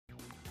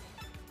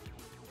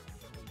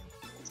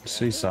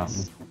See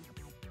something.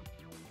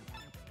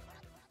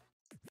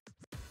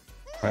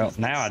 Well,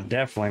 now I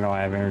definitely don't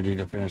have energy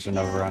to finish an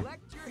overrun.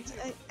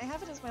 I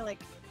have it as my, like,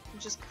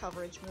 just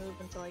coverage move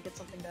until I get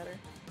something better.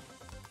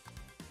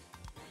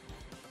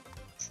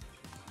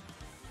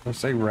 Let's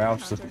say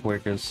Ralph's the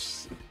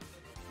quickest.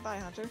 Bye,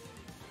 Hunter.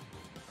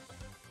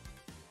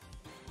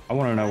 I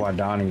want to know why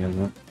Donnie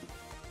isn't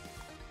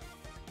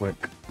quick.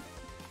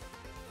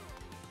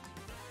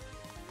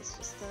 It's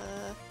just,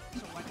 So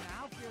what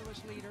now,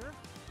 fearless leader?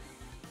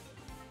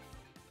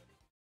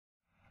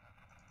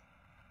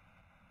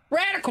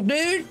 Radical,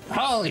 dude!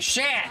 Holy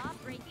shit!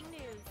 Breaking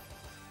news.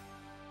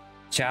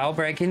 Ciao,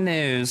 breaking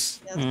news.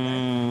 Not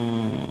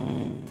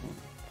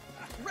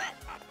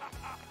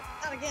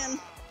again.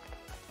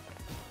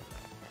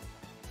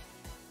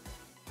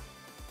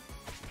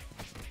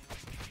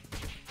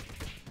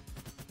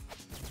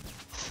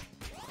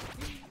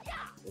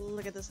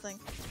 Look at this thing.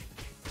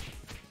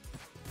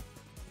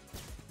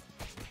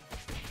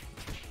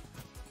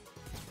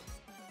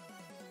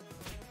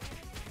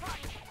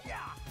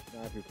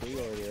 Now if you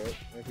pre-order it,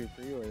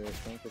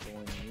 don't get the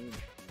one you need.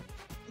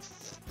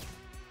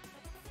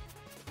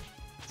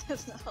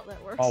 That's not how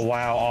that works. Oh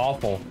wow,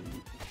 awful.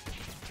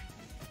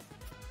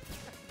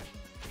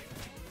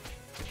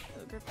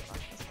 Oh, grip lock,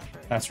 that's not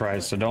very That's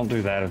right, so don't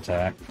do that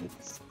attack.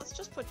 Let's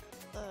just put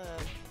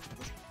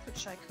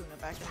Shaikuna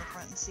back in the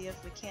front and see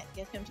if we can't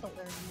get him to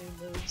learn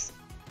new moves.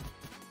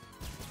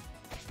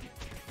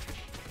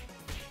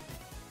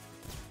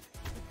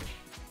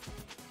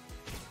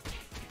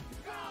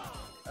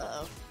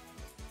 Uh-oh.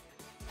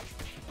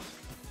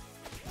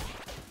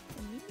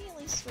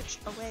 Immediately switch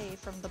away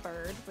from the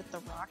bird with the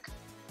rock.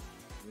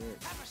 Yeah.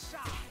 Have a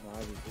shot. No,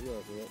 I just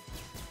pre-order it.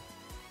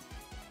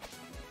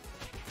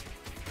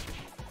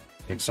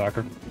 Big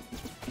sucker.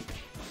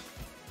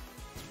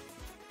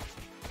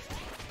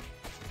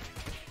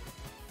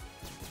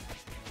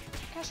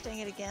 Gosh dang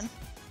it again.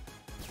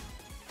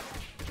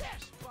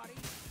 Yes, buddy.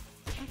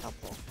 Not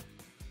helpful.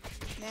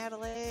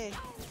 Natalie!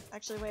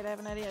 Actually, wait, I have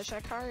an idea.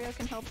 Shakario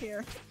can help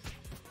here.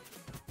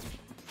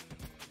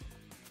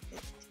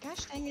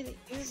 Gosh dang it, it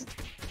used...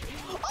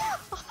 Oh!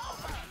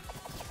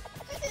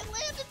 It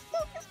landed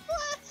Focus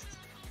Blast!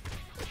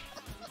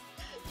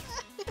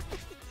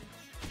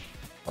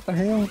 What the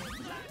hell?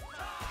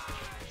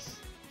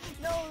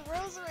 No,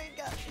 Roserade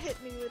got hit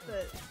me with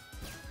it.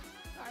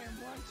 I am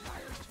one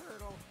tired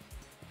turtle.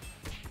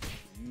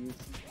 You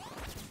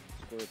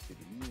score it, you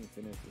didn't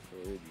finish the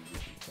story, you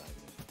just decided.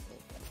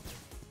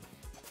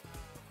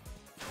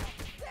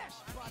 Yes,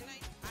 buddy.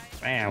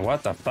 Man, what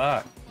the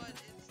fuck?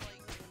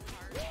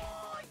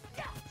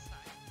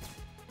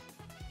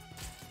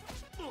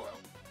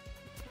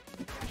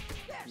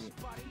 Yes,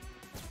 buddy.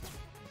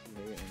 You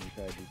hate it when you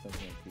try to do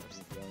something that keeps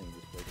you going and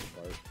just breaks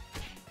apart.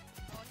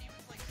 Well, he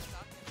was like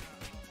stuck in a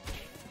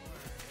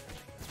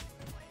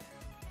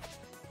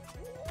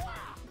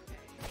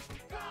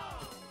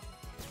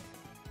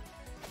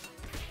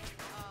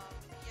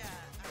yeah,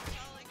 I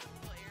saw like a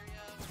little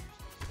area where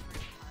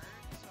you're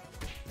supposed to break apart, so I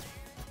was like,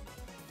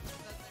 then there's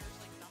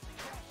like nothing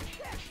else.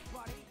 Yes,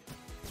 buddy.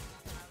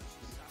 And I was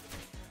just stuck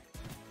right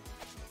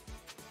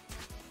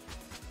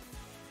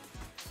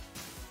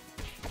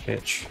there.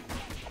 Bitch.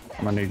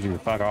 I'm gonna need you to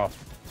fuck off.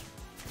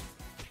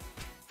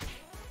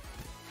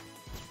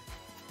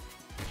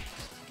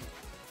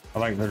 I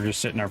like they're just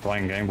sitting there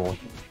playing Game Boy.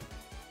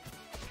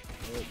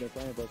 They're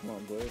playing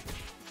Pokemon Blue.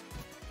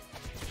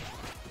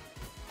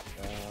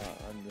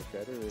 On the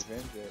Shredder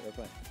event, they're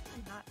playing.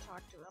 Do not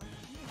talk to him.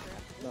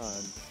 No,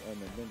 on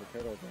the Ninja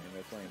Turtle thing,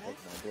 they're playing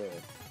Pokemon Blue.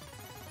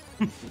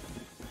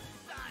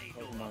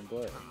 Pokemon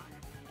Blue.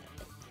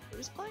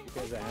 Who's playing?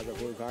 Because it has a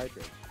blue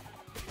cartridge.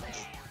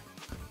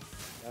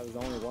 That was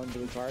only one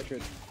blue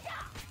cartridge.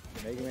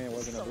 Mega Man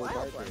wasn't a blue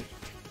wild cartridge.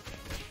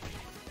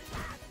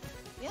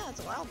 Yeah,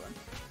 it's a wild one.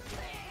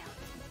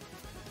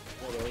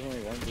 Well, there was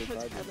only one blue It's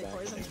cartridge badly back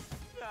poisoned. then.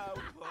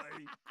 No,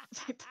 buddy.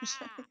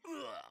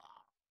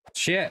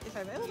 Shit. If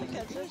I'm able to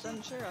catch it,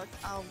 then sure,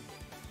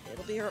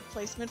 it'll be a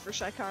replacement for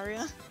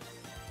Shikaria.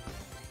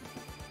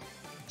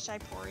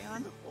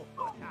 Shiporion.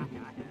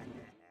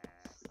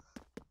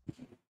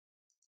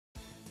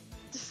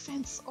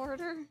 Defense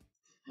order?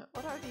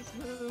 What are these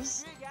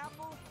moves? Big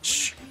Apple.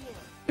 Shh.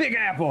 Big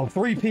Apple,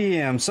 3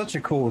 p.m. Such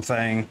a cool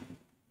thing.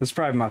 This is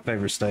probably my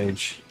favorite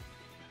stage.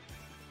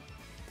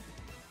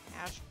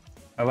 Ash.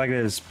 I like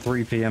it as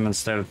 3 p.m.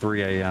 instead of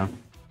 3 a.m.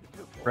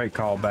 Great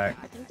callback.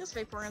 I think this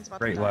Vaporion's about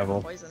Great to die level.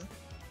 of poison.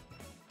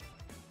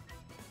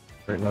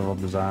 Great level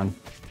of design.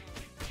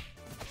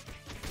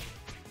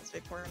 This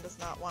Vaporeon does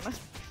not want to.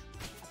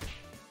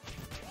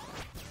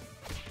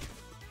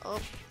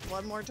 Oh,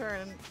 one more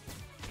turn.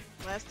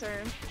 Last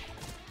turn.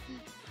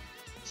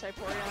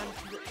 Shiporion,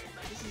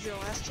 this is your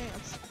last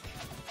chance.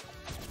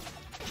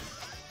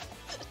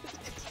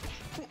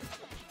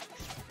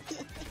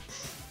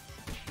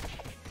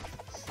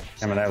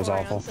 Damn it, that was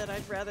Shiporion awful. said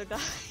I'd rather die.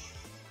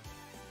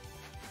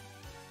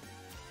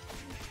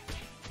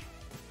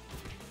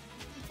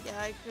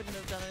 Yeah, I couldn't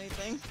have done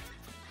anything.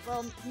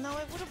 Well, no,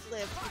 it would have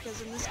lived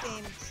because in this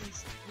game,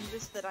 since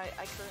notice that I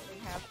currently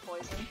have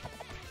poison,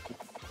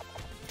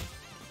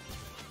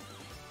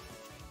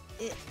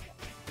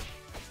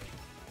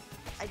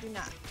 I do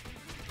not.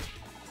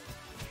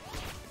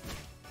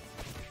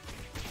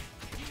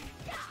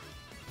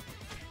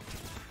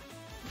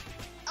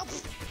 Oh,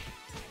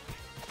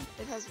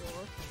 it has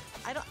roar.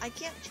 I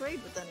can't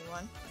trade with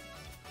anyone.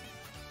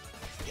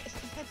 It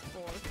has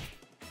 4.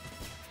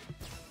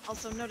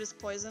 Also, notice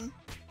poison.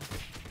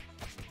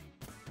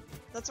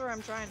 That's where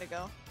I'm trying to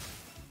go.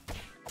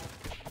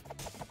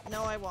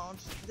 No, I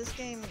won't. This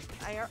game,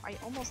 I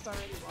almost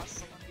already lost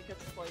someone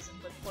because of poison,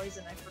 but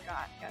poison, I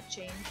forgot, got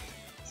changed.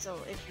 So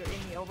if you're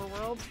in the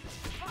overworld,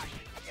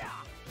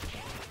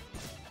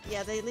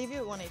 yeah, they leave you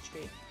at 1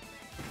 HP.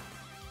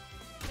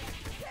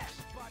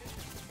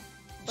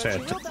 But Said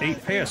you will die 8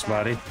 if you're PS, back.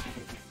 buddy.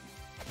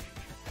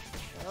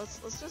 Yeah,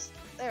 let's just,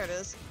 there it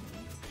is.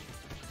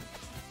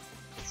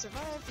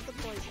 Survive with the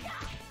poison.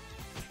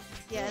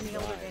 Yeah, in the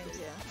older games,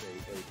 yeah.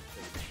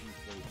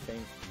 They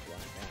think you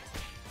like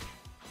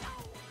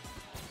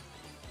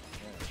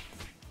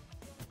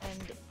that.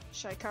 And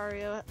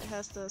Shikario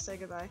has to say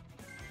goodbye.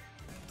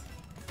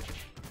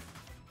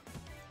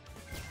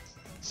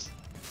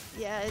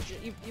 Yeah,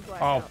 you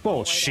blacked Oh, out. White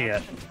bullshit.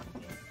 out.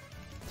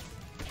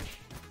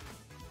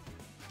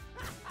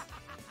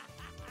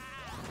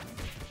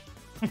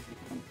 Oh,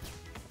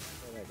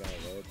 that guy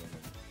lives in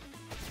it.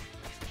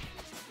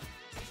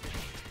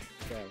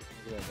 Yeah, look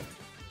at that guy.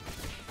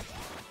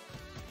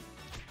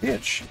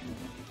 Bitch.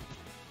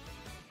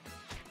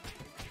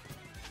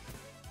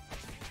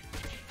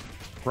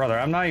 Brother,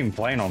 I'm not even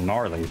playing on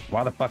gnarly.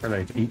 Why the fuck are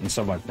they eating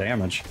so much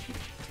damage?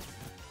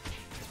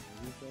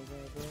 You say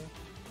that, bro?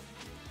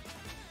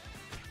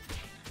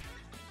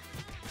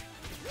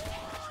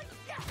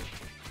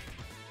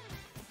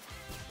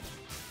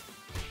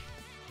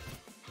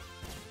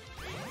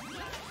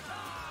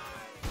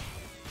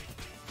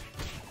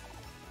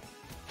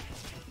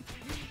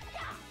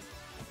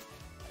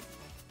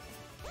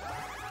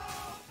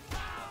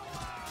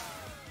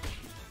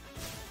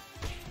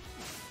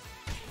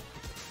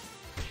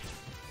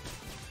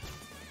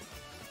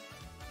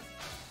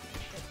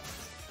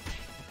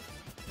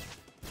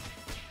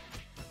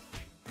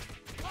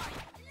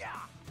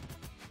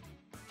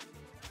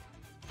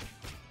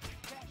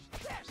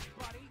 Dash,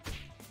 buddy.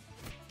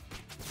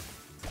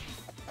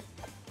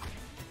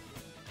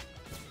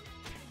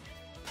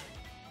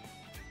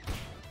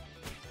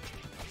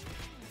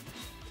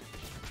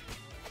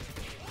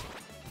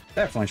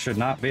 Definitely should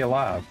not be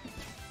alive.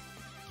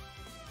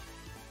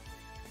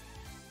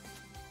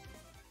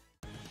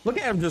 Look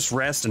at him just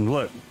resting.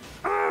 Look.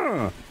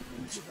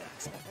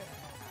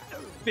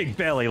 Big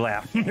belly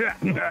laugh.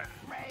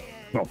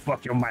 Oh,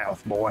 fuck your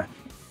mouth, boy.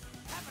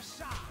 Have a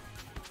shot.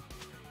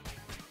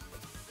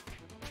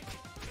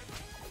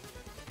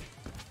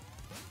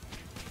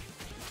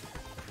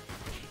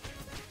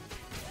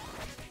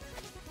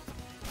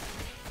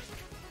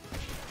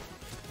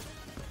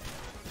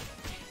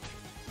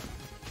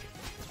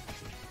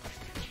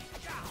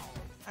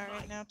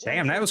 Alright, now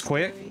Damn, that was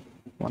quick.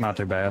 Well, not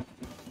too bad.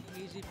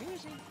 Easy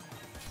peasy.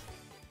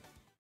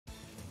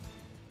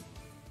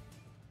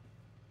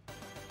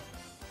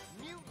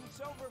 Mutants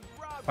over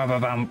Broadway.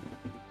 Bum.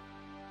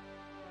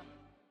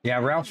 Yeah,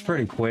 Ralph's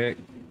pretty quick.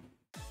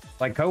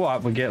 Like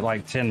co-op would get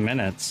like 10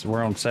 minutes.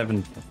 We're on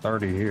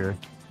 7:30 here.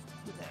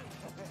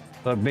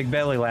 Look, big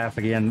belly laugh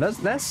again.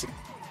 That's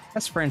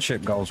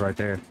friendship goals right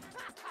there.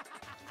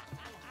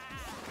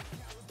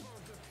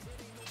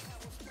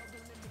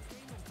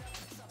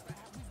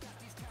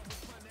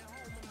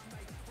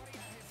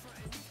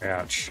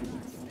 Ouch.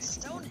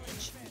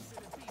 Stonehenge.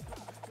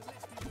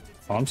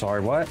 Oh, I'm sorry,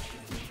 what?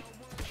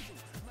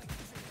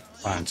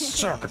 Fine,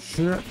 sucker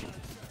shit.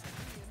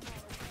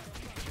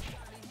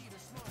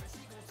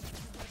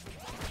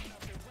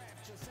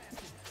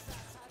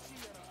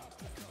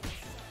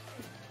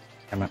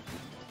 Damn it.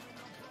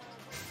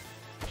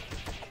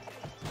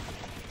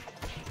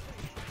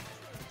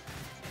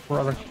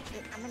 Brother.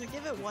 I'm gonna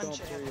give it one Don't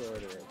chance.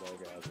 pre-order it, though,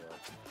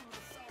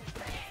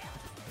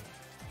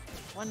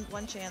 guys.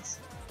 One chance.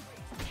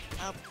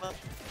 Up.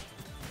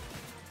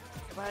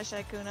 Goodbye,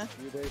 Shaikuna.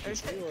 If Or you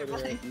pre-order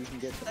goodbye. it, you can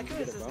get a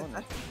Shaikuna's is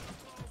bonus.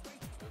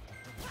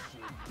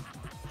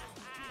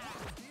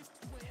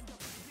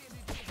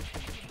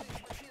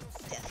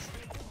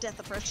 Death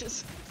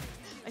approaches.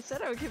 I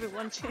said I would give it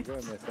one chance.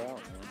 You're gonna miss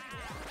out, man.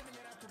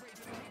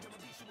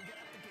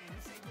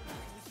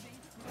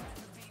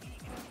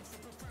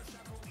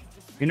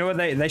 You know what?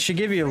 They should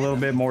give you a little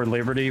bit more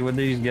liberty with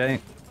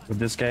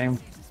this game.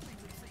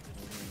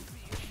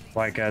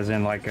 Like as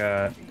in like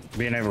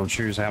being able to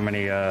choose how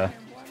many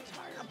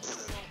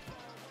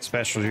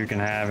specials you can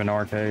have in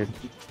arcade.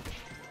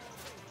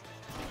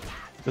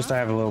 Just to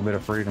have a little bit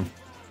of freedom.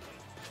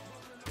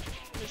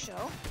 The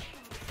show?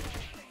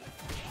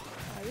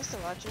 I used to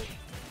watch it.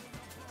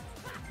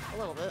 A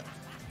little bit.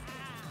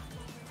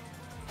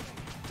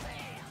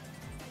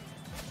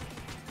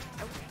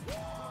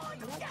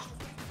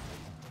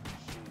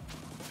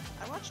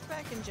 I watched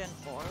back in Gen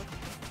 4.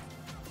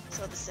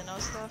 So the Sinnoh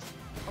stuff,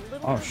 a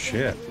little Oh, bit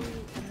shit. Gen 3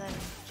 and then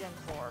Gen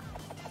 4,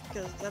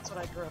 because that's what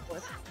I grew up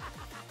with.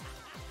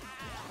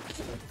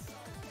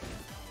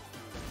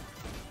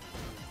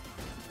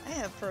 I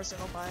have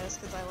personal bias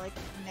because I like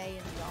May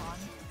and Dawn,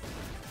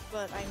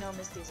 but I know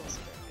Misty's also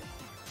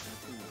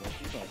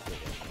very good.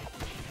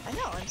 I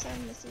know, I'm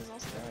saying Misty's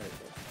also very Alright,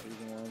 good.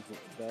 season 1's the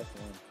best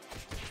one.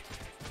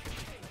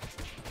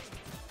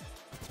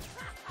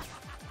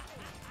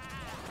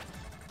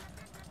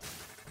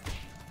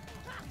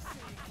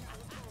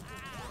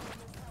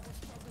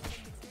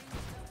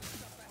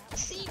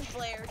 Seed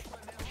flared!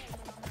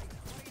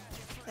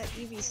 That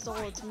Eevee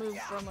stole its move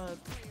from a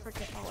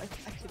frickin' oh I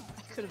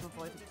could have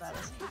avoided that.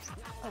 Oops.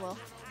 Oh well.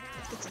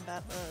 Let's get some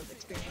bad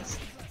experience.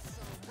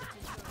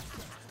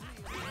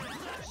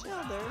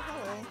 Shelter,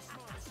 hello.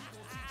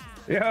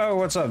 Yo,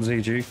 what's up,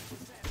 ZG?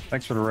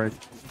 Thanks for the raid.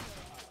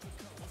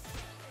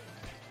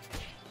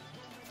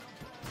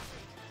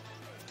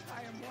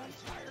 I am one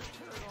tired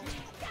turtle.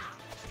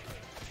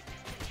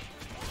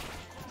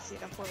 Let's see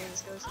how poorly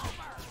this goes.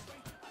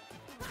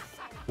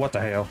 What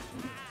the hell?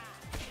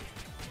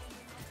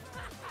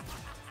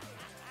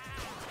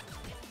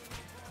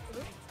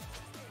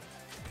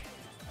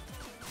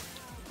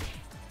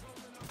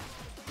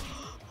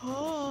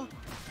 Oh!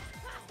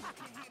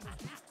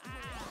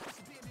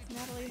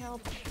 Natalie,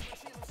 help.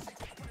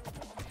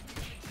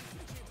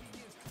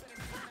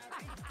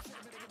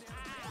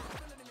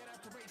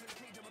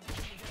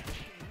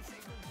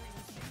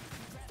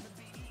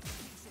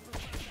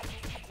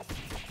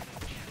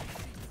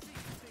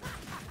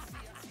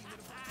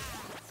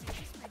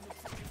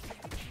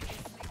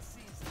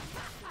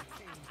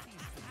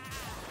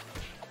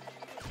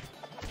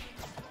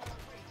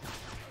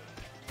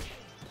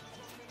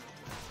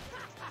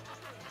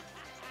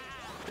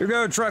 Here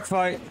go, truck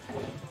fight.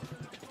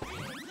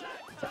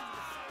 Don't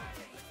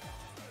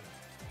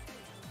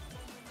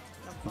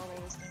follow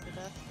this thing to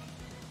death.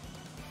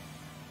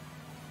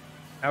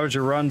 How was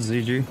your run,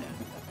 ZG? Did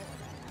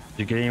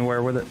you get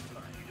anywhere with it?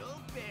 Little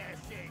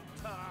bashing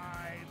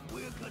time.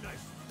 We're gonna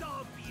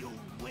stomp you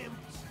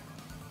wimps.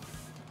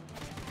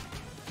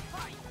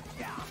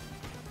 Hi-ya.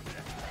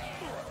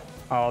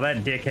 Oh, that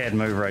dickhead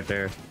move right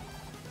there.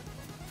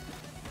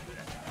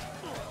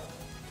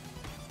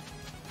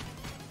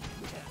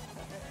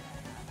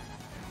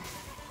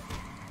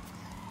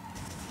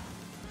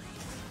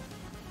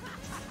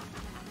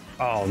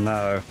 Oh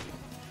no.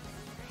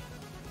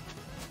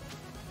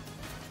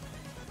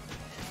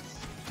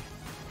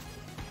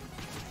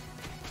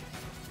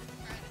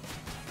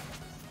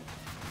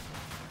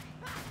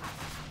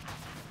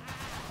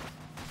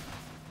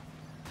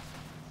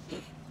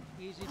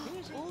 Easy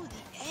peasy. Oh,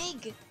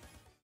 the egg!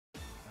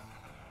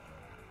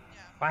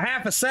 By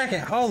half a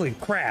second. Holy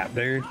crap,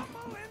 dude.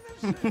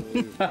 Please,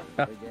 the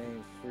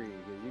game's free,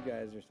 because you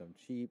guys are some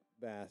cheap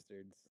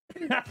bastards.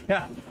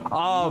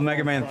 Oh,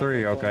 Mega Man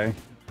 3, okay.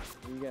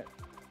 You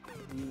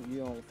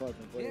don't fucking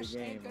play This the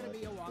game ain't gonna unless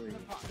be a it's walk in free. the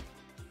park.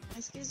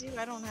 Excuse you,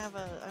 I don't have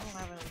a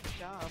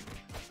job.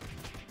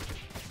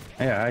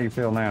 Yeah, how you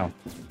feel now?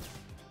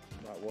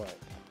 About what?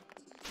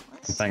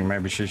 You think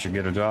maybe she should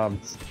get a job?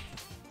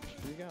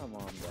 You got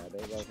mom, dad. They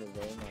love her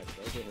very much.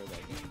 They give her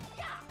that game.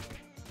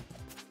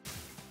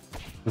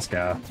 This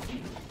guy.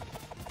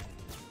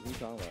 You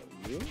talking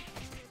about you?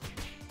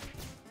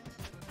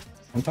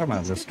 I'm talking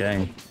about this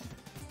game.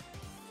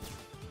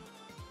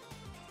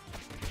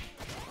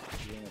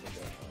 You ain't never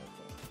got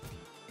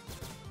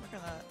We're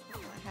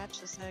gonna hatch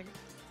this egg.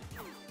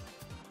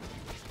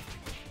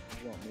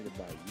 You want me to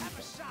buy you Have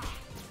a something? shot.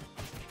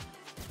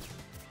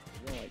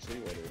 You don't like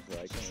pre-orders, so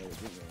I can't really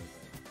give you anything.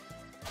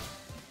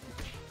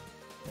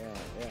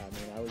 Yeah, I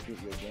mean, I would get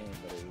you a game,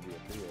 but it would be a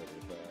pre-order,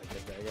 so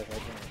I guess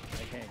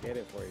I can't get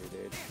it for you,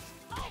 dude.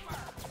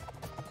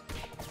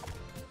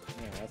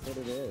 Yeah, that's what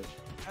it is.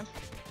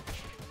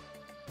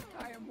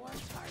 I am one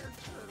tired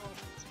turtle.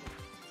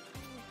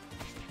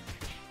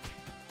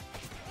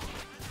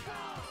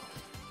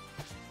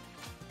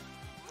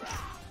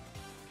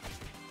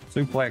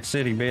 Suplex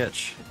City,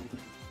 bitch.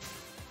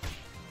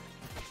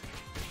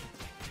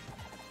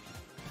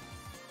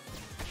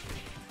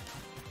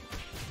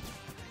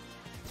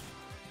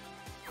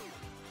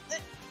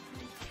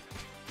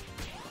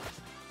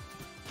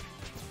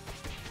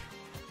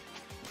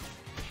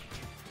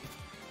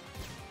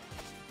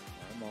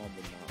 My mom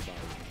would not buy you.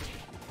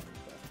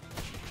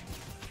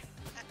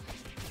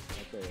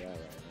 I'll tell you that right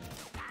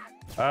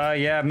now.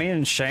 Yeah, me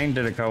and Shane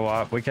did a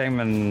co-op. We came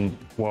in,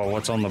 well,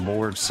 what's on the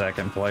board,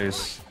 second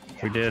place.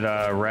 We did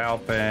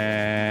Ralph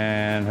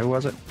and who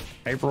was it?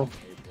 April.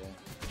 April.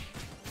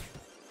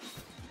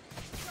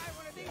 Try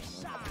one of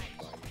these I'm not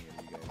sides. buying any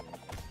of you guys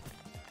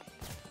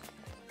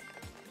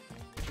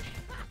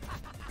anything.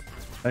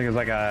 I think it was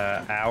like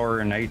a hour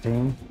and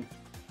 18.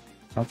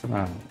 Something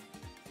like that.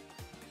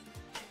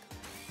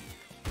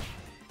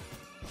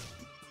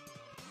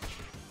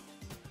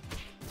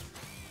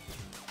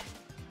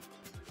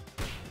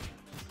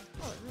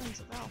 Oh, it ruins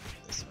the valve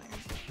this way.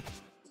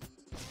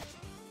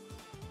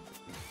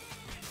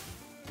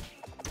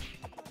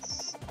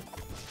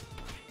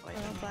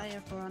 I'll buy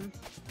it one.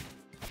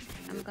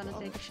 I'm gonna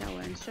take a shower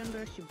and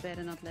sunburst. You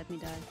better not let me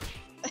die.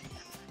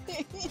 Have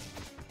a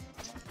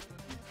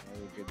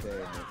good day, Miss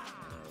Natalie.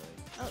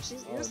 Oh,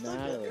 she's Oh, you're still good.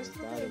 Natalie, You're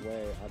still by the good.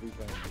 way, I'll be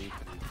playing Beat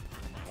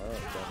tomorrow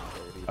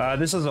at 7:30.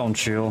 This is on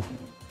chill.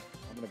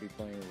 I'm gonna be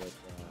playing with,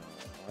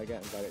 I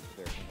got invited to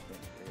their content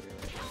creator,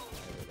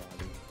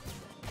 everybody.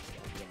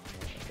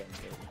 At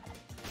 7:30.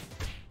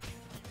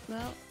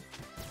 Well,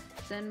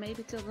 then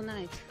maybe till the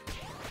night.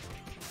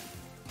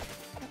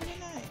 Have a good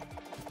night.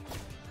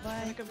 Bye.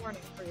 And a good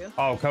morning for you.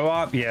 Oh,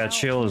 co-op? Yeah,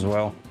 chill as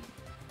well.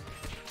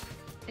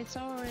 It's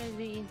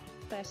already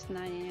past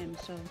 9 AM,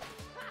 so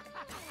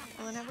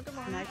Well, then have a good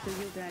morning. night to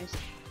you guys.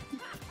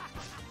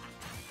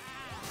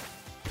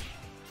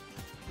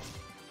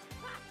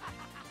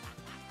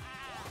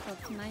 Oh,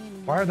 it's 9 in the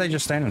morning. Why are they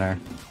just standing there?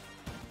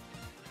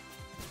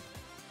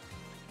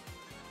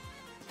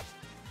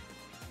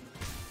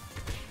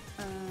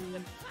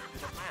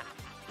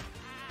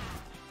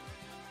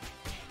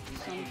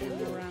 Something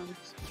around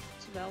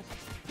 12,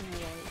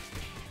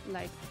 no,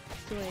 like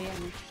 2 AM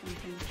or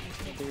something. I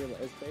think.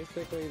 It's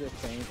basically the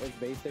same. It's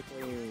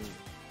basically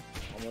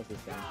almost the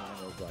same time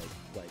as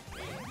like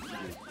an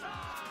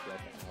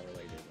hour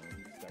later when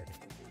you start.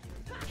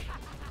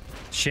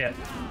 Shit.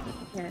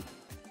 Yeah,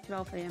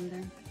 12 AM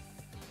then.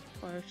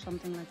 Or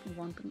something like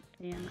 1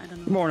 AM, I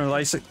don't know. Morning,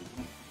 Lacey.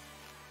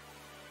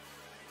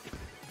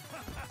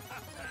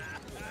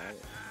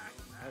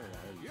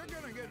 You're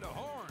gonna get the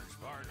horns,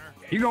 partner.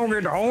 You gonna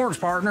get the horns,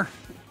 partner.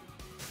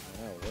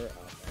 No, we're up.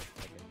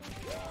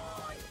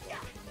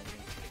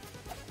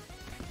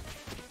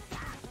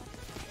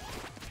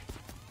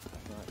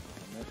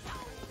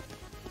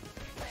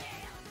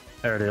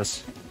 There it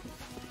is.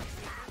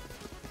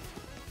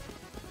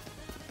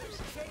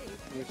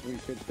 Which we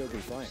should still be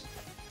playing.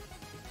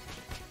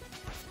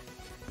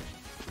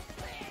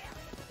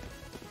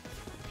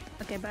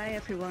 Okay, bye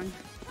everyone.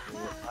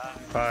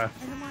 Bye.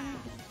 Good morning.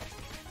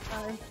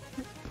 Bye.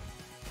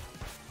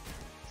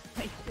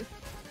 Thank you.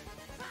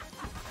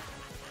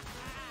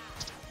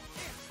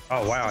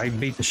 Oh wow, he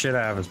beat the shit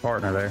out of his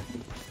partner there.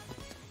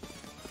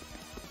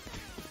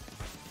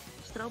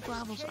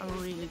 Stroopwafels are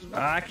really good.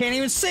 I can't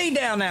even see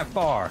down that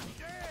far.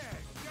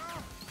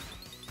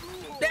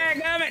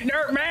 Dadgummit,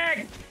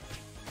 dirtbag!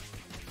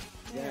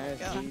 Yeah,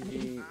 Go.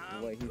 CG,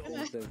 what he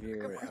thinks of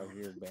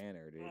your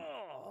banner, dude.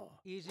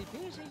 Easy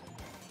peasy.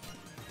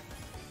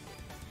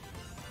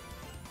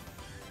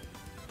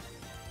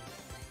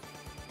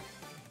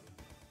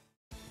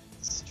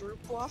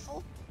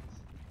 Stroopwafel?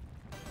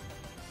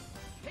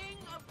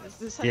 Is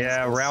this how Yeah, you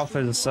spell Ralph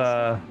is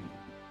stroopwafel?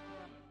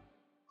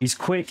 he's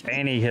quick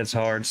and he hits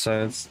hard,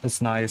 so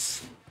it's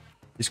nice.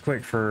 He's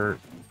quick for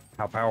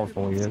how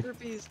powerful he is.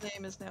 Stroopy's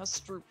name is now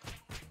Stroop.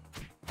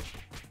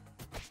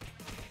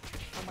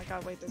 Oh my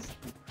god, wait, this.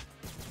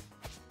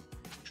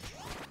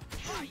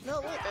 No,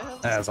 look, I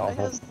have That's I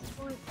awful. have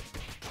Stroop.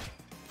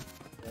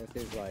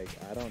 This is like,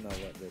 I don't know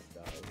what this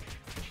does.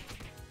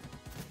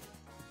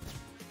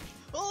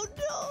 Oh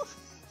no!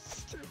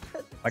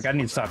 Stroop. Like I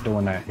need to stop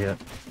doing that hit.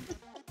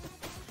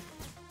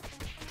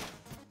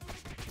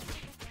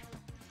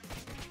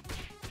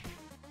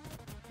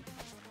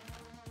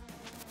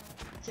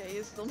 Okay,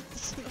 he's still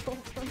missing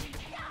open.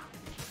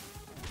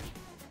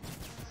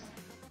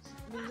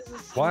 I mean, this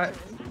is What?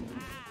 Speedrun.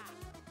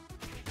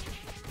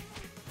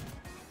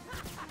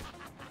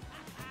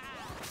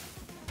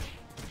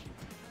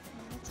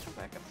 Let's go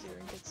back up here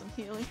and get some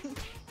healing.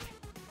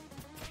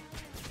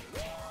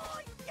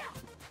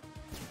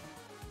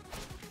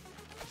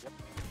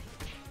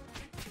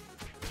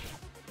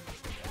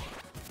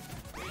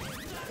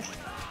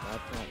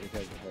 That's not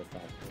because of her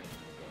fast food.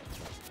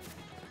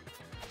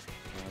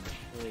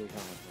 I'm really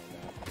confident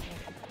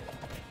that.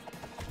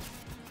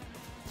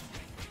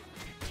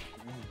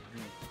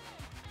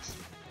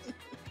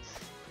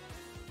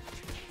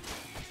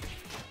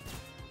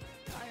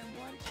 I am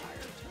one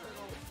tired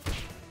turtle.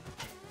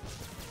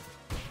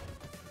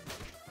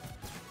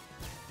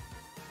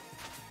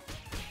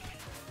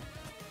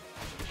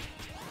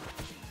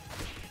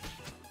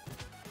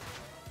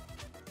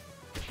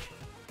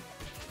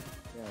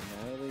 Yeah,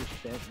 Natalie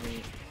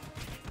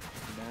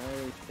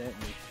sent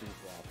me two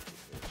waffles.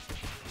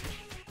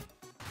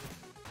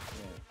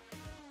 Yeah.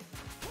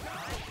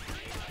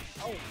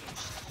 Oh,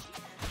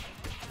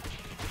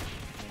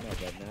 I know,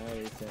 but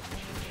Natalie sent me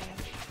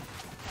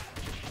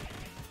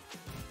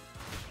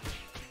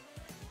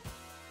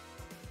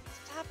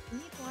stop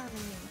knee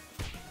blarming me.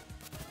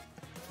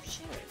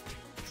 Shit.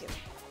 Thank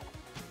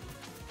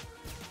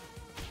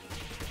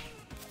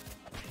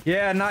you.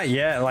 Yeah, not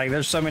yet. Like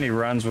there's so many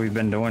runs we've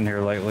been doing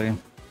here lately.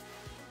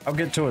 I'll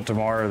get to it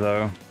tomorrow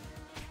though.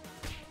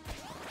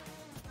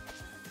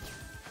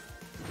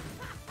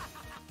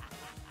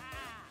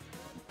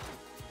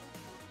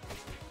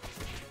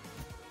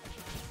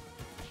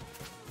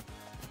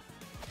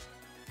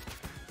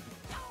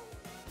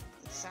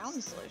 It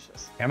sounds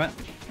delicious. Damn it.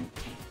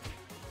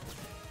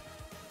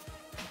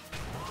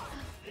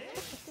 Look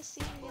at the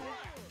cereal.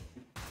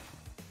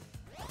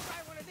 Try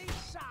one of these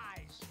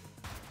size.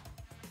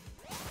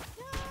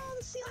 No,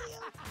 the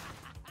cereal.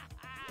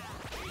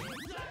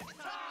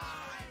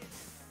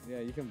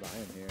 you can buy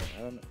them here.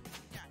 I don't know.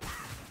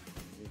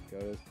 Just go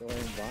to the store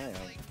and buy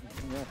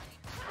them.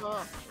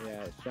 Oh,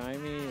 Yeah,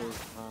 Shiny is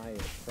high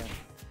as crap.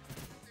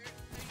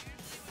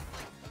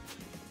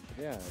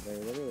 Yeah, they're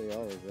literally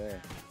always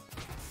there.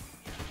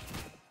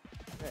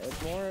 Yeah,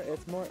 it's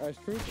more, a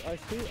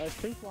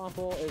truth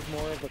waffle is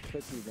more of a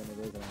cookie than it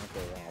is an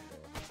actual waffle.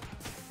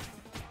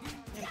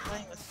 I'm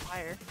playing with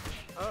fire.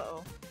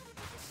 Uh-oh.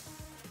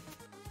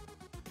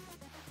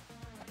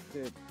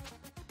 Dude,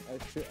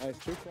 a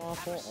truth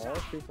waffle, all a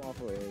truth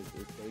waffle is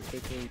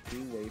basically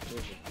 2 wafers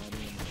of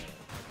honey and milk.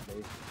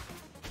 Basically.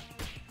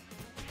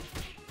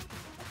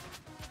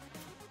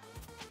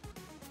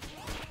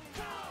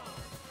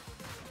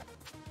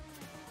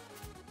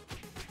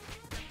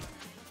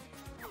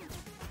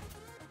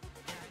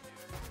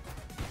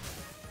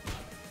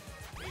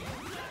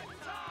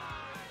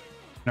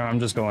 No, I'm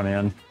just going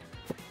in.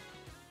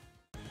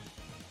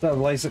 What's up,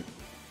 Lacey?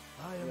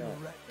 Yeah,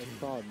 it's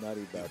called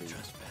Nutty Buddy.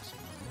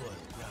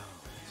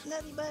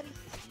 Nutty buddy.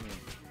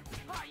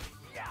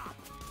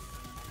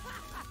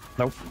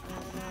 Nope.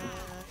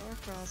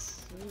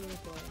 Norcross.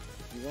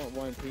 You want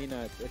 1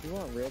 peanut? If you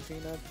want real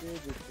peanuts,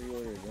 dude, just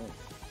pre-order one.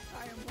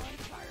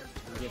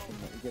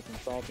 You get some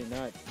salty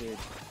nuts, dude.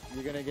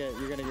 You're gonna get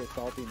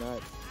salty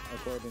nuts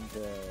according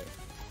to.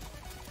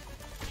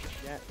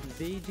 Yeah,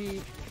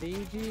 ZG,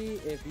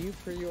 if you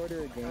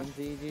pre-order a game,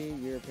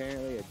 ZG, you're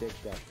apparently a dick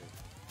sucker.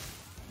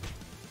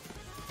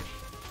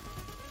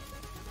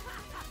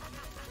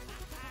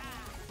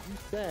 You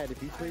said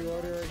if you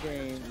pre-order a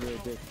game, you're a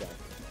dick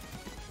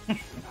sucker.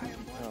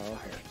 Oh,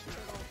 okay.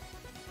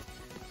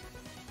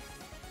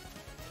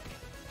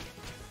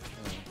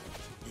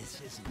 This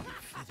isn't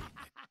befitting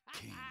a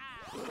king.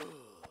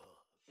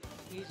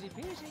 Easy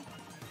peasy.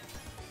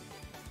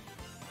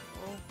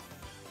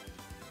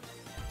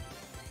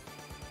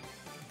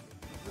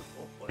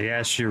 He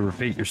asked you to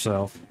repeat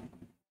yourself.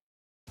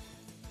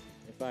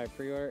 If I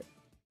pre-order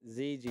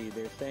ZG,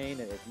 they're saying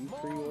that if you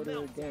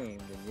pre-order a game,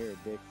 then you're a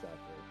dick sucker.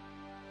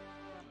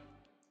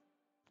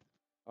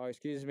 Oh,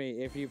 excuse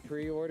me. If you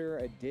pre-order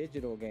a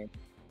digital game,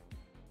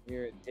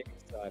 you're a dick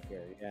sucker.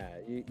 Yeah.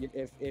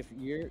 If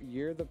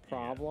you're the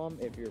problem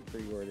if you're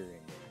pre-ordering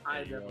it. I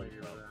definitely agree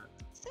with that.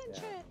 Cinch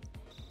Yeah. it.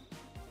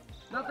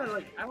 Not that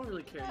like I don't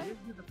really care. You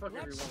do the fuck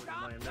whatever you want with your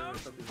money. I'm never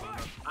something wrong.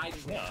 I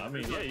just Yeah, I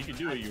mean, yeah, you can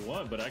do what you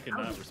want, but I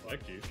cannot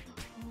respect you.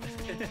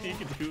 You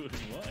can do what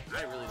you want.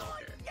 I really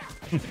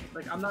don't care.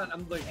 Like I'm not.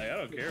 I'm like. Like, I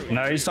don't care. What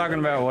No, you he's do. talking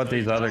about what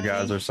these other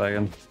guys are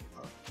saying.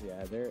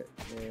 Yeah, they're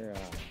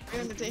We're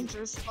in a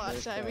dangerous spot,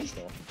 they're Shabby.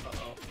 special.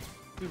 Uh-oh.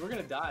 Dude, we're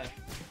gonna die.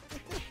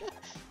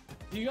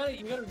 You gotta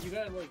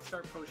like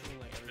start poaching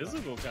like everybody.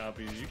 Physical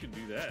copies, you can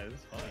do that.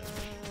 It's fine.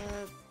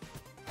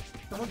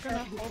 Someone gonna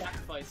try to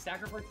hope-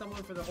 sacrifice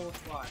someone for the whole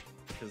squad.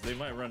 Because they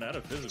might run out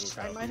of physical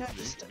I copies. might have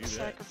They to can do that.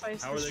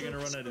 sacrifice How are the they going to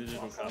run soups out of for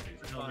digital waffle.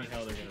 copies? Tell me how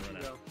they're going to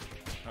run out.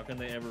 How can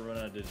they ever run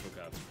out of digital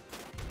copies?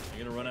 Are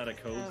you going to run out of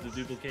codes to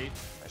duplicate?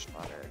 Fresh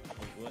water.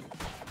 Like what?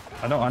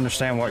 I don't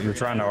understand what you're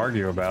trying to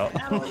argue about.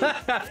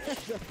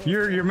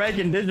 You're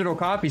making digital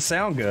copies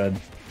sound good.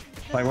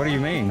 Like, what do you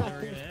mean? It's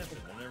never going to happen.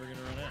 They're never going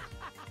to run out.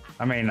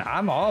 I mean,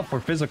 I'm all for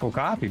physical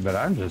copy, but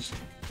I'm just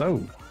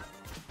so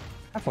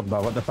careful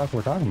about what the fuck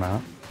we're talking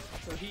about.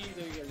 So there you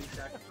go, he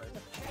sacrificed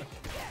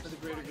for the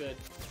greater good.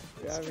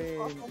 Yeah, I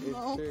mean,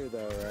 it's true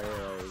though,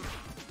 right?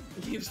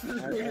 Like, He was for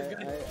the I greater good.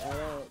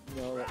 don't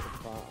know what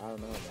I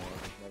don't know, man.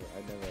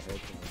 I've never heard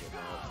someone get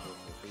mad.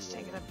 Just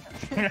take it up.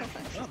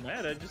 I'm not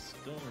mad. I just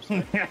don't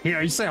respect.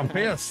 Yeah, you sound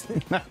pissed.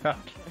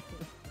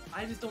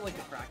 I just don't like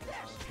the practice.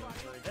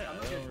 Like, I'm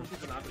not gonna tell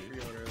people not to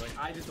pre-order. Like,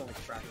 I just don't like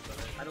the practice of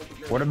it. I don't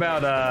think What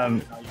about how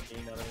you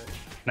gain out of it.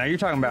 now you're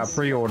talking about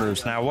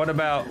pre-orders. Now what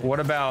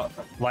about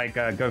like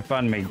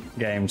GoFundMe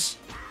games?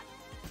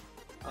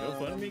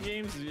 GoFundMe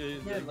games?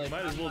 You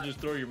might as well just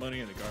throw your money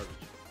in the garbage.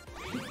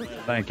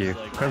 Thank you.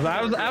 Like, Because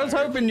I was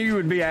hoping you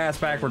would be ass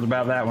backwards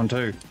about that one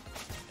too.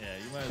 Yeah,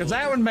 you might as Because well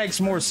that one makes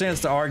more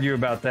sense to argue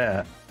about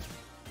that.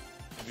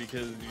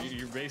 because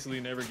you're basically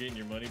never getting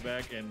your money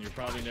back, and you're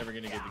probably never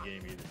going to get the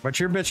game either. But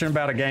you're bitching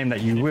about a game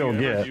that you If will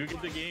you ever get. do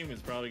get the game,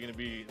 it's probably going to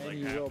be like And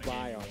you half will the game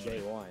buy you on wanted.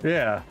 day one.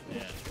 Yeah.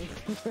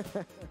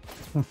 Yeah.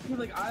 Dude,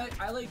 like,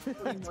 I like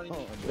putting money.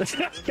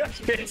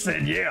 He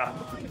said, yeah.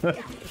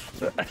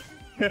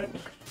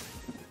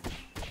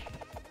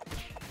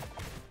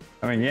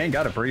 I mean, you ain't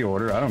got a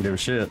pre-order. I don't give a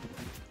shit.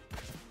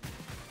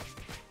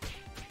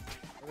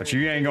 But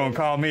you ain't gonna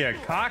call me a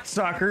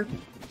cocksucker.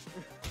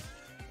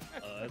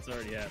 That's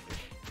already happened.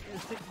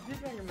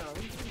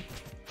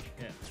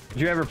 Yeah. Did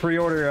you ever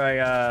pre-order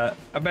a?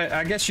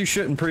 I guess you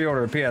shouldn't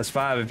pre-order a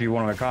PS5 if you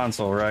want a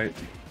console, right?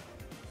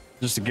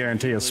 Just to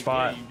guarantee a Like,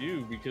 spot. Yeah, you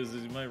do because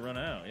it might run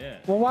out. Yeah.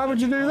 Well, why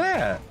would you do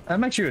that? That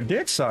makes you a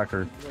dick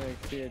sucker.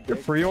 You're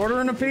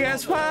pre-ordering a If the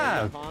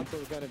PS5.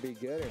 console's gonna be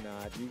good or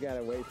not, you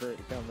gotta wait for it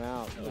to come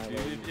out. No, That dude,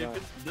 way you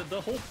if the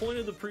whole point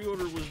of the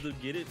pre-order was to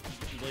get it,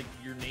 like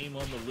your name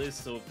on the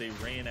list, so if they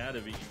ran out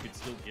of it, you could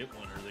still get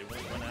one, or they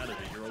won't run out of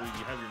it. You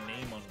have your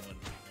name on one.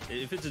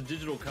 If it's a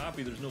digital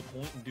copy, there's no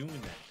point in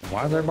doing that.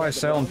 Why is everybody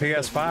selling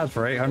PS5s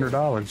for $800?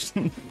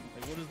 Like,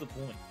 what is the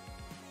point?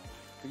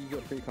 You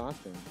get free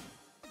costumes.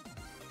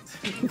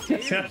 Who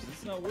cares?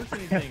 It's not worth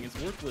anything. It's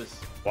worthless.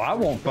 Well, I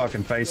won't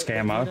fucking face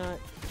camo.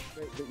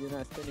 But you're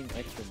not spending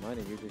extra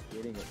money. You're just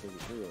getting it for the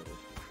pre-order.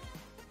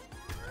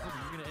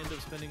 You're gonna end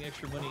up spending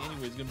extra money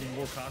anyway. It's gonna be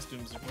more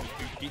costumes to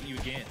get you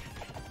again.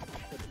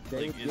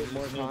 They Like, would get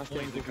more no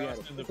costumes point. if you had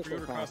a The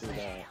physical copy.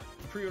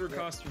 pre-order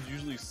costumes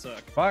usually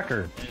suck.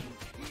 Fucker.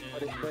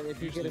 But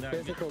if you get a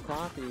physical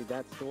copy,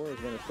 that store is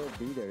going to still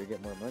be there to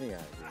get more money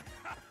out of you.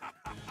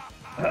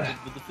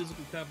 But the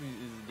physical copy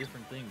is a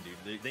different thing,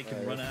 dude. They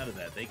can run out of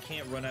that. They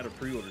can't run out of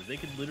pre-orders. They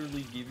can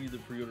literally give you the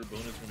pre-order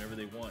bonus whenever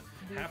they want.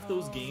 Half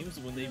those games,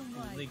 when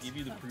they give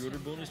you the pre-order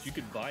bonus, you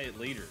could buy it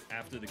later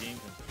after the game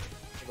comes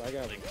out. I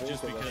got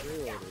just because.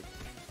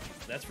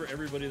 That's for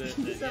everybody that.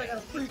 I got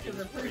a free for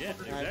the free. Yeah,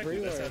 I exactly.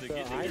 That's how they so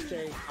get I it.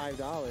 saved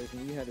 $5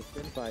 and you had to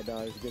spend $5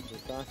 to get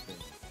this costume.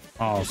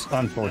 Oh, it's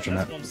unfortunate.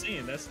 That's what I'm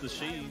saying. That's the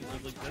shady.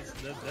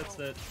 Like that's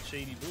that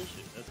shady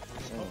bullshit. That's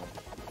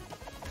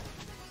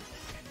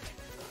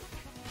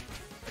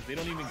like they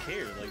don't even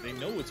care. Like they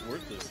know it's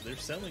worthless. They're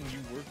selling you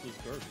worthless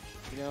garbage.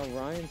 You know,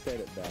 Ryan said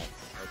it best.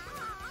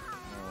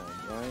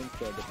 Ryan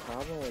said the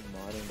problem with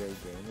modern day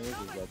gamers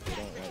is that they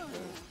don't like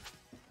games.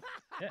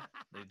 Yeah,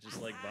 they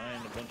just like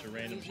buying a bunch of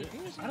random shit.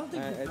 I don't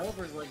think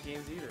developers like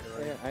games either.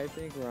 Like, Yeah, I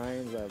think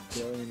Ryan's a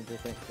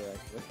billion%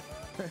 correct.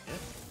 Yeah.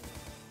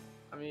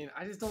 I mean,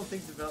 I just don't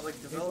think developers.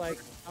 It's like,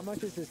 how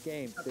much is this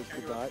game?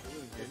 $60.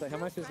 It's like, how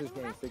much is this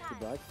game?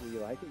 $60. Do you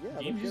like it?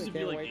 Yeah, Games used to be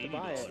can't like wait to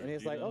buy it. And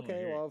he's $80, like, you know, okay,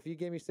 here. well, if you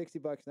give me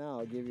 $60 now,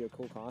 I'll give you a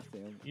cool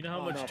costume. You know how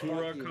Oh, much no, fuck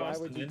Turok you. Why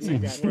cost? would And you then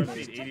do that to I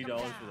me? paid $80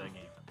 for that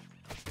game.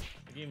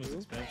 The game was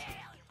expensive.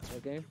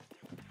 What game?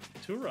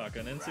 Turok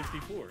on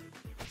N64.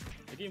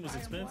 The game was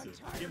expensive.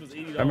 The game was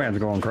 $80. That man's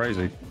going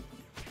crazy.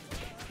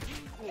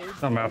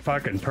 Talking about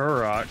fucking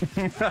Turok.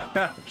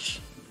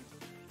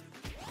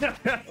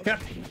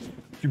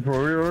 You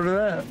pre-order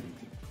that?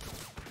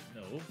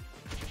 No.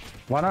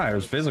 Why not? It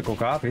was physical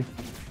copy.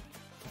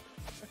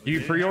 Do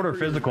you pre-order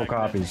physical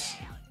copies?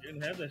 You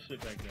didn't have that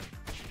shit back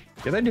then.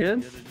 Yeah, they did.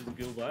 You had to just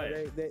go buy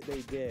it.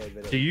 They did.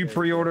 But Do you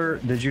pre-order?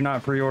 Did you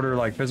not pre-order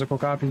like physical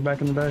copies back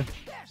in the day?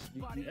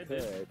 You Yeah, I could.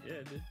 did. Yeah,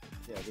 I did.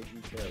 Yeah,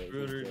 you could. I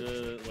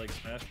pre-ordered like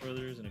Smash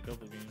Brothers and a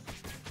couple games.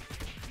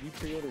 You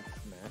pre-ordered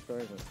Smash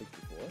Bros. On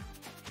 64?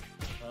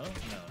 Huh?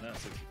 No, not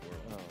 64.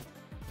 Oh.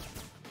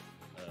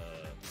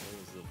 What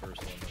was the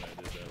first one that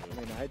I did that with?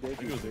 I mean, I did I think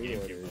do it was the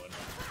GameCube pre-orders. one.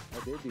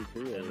 I did do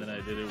pre-orders. And then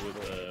I did it with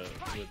the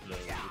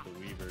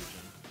Wii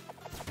version.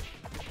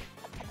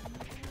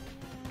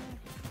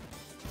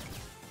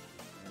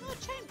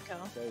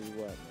 Lachenko. Tell you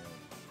what, man.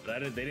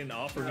 But they didn't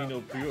offer me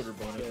no pre-order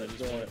bonus. I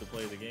just wanted to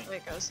play the game. Way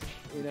it goes.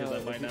 You Because know,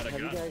 I might not have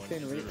you gotten guys one, seen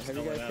because Rick, they were have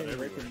you selling guys out seen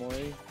Rick and everywhere.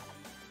 Morty?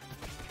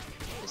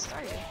 Just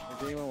started.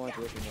 Does anyone watch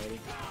Rick and Morty?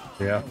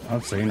 Yeah,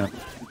 I've seen it.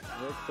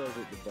 Rick says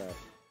it the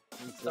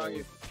best.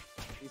 Sorry.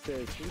 He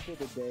says people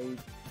today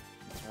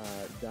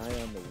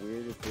die on the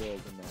weirdest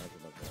hills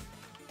imaginable. And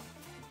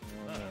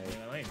Nah, I'm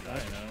man, like, I ain't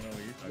dying. I don't know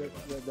what you're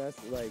talking about. that's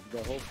like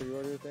the whole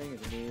pre-order thing.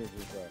 To me, is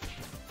just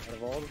out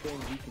of all the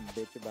things you can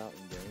bitch about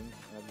in games,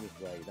 I'm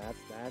just like,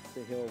 that's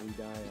the hill we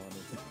die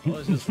on. Well,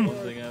 it's just one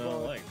thing I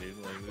don't like, dude.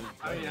 Like,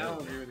 I mean, I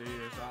don't agree with it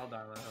either, so I'll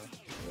die on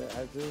that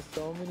hill. There's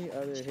so many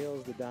other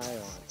hills to die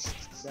on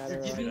that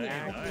are I like ain't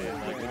actually.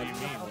 dying. Like, what do you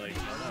mean? Like,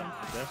 I'm not,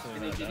 And definitely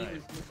they not didn't dying.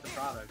 even finish the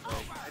product.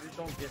 Like, I just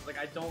don't get. Like,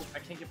 I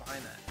can't get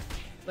behind that.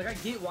 Like, I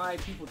get why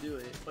people do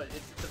it, but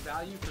it's the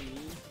value for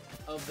me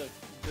of the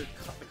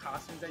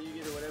costumes that you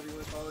get or whatever you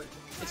want to call it.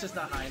 It's just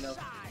not high enough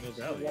No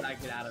for value. what I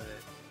get out of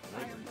it.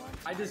 I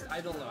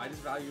don't know. I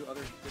just value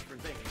other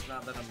different things. It's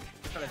not that I'm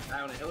trying to die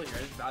on a hill here. I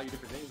just value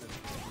different things.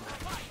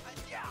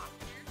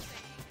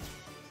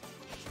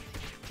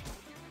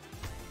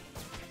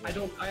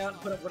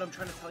 But what I'm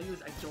trying to tell you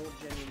is I don't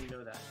genuinely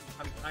know that.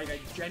 I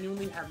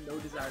genuinely have no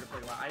desire to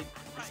play WoW.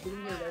 I'm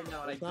sitting here right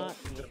now and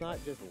It's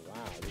not just WoW.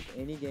 It's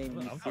any game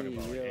you I'm see. talking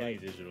about like You're any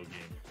like, digital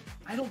game.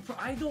 I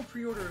don't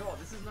pre-order at all.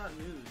 This is not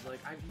news. Like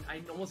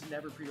I almost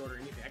never pre-order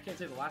anything. I can't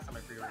say the last time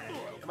I pre-ordered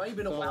anything. It might have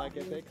been a so WoW. like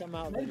if they come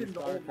out It with might a new have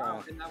been the old WoW,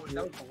 StarCraft, and that was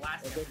the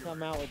last. if they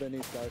come out with a new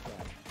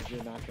StarCraft,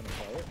 you're not gonna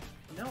play it.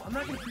 No, I'm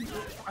not gonna pre-order.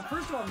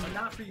 First of all, I'm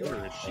not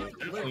pre-ordering shit.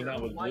 Definitely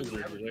not with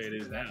Blizzard the way it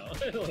is now.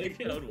 Like,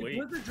 I would wait.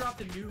 If Blizzard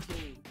dropped a new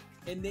game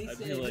and they I'd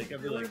say be like,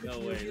 no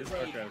way, this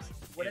Starcraft's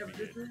whatever can't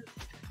be this good.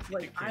 is,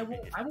 like I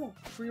won't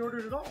pre-order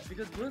it at all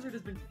because Blizzard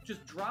has been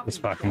just dropping This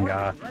fucking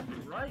guy. left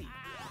and right.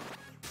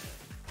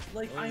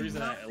 Like The only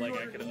reason I can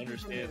pre-ordering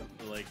understand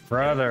like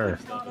Brother.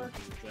 stuff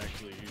is it's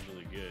actually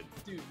usually good.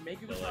 Dude, make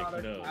a But, good like,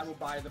 product. no, I will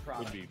buy the Would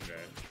product. be trash.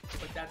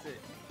 Like that's it.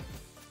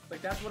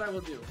 Like that's what I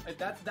will do. Like,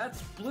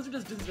 that's Blizzard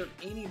doesn't deserve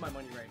any of my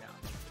money right now.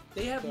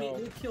 They have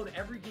they've killed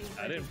every game.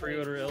 I didn't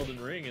pre-order Elden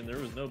Ring, and there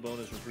was no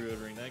bonus for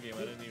pre-ordering that game.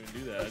 I didn't even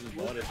do that. I just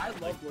bought it. I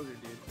love Blizzard,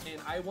 dude,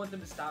 and I want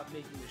them to stop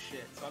making this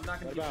shit. So I'm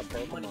not gonna What give about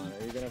them money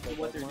Pokemon? Are you gonna play for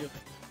what they're Pokemon? doing.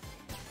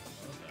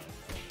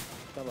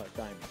 How about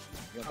Diamond?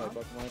 You gonna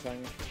play Pokemon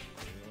Diamond?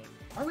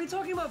 Are we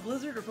talking about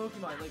Blizzard or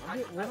Pokemon? Like I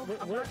don't.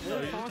 I'm we're not No,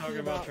 talking he's just talking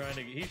about about- trying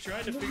to. He's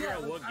trying to figure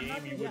out what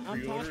game you would I'm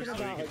pre-order talking so about,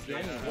 he like, can say,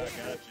 Diamond. "I got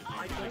you, dude.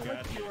 I I don't like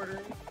got you."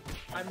 pre-ordering.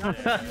 I'm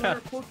not gonna pre-order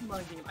a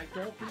Pokemon game. I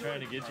don't I'm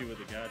trying to get you with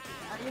a gotcha.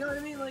 You know what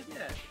I mean? Like,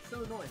 yeah, it's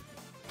so annoying.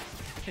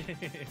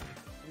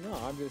 No,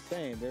 I'm just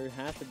saying there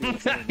has to be.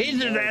 He's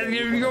just asking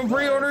if you go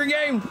pre-order a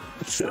game.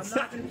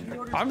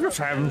 I'm just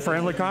having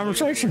friendly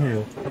conversation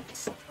here.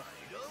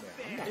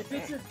 If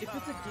it's a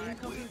game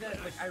company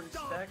that like I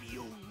respect,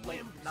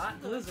 like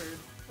not Blizzard,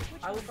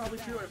 I would probably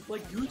pre-order.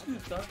 Like Goose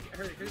Goose Duck.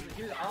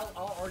 Here's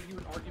I'll argue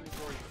an argument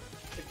for you.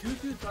 If Goose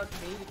Goose Duck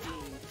made a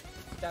game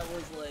that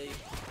was like,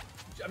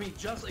 I mean,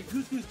 just like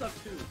Goose Goose Duck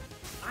 2,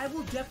 I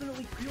will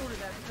definitely pre-order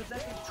that because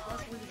that's a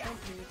trustworthy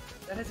company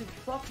that hasn't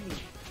fucked me.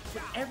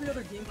 But every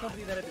other game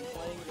company that I've been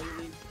playing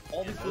lately,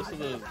 all these most of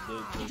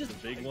the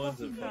big ones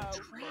have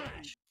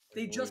trash.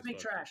 They just make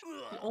trash.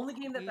 The only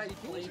game that I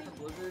play from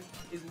Blizzard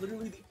is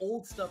literally the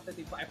old stuff that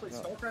they play. I played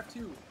StarCraft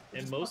 2.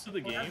 And most of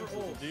the games,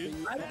 dude,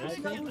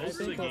 most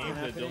of the games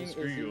that don't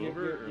screw you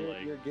over are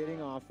like you're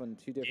getting off on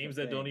two different games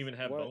that don't even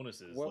have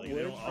bonuses. What like,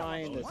 we're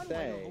trying to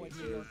say is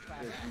you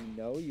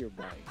know you're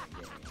buying a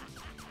game,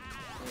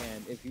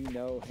 and if you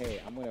know,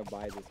 hey, I'm gonna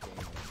buy this game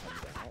when it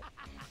comes out.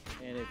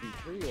 And if you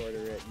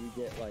pre-order it, you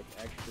get like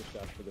extra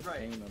stuff for the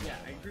same amount. Yeah,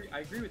 I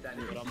agree with that.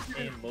 But I'm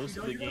saying most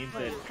of the games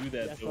that do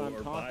that though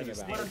are by the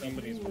same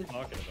companies we're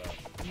talking about.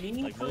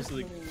 Like most of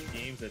the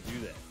games that do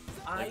that.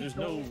 Like, there's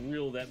no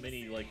real that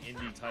many like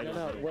indie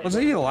titles. Was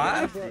he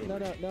alive?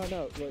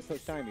 No. So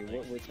Shiny,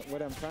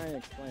 what I'm trying to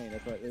explain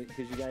is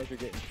because you guys are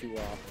getting too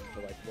off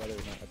into like whether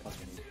or not a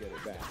company's good or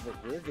bad. What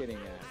we're getting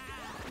at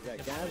is that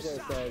Gazzo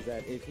says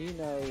that if he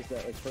knows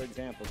that, like, for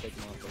example,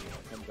 taking off the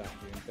comes out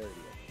June 30th.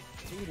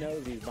 He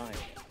knows he's buying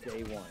it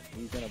day one.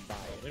 He's gonna buy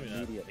it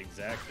immediately.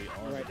 Exactly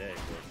on the day.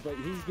 But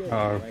he's getting it,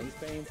 right? He's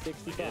paying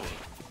 $60.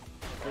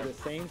 For the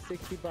same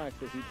 $60,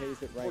 if he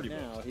pays it right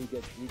now, he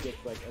gets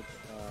like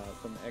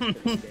some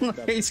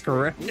extra. He's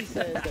correct. He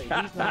says that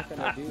he's not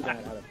gonna do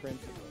that out of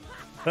principle.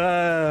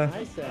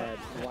 I said,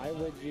 why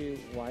would you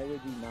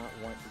not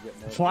want to get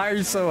more? Why are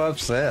you so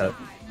upset?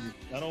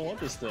 I don't want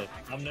this stuff.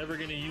 I'm never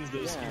gonna use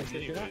those skins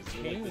anyways. I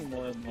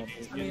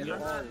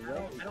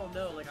don't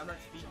know. Like, I'm not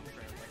speaking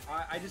for him.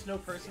 Like, I just know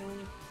personally,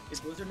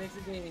 if Blizzard makes a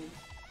game,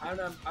 I'm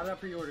not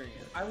pre-ordering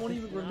it. I won't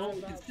even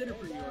remotely consider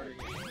pre-ordering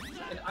it.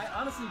 And I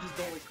honestly just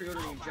don't like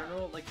pre-ordering in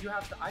general. Like, you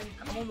have to.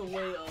 I'm on the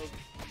way of.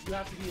 You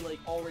have to be like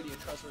already a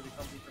trustworthy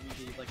company for me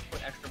to like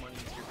put extra money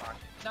into your pocket.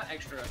 Not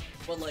extra,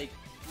 but like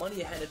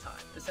money ahead of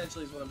time.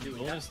 Essentially, is what I'm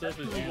doing. Bonus stuff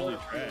is usually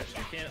trash.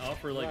 You can't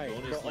offer like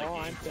bonus like all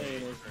I'm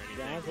saying is,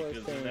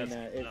 Gazzo's saying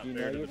that if you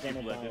know you're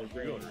gonna buy a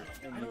game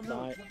and you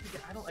buy,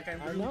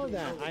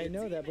 I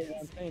know that. But what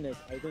I'm saying is,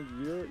 I think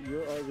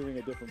you're arguing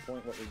a different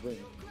point. What we're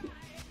bringing.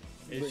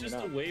 It's just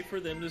a way for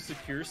them to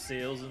secure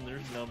sales and their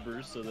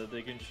numbers so that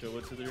they can show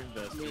it to their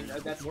investors. I mean,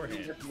 that's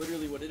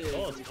literally what it is.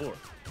 Oh, it's for.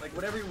 Like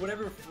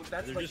whatever.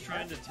 That's they're like just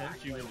trying to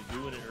tempt you into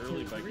doing it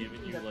early by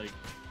giving you like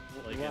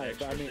an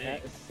extra thing.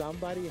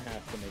 Somebody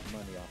has to make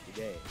money off the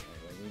game.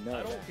 We know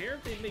I don't care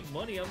if they make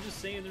money. I'm just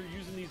saying they're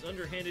using these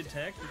underhanded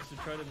tactics to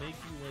try to make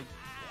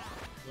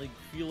you like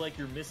feel like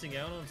you're missing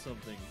out on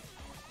something.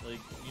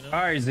 Like, you know.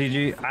 All right,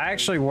 ZG. I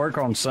actually work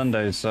on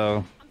Sundays,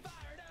 so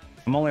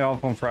I'm only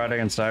off on Friday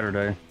and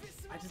Saturday.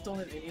 I just don't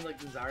have any like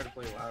desire to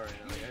play WoW right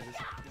now. Like, I just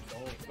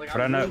don't. Like,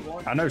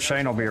 But I know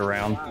Shane will be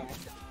around.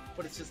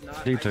 But it's just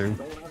not. You I too. just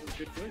don't have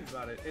good feelings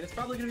about it, and it's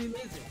probably gonna be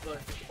amazing, but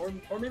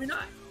or maybe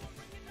not.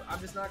 But I'm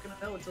just not gonna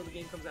know until the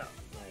game comes out.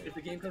 If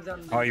the game comes out.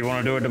 Oh, you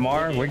want to do it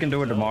tomorrow? We can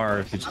do it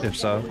tomorrow if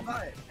so.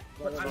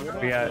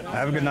 Yeah.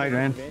 Have a good night,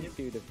 man.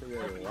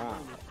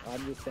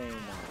 I'm just saying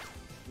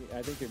that.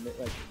 I think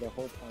like the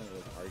whole point of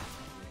this argument,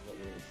 what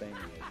we were saying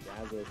is,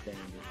 Gazzo is saying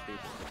you're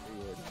stupid to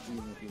pre-order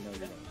even if you know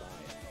you're gonna buy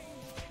it.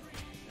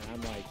 And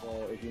I'm like,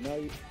 well, if you know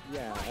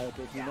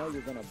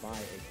you're gonna buy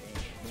a game,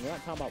 we're not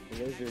talking about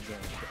Blizzard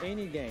games,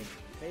 any game.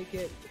 Make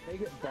it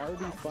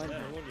Barbie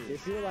Funhouse.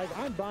 If you're like,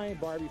 I'm buying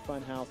Barbie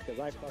Funhouse because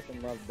I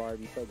fucking love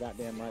Barbie so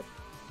goddamn much.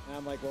 And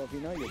I'm like, well, if you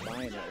know you're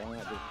buying it, why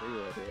not just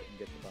pre-order it and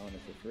get the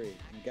bonus for free?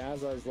 And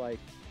Gazzo's like,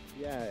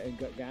 yeah, and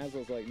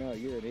Gazzo's like, no,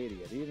 you're an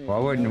idiot. Why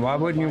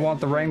wouldn't you want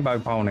the rainbow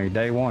pony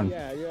day one?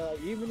 Yeah, you're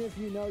like, even if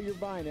you know you're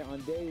buying it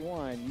on day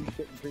one, you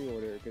shouldn't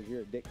pre-order it because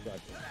you're a dick sucker.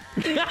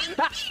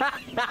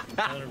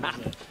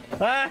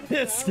 100%.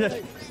 This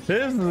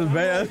is the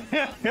best.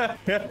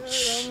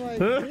 I'm like,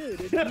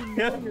 dude, if you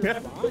know you're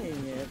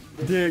buying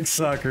it, Dick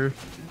sucker.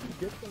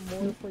 get some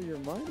more for your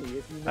money.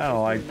 If you know I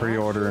don't like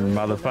pre-ordering,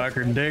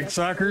 motherfucker. Dick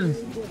suckers.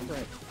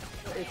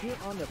 If you're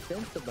on the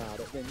fence about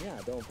it, then yeah,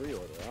 don't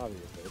pre-order.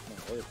 Obviously, it's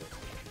not worth it.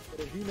 But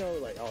if you know,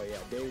 like, oh yeah,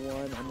 day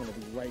one, I'm gonna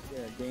be right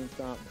there at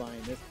GameStop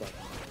buying this stuff.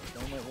 So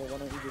I'm like, well, why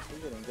don't you just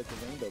pre-order and get the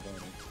rainbow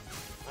pony?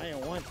 I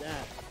don't want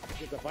that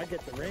because if I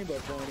get the rainbow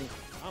pony,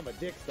 I'm a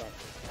dick sucker.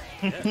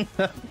 Yeah,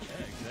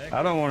 exactly.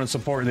 I don't want to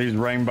support these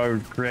rainbow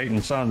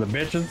creating sons of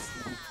bitches.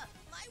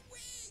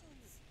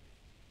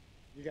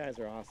 You guys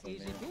are awesome,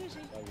 man.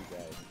 Love you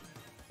guys.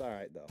 It's all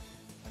right though.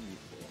 I'm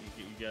used to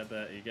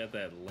it. You got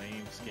that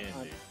lame skin,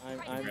 dude.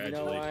 You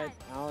know what?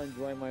 I'll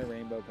enjoy my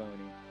rainbow pony.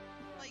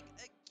 Like,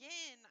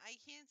 again, I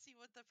can't see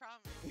what the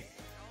problem is. You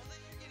know that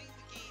you're getting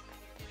the game and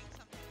you're getting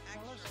something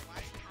extra. Why?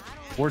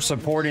 we're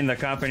supporting the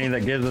company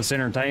that gives us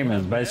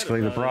entertainment. Is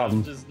basically the problem.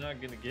 I'm just not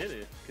gonna get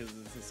it because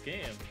it's a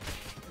scam.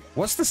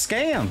 What's the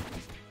scam?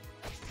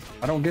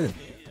 I don't get it.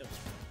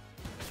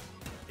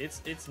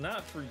 It's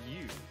not for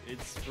you.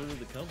 It's for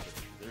the company.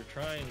 They're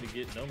trying to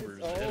get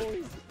numbers.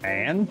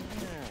 And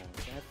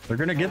they're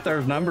gonna get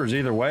those numbers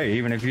either way,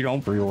 even if you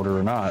don't pre-order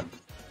or not.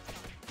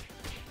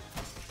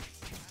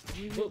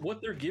 But what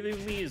they're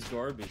giving me is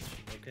garbage.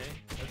 Okay,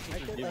 that's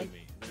what they're giving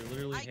me. They're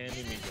literally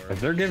handing me garbage.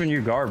 If they're giving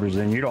you garbage,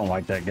 then you don't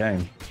like that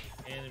game.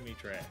 Handing me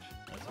trash.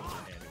 That's what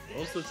they're handing me.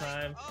 Most of the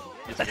time,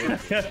 it's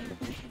worth it.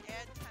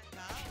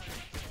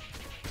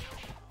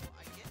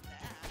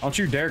 Don't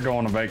you dare go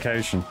on a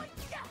vacation.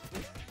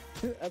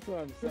 That's what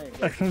I'm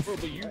saying. Bro,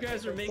 but you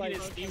guys are making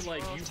it seem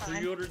like you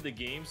pre-ordered the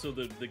game, so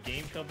the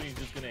game company's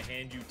just gonna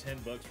hand you $10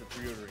 for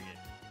pre-ordering it.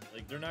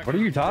 Like they're not. What are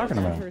you talking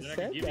about? I never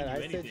said that.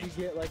 I said you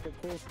get like a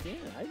cool skin.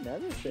 I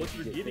never said. What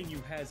they're giving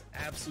you has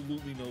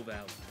absolutely no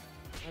value.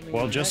 I mean,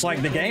 Well, just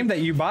like the game that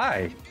you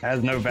buy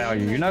has no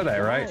value. You know that,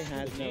 right?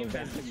 Has no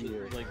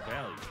value. Like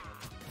value.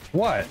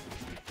 What?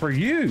 For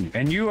you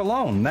and you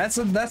alone. That's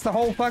the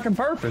whole fucking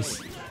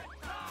purpose.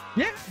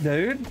 Yeah,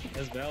 dude.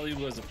 As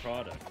valuable as a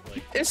product.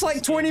 Like It's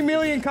like 20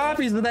 million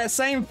copies of that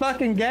same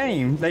fucking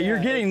game that you're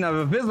getting of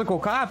a physical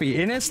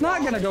copy, and it's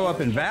not gonna go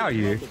up in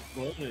value. The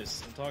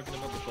bonus. I'm talking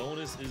about the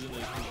bonus isn't a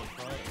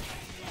product.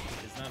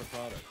 It's not a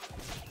product.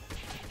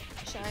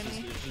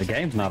 Shiny. The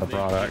game's not a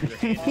product.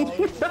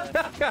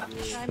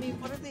 Shiny,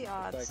 what are the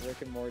odds? Like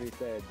Rick and Morty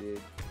said,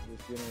 dude.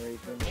 This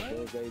generation,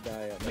 those they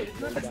die on the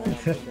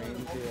train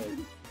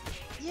field.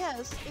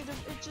 Yes,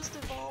 it just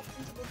evolved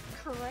into the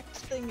correct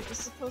thing it was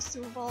supposed to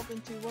evolve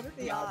into. What are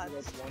the odds?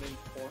 1 in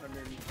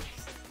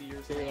 460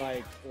 or See, something.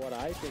 like, what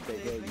I think they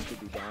really should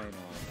be dying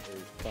on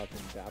is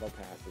fucking battle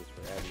passes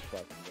for every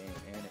fucking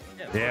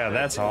game. Yeah,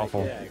 that's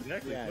awful. Yeah,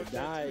 exactly. Yeah,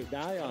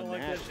 die on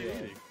like that that shit.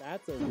 shit either.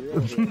 That's a real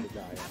hill to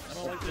die on. I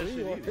don't like that shit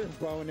Pre-order either.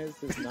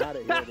 bonus is not a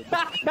hill to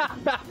die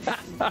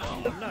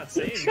on. I'm not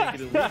saying make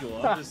it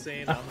illegal. I'm just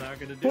saying I'm not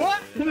gonna do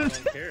What? it. And I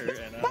don't care,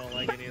 and I don't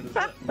like any of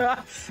the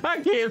stuff. I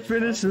can't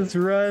finish this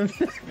run.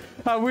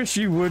 I wish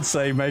you would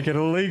say make it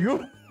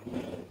illegal.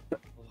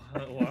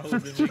 Why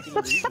would they make it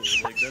illegal?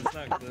 Like that's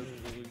not.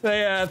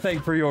 Yeah, I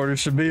think pre-orders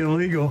should be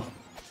illegal.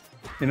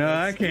 You know,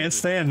 I can't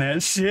stand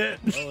that shit.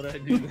 Why would I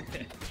do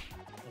that?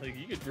 Like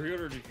you could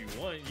pre-order it if you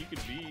want. You could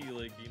be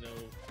like, you know,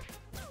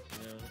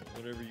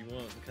 whatever you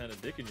want, kind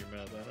of dick in your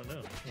mouth. I don't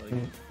know. Like,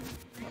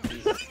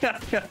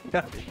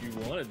 if you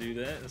want to do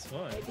that, it's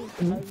fine.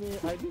 I mean,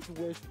 I just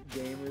wish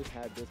gamers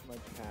had this much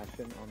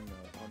passion on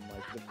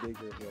like the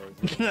bigger hills.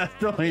 I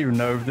don't even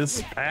know if this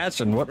is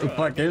passion. What the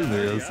fuck is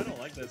this? I don't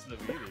like that stuff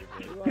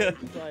either.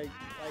 Like,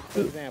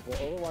 for example,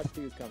 Overwatch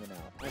 2 is coming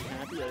out. I'm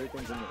happy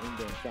everything's in the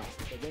in-game shop.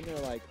 But then they're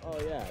like, oh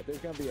yeah, there's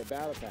gonna be a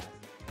battle pass,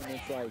 and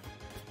it's like,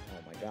 oh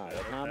my god,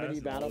 how many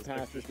battle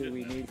passes do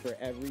we need for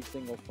every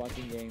single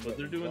fucking game? But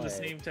they're doing play? the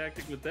same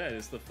tactic with that.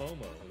 It's the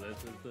FOMO.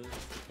 That's the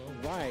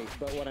FOMO. Right,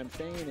 but what I'm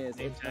saying is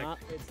Same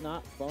it's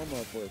not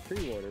FOMO for a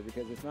pre-order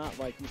because it's not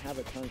like you have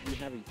a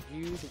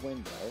huge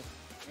window,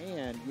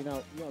 and you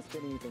don't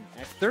spend anything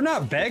extra. They're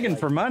not begging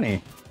for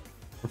money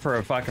for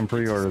a fucking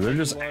pre-order. They're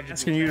just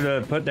asking you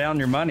to put down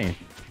your money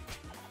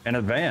in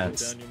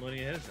advance. Put down your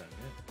money ahead of time.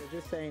 They're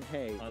just saying,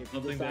 hey, On if you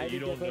something decide that you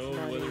to don't give us know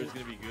money, whether it's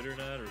going to be good or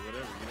not or whatever.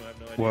 You don't have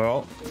no idea.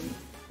 Well,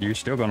 you're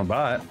still gonna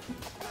buy it.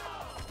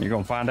 You're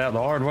gonna find out the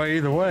hard way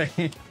either way.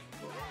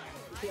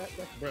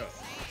 Bro,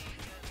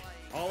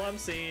 all I'm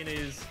saying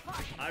is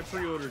I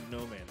pre-ordered No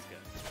Man's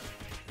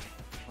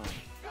Sky.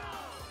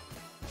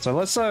 So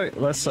let's say You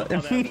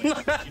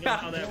know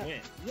how that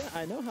went. Yeah,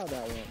 I know how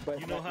that went, but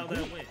You know how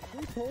that went.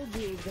 Who told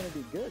you it was gonna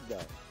be good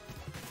though?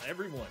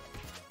 Everyone.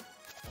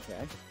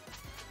 Okay.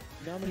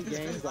 You know how many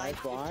games I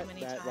bought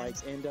that like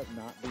end up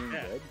not being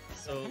good?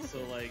 So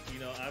like, you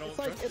know, I don't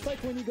It's like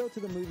when you go to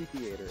the movie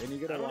theater and you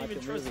go to watch a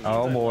movie.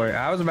 Oh boy,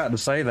 I was about to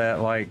say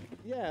that. Like,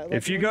 Yeah, like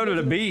if you when go to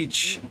the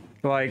beach,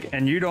 like,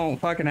 and you don't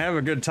fucking have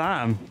a good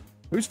time,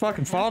 whose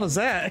fucking fault is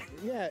that?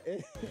 Yeah,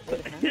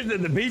 Is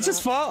it the beach's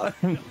fault?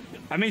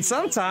 I mean,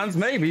 sometimes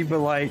maybe, but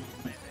like,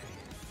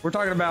 we're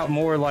talking about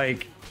more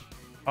like,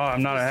 oh,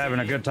 I'm not having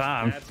a good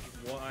time. That's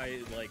why,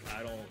 like,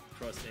 I don't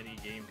trust any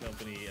game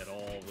company at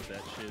all with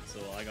that shit. So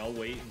like, I'll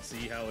wait and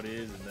see how it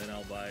is, and then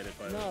I'll buy it if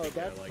I. No, think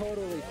that's I like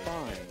totally it.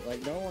 fine.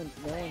 Like no one's.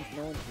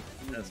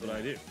 That's what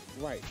I do.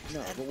 Right.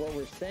 No, but what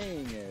we're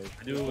saying is.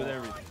 I do it with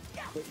everything.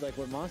 Like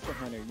with Monster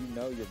Hunter, you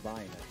know you're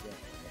buying that game.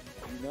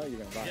 You know you're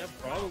gonna buy Yeah, it.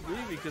 probably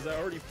because I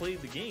already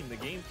played the game. The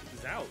game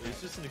is out.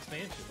 It's just an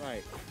expansion.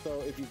 Right.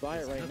 So if you buy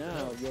it right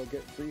now, you'll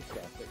get free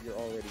stuff that you're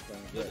already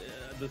going to But,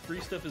 get. the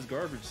free stuff is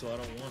garbage, so I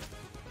don't want it.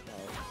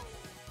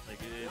 Like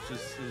it's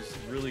just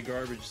really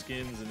garbage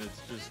skins, and it's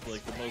just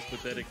like the most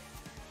pathetic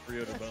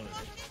pre-order bonus.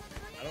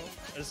 I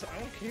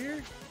don't care.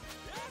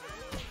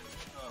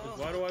 Like,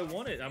 why do I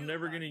want it? I'm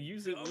never gonna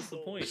use it. What's the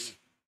point?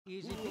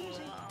 Easy peasy.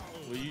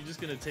 Well, you just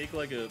gonna take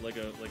like a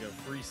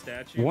free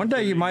statue? One day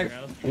put it you in might, your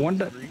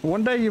house,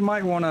 one day you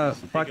might want to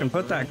fucking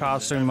put that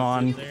costume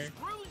on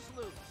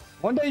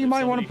One day you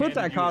might want to somebody put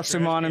that handed you a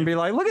costume trash on and can, be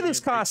like, look at you this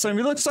can't take costume.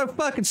 You look so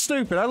fucking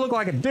stupid. I look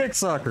like a dick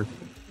sucker.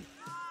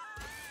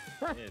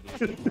 Yeah,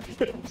 dude. You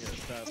gotta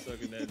stop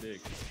sucking that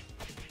dick.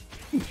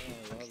 Oh,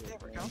 I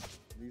love it, man.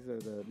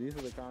 These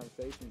are the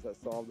conversations that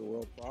solve the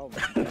world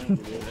problem.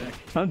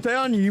 I'm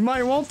telling you, you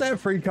might want that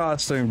free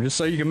costume just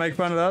so you can make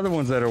fun of the other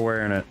ones that are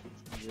wearing it.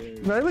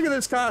 Dude. Hey, look at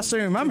this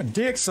costume. I'm a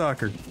dick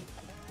sucker.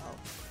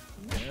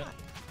 Yeah.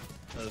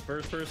 The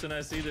first person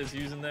I see that's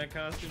using that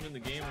costume in the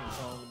game, I'm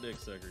calling them a dick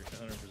sucker,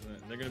 100%.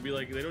 They're gonna be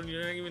like, they don't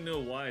even know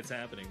why it's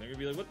happening. They're gonna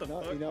be like, what the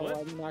fuck? You know what?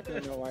 why? They're not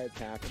gonna know why it's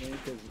happening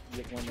because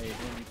when you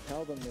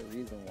tell them the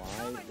reason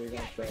why, they're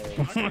gonna say.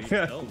 How can you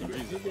tell the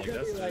reason? Like,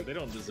 that's, like, they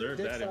don't deserve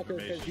dick that sucker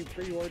information. because you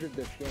pre-ordered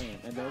this game,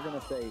 and they're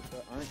gonna say,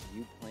 but aren't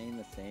you playing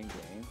the same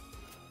game?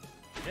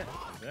 Yeah,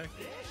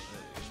 exactly.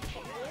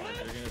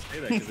 They're gonna say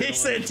that. 'Cause they He don't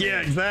said, understand.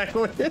 yeah,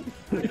 exactly.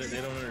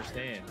 They don't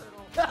understand.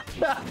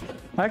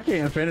 I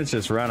can't finish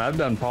this run. I've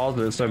done paused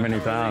it so many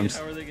times.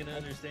 How are they gonna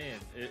understand?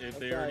 If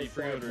they already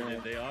pre-ordered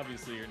it, they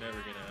obviously are never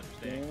gonna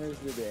understand. Gamers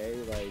today,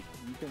 like,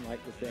 you can like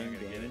the same gonna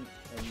get game,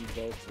 and you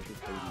both just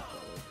hate each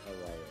other. I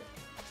love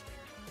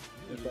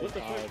it. It's What like the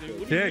fuck, dude? politics.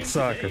 What do you Dick mean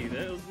sucker. today?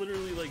 That was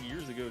literally like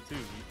years ago too.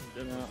 You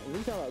You can know, definitely-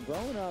 we talk about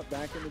growing up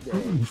back in the day.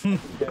 I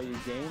can tell you,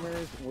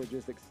 gamers were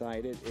just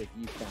excited if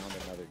you found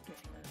another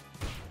gamer.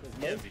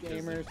 Yeah, Most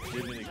because gamers, it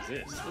didn't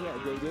exist. yeah,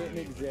 they didn't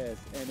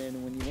exist. And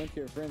then when you went to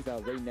your friend's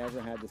house, they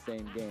never had the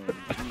same game.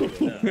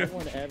 No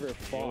one ever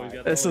fought.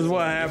 got This is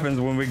what happens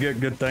when we get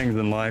good things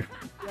in life.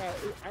 Yeah,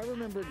 I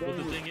remember But going.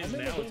 the thing I is, remember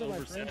now going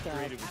it's to my friend's house.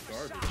 oversaturated with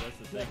garbage. That's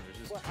the thing. There's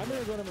just Well, I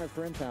remember going to my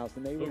friend's house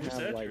and they would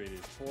have like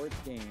Oversaturated. sports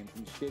games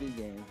and shitty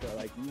games, but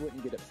like you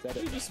wouldn't get upset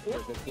at Dude, the that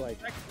sports because it's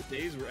like back in the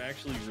days were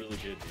actually really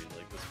good, dude.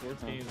 Like the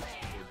sports games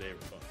they were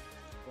fun.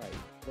 right.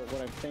 But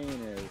what I'm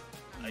saying is.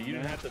 You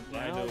didn't have to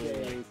buy no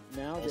like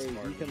Nowadays,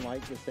 All-Star you can games.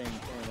 like the same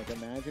thing. Like,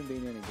 imagine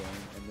being in a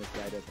game and this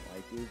guy doesn't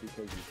like you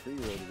because you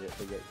pre-ordered it,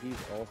 but yet he's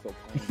also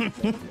playing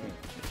the same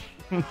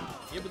game.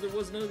 Yeah, but there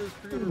was none of this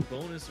pre-order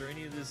bonus or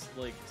any of this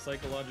like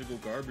psychological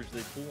garbage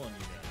they pull on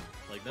you now.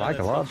 Like none of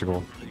that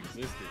Psychological. stuff really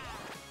existed.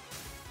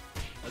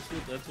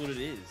 That's what it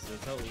is.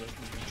 That's how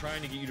they're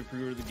trying to get you to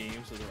pre-order the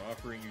game, so they're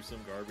offering you some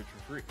garbage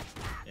for free,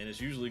 and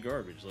it's usually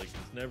garbage. Like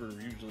it's never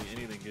usually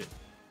anything good.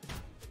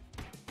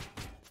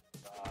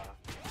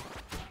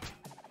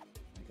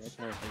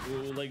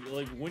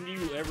 Like when do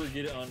you ever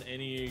get it on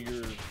any of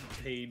your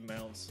paid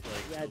mounts?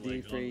 Like Yeah,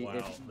 like, D3. on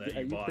WoW that Are you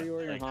you bought?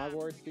 pre-ordering Like,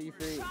 Hogwarts,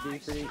 D3?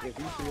 D3, if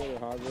you pre-order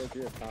Hogwarts,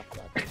 you're a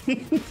cocksucker.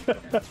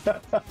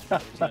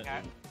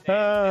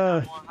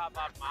 yeah,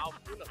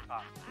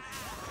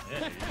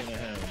 you're gonna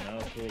have a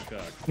mouthful of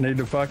cock. Need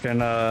to fucking,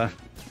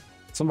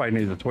 somebody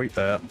needs to tweet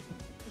that.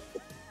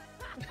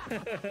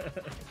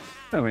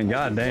 I mean,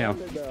 goddamn.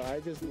 I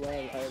just love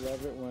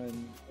it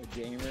when a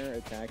gamer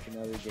attacks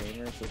another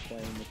gamer for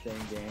playing the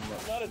same game.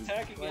 I'm not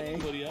attacking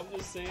anybody. I'm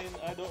just saying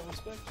I don't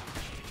respect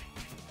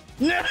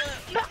you.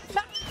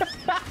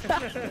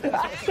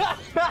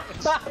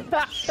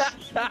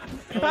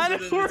 I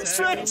don't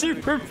respect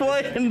you for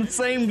playing the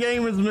same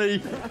game as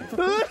me.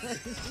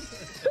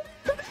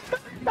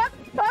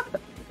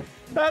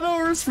 I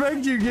don't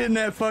respect you getting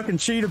that fucking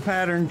cheetah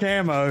pattern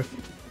camo.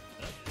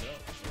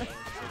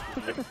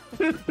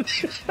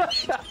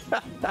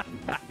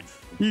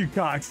 You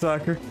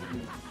cocksucker.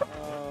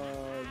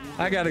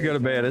 I gotta go to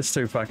bed. It's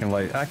too fucking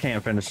late. I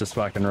can't finish this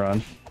fucking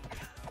run.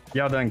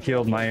 Y'all done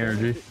killed my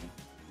energy.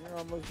 You're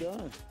almost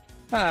done.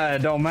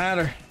 It don't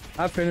matter.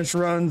 I finished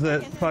runs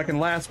at fucking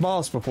last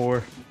boss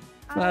before.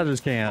 I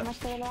just can't. Am I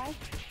still alive?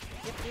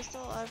 Yep, you're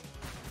still alive.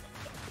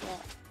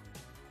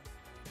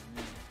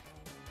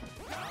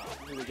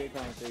 It was a good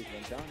conversation.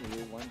 I'm telling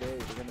you, one day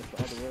we're gonna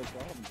solve the world's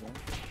problems, man.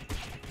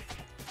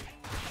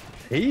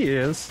 He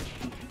is.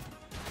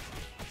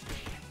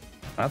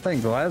 I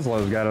think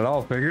Laszlo's got it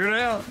all figured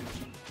out.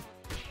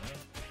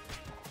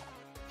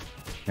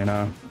 You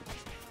know,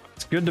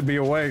 it's good to be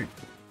awake.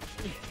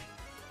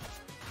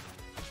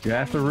 You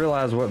have to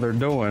realize what they're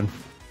doing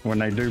when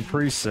they do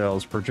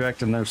pre-sales,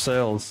 projecting their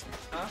sales.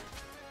 Huh?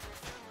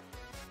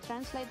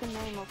 Translate the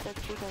name of that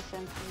food I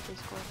sent from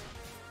Discord.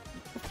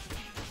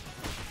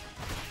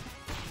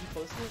 You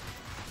posted it?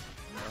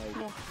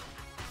 Yeah.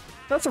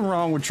 Nothing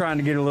wrong with trying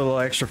to get a little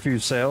extra few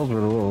sales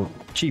with a little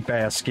cheap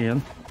ass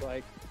skin.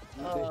 Like,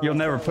 You'll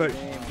never put.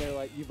 They're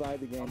like, you buy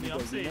the game. I mean,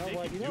 because you know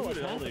what? You know what's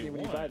happening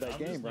when you buy that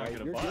game, right?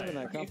 You're giving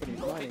that company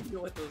money.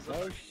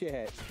 Oh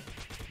shit.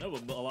 No,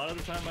 but a lot of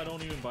the time I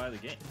don't even buy the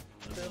game.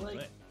 That's what I'm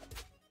saying.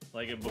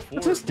 Like before.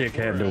 What's this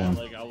dickhead doing?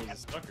 Like I was a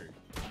sucker.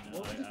 You know,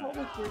 What is wrong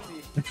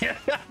with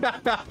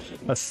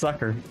Brizzy? A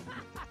sucker.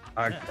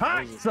 A I was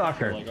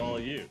cocksucker. like all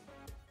of you.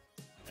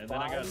 And then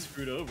I got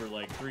screwed over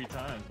like 3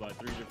 times by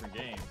 3 different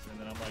games. And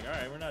then I'm like,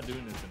 all right, we're not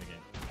doing this in the game.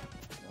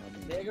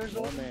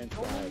 One man's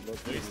side. Look,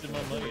 Wasted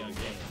my money on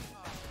games.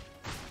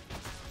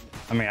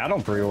 I mean, I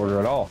don't pre-order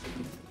at all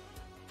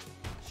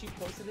She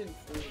posted it in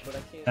full, but I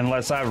can't.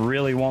 unless I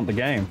really want the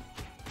game.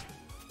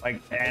 Like,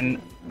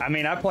 and I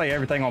mean, I play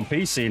everything on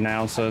PC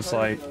now, so it's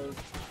like,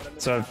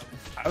 so if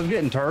I was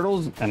getting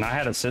Turtles and I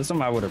had a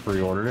system, I would have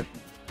pre-ordered it.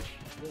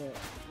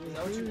 Yeah.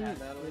 what you See, had,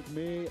 Natalie? like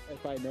me,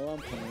 if I know I'm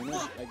playing it,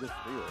 I just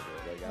pre-order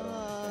it. Like I don't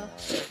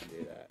understand how I can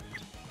do that.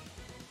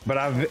 But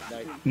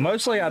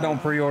mostly I don't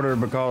pre-order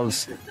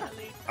because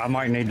I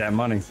might need that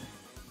money.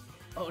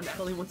 Oh,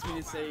 Natalie wants me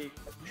to say.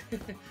 She's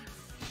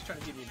trying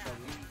to get me in trouble.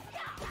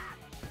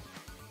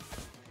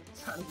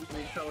 Trying to get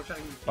me in trouble. Trying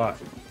to get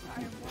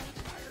me in trouble.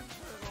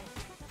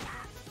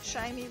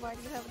 Shiny, why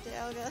do you have a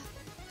Dialga?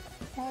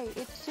 Hey,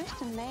 it's just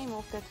the name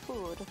of that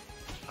food.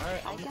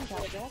 Alright, I can tell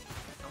that.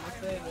 I'm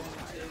gonna say that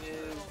it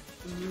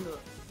is.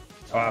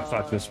 Oh, I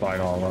fucked this fight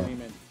all up.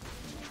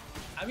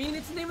 I mean,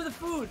 it's the name of the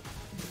food.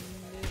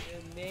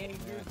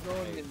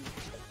 Negerzonen.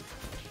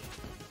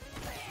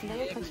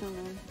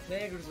 Negerzonen.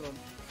 Negerzonen.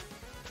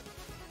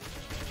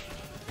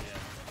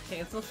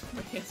 Cancel?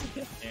 Cancel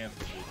it?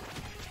 Cancel.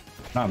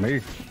 Not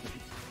me.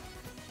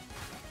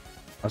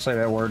 I say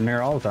that word in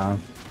here all the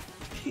time.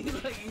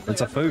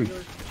 It's a food. A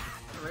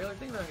regular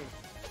thing around here.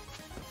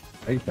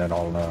 I eat that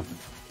all enough.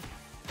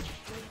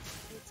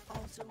 It's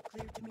also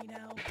clear to me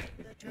now.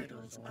 The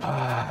turtles If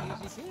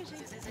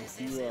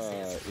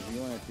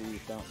you want to see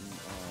something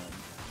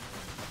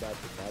about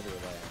the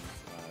Netherlands,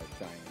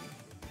 Shiny,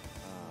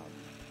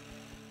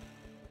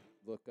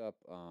 look up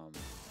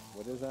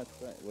what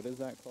is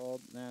that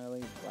called,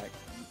 Natalie? Black.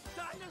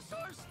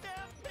 dinosaur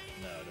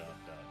stampede. No, don't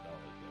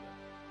look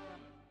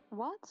it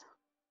What?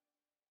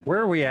 Where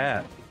are we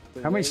at?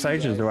 How many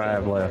stages do I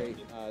have left?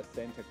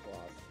 Santa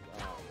Claus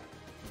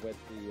with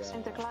the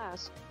Santa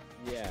Claus.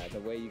 Yeah, the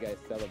way you guys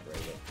celebrate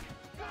it.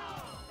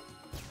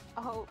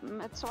 Oh,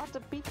 met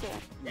Zwarte Pieten.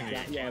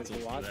 Yeah,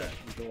 Zwarte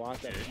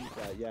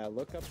Pizza. Yeah,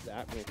 look up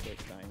that real quick,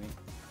 Shiny.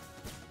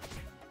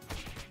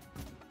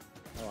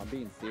 Oh, I'm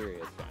being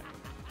serious, Shiny.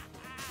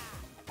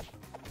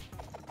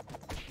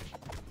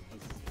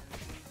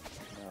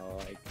 No,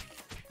 like,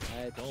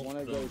 I Don't want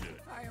to do go. it.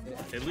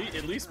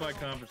 At least my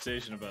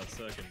conversation about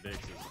sucking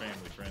dicks is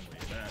family friendly.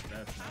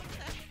 That's not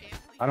me.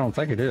 I don't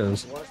think it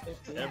is.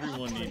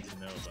 Everyone needs to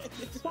know about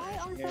this. Why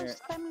aren't those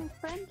family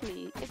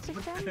friendly? It's a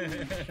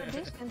family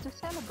tradition to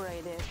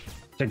celebrate it.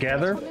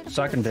 Together?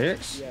 Sucking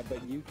dicks? Yeah,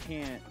 but you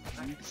can't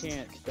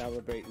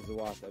celebrate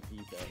Zwarte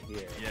Pizza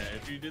here. Yeah,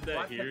 if you did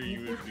that here,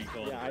 you would be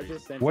called. Yeah, I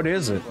just sent What it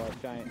is to it?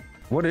 Shiny.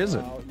 What is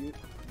it? Well,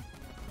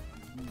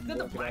 Is that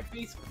the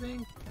blackface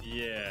thing?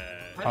 Yeah.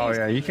 Oh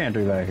yeah, you can't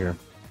do that here.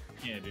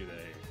 Can't do that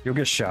here. You'll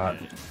get shot.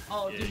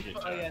 Oh, Yeah, dude, you get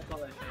oh shot. yeah, I saw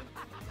that thing.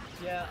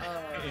 Yeah,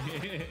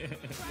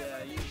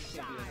 yeah, you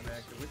can't do that in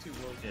America. We're too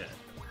woke. Yeah.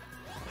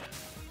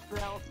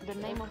 Well, the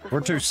name of the We're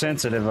food too is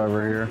sensitive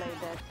over here.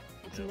 like that.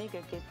 It's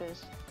nigger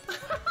kitters.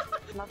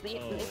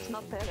 It's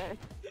not better.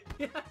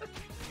 Yeah.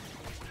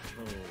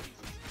 Oh.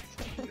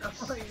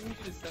 I'm like, you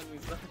need to send me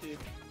some, dude.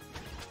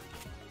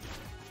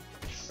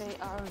 They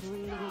are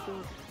really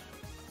good.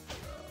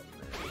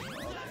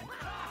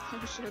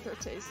 I'm sure they're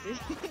tasty.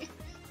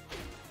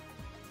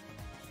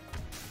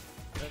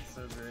 That's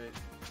so great.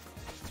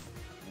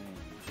 Man,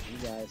 you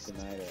guys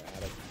tonight are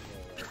out of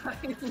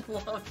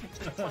control. I love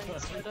it. Playing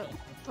straight up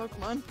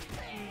Pokemon.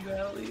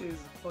 Natalie is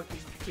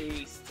fucking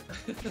based.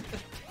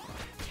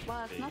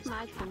 Well, it's not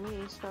night for me,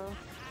 so...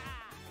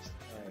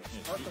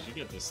 Yeah, you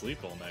get to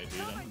sleep all night,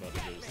 dude. I'm about to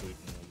go to sleep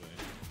in a little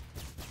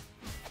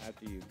bit.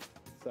 After you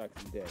suck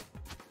some dick.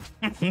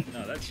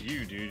 No, that's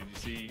you, dude. You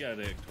see, you got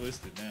it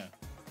twisted now.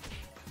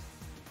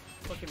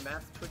 Fucking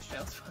math Twitch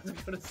channel's about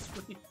to go to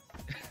sleep.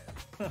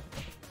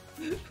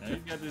 Now you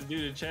got this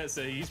dude in chat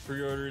say he's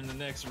pre-ordering the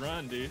next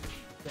run, dude.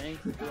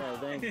 Thanks, yeah,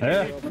 thanks.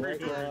 Yeah.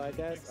 Well, I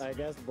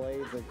guess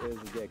Blades is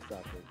a dick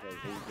sucker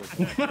because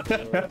he's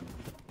just.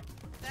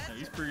 No,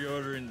 he's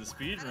pre-ordering the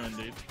speedrun,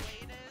 dude.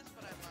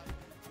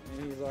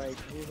 And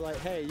he's like,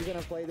 hey, you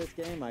gonna play this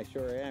game? I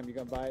sure am. You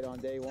gonna buy it on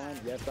day one?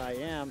 Yes, I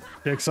am.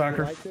 Dick sucker.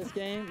 You like this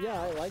game? Yeah,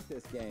 I like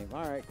this game.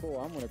 All right, cool.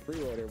 I'm gonna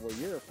pre-order. Well,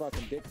 you're a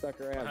fucking dick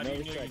sucker. I have How no do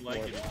you know respect you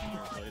like for it if you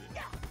never played it?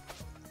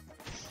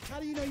 How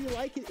do you know you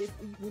like it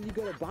when you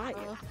go to buy it?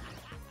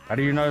 How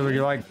do you know that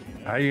you like?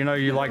 How do you know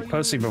you like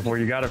pussy before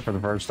you got it for the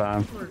first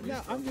time?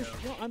 Yeah, I'm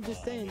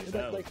just saying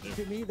that, like,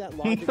 to me that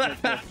logic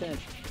makes no sense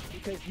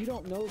because you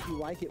don't know if you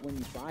like it when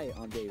you buy it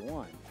on day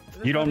one.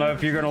 You don't know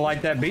if you're gonna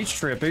like that beach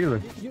trip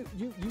either. You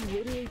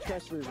literally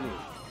trust reviews.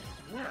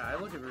 Yeah, I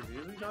look at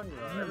reviews. What are you talking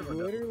about? You Everyone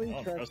does. literally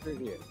trust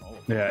reviews.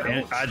 Yeah,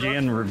 and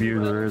IGN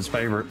reviews are his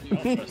favorite. I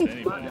don't trust Oh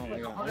anybody. my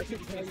god, I can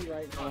tell you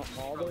right now,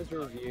 all those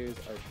reviews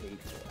are paid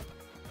for.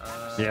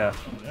 Yeah.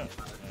 Yeah,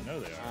 I know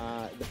they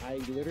are. I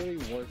literally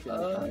worked in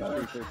the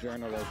industry for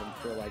journalism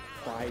for like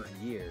 5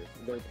 years.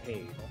 They're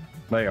paid.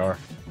 They are.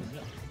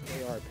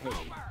 They are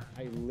paid.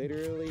 I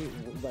literally,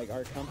 like,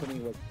 our company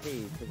was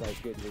paid to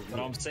write good reviews. But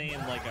I'm saying,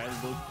 like, I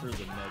look for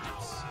the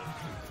nuggets.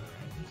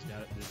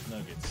 There's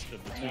nuggets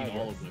between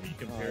all of them. You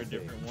compare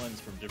different ones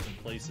from different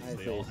places. I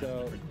They see. all have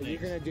So different you're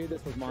things. gonna do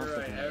this with Monster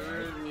Right, Hunter,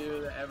 every right?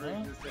 review that ever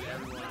existed,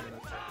 everyone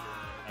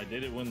I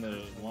did it when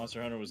the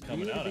Monster Hunter was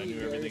coming You out. would I be knew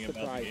very everything about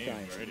the surprised, game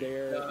Shine. already.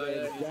 They're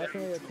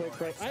definitely a quick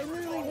price. I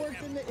literally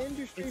worked in the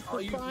industry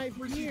for 5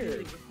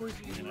 years.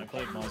 And I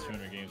played Monster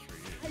Hunter games for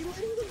years. I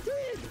literally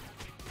did.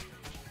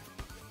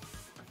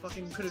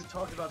 fucking could have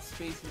talked about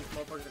space and this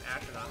motherfucker's an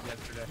astronaut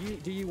yesterday.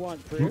 Do you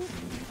want proof?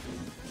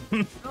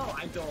 No,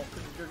 I don't,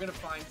 because you're gonna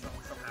find some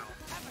somehow.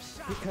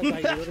 Because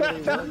I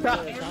literally worked for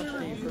a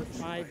company for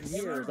 5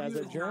 years as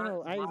a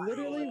journal. I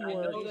literally I know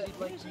worked.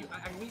 that, like,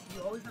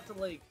 you always have to,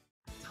 like,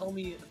 tell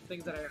me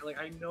things that I, like,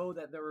 I know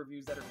that there are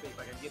reviews that are fake.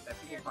 Like, I get that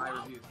people buy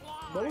reviews.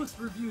 Most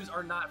reviews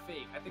are not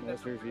fake. I think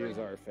Most reviews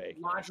are fake.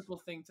 Logical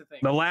thing to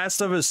think. The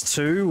Last of Us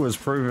 2 was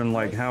proven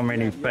like how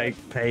many fake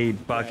paid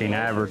fucking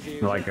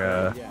average like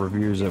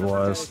reviews it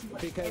was.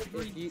 Because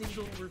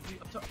single review,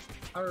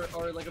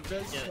 or like a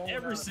very small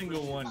every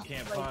single one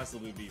can't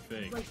possibly be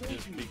fake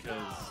just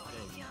because.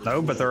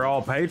 No, but they're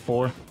all paid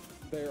for.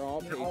 They're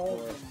all paid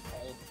for.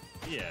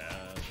 Yeah.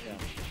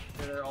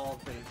 They're all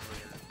paid for.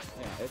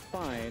 Yeah, it's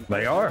fine.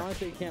 They are. I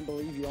honestly can't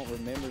believe you don't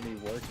remember me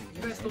working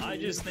here. I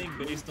just think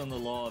based on the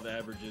law of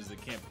averages,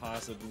 it can't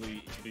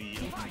possibly be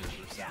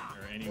 100%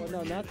 or anywhere.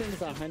 Well, no, nothing's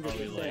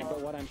 100%. Like but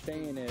what I'm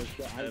saying is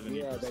the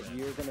idea that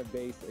you're gonna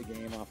base a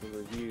game off of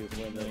reviews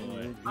when the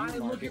review I look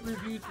market. at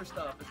reviews for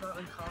stuff. It's not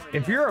uncommon.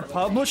 If you're a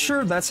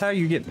publisher, that's how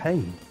you get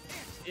paid.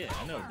 Yeah,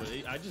 I know, but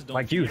I just don't.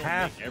 Like you don't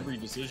have, make every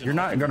decision. you're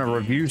not gonna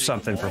review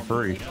something for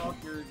free.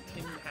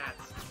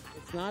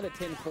 It's not a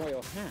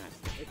tinfoil hat.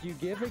 If you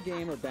give a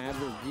game a bad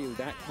review,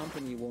 that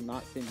company will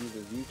not send you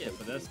review Yeah, codes.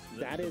 but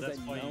that's a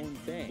why known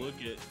thing.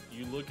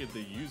 You look at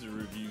the user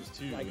reviews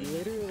too. Like and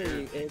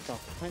literally, it's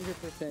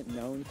 100%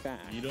 known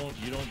fact. You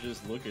don't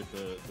just look at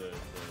the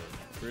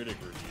critic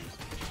reviews.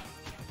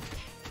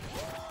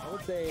 I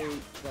would say,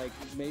 like,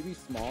 maybe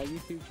small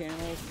YouTube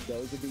channels,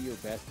 those would be your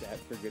best bet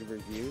for good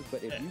reviews.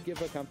 But if you give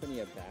a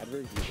company a bad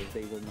review,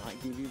 they will not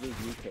give you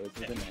review codes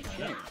for the next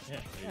game.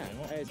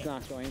 It's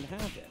not going to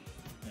happen.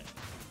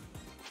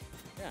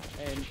 Yeah,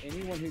 and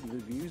anyone who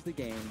reviews the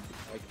game,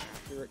 like,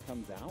 after it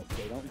comes out,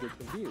 they don't get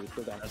the views.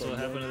 So that's what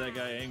happened to that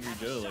guy Angry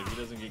Joe. Like, he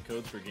doesn't get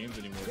codes for games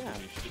anymore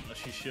because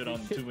he shit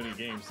on too many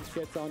games. He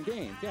shits on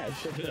games. Yeah,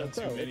 it's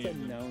a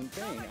known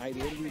thing. I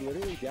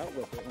literally dealt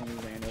with it when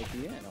we ran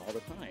OPN all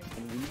the time.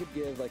 And we would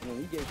give, like, when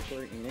we gave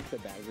Square Enix a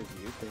bad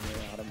review for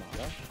Nier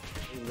Automata,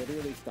 they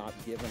literally stopped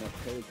giving us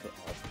codes for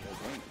all their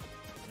games.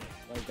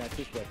 Like, that's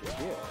just what they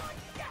do.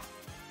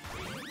 I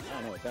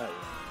don't know what that is.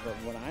 But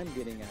what I'm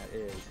getting at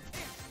is,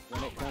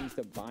 when it comes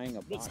to buying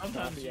a box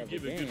copy of a game,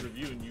 give a good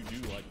review and you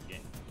do like the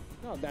game.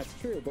 No, that's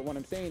true. But what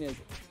I'm saying is,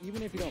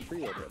 even if you don't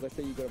pre-order it, let's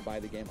say you go to buy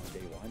the game on day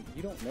one,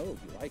 you don't know if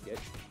you like it.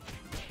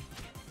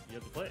 You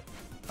have to play it.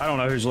 I don't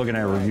know who's looking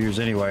at reviews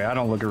anyway. I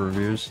don't look at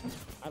reviews.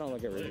 I don't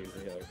look at reviews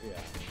either. Yeah.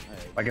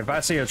 Like if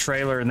I see a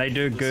trailer and they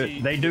do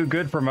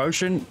good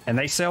promotion and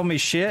they sell me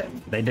shit,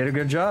 they did a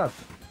good job.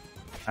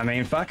 I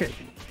mean, fuck it.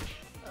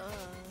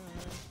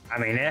 I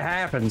mean, it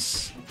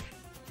happens.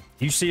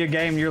 You see a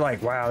game, you're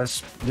like, wow,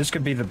 this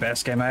could be the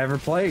best game I ever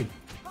played.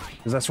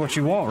 Because that's what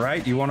you want,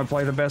 right? You want to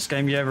play the best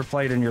game you ever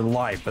played in your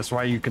life. That's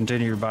why you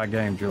continue to buy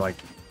games. You're like,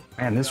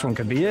 man, this one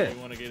could be it. You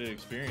want to get an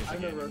experience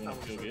again. You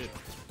want to feel good.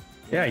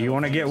 Yeah, you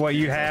want to get what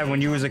you had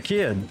when you was a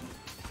kid.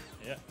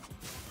 Yeah.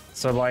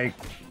 So like,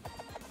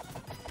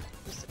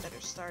 Just a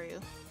better star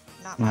you.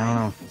 Not I don't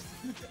know.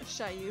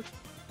 Shy you.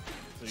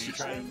 So you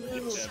try and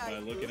get that by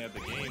looking at the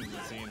games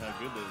and seeing how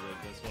good they look.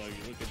 That's why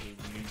you look at the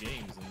new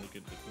games and look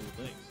at the cool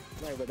things.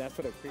 Right, but that's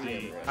what a pre-order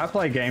is. I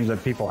play games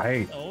that people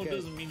hate. Oh, it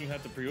doesn't mean you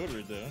have to pre-order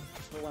it though.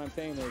 But what I'm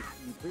saying is,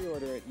 you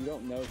pre-order it, you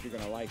don't know if you're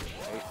gonna like it,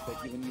 right?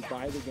 But when you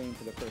buy the game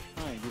for the first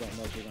time, you don't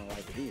know if you're gonna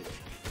like it either.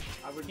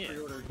 I would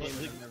pre-order a game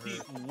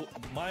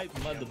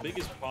and the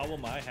biggest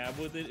problem I have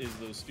with it is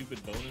those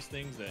stupid bonus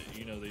things that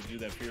they do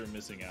that fear of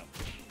missing out.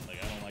 Like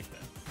I don't like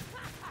that.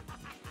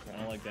 I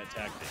don't like that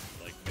tactic.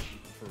 Like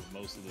for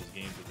most of those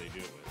games that they do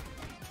it with.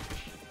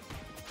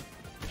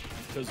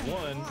 Because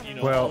one,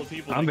 well, all the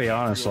people I'll be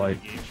honest,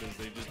 like, because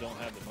they just don't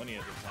have the money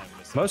at the time.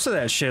 Most of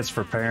that shit's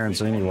for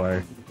parents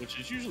anyway. Which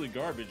is usually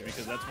garbage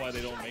because that's why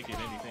they don't make it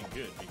anything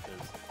good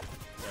because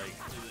like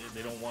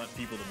they don't want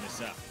people to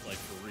miss out like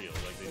for real.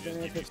 Like they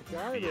just give you some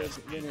BS.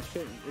 Then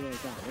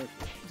it's not worth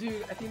it.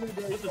 Dude, at the end of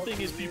the day, but the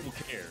thing is, people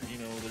care.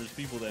 There's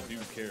people that do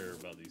care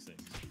about these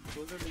things.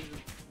 Blizzard is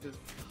just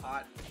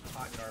hot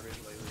garbage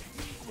lately.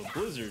 But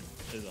Blizzard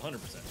is 100% hot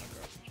garbage.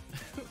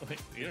 Like,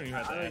 you don't even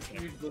have to I'm ask a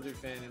huge Blizzard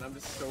fan, and I'm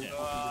just so in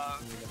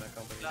that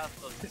company. Shut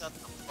the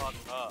fuck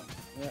up.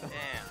 Damn.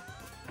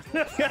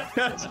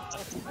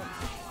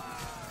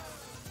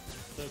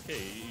 It's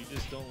okay. You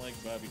just don't like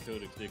Bobby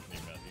Kodak's dick in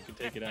your mouth. You can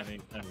take it out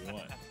anytime you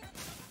want. I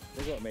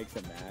think what makes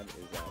them mad is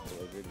that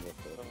Blizzard will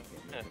still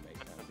continue to make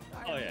tons of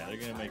money. Oh yeah, they're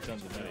gonna make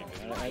tons of money.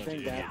 I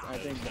think that's.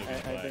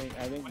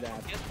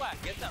 Guess what?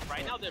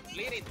 Right now they're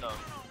bleeding though.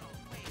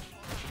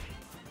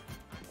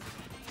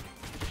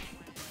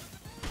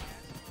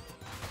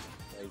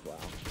 Wow.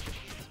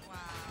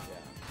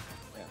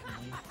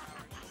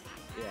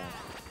 Yeah.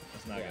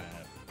 It's not gonna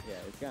happen.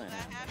 Yeah, it's gonna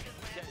happen.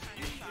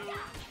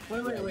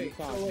 Wait.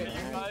 No,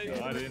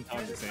 I didn't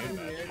talk to Sam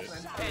about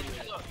this. Hey,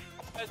 look.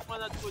 guys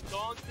wanna do a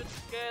dungeon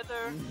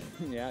together?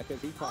 Yeah,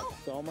 because he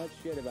talked so much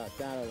shit about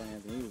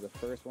Shadowlands, and he was the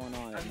first one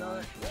on it. I'm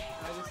not. Can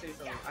I just say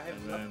something? I have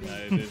And then nothing. I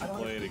didn't don't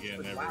play have it an issue again,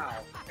 with ever.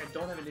 WoW. I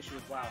don't have an issue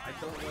with WoW. I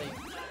don't like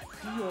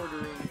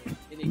pre-ordering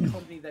in a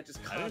company that just.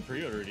 I didn't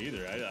pre-order it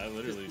either. I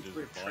literally just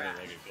Super bought it trash.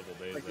 like a couple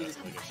days Like they just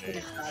after, keep like a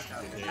spitting day. trash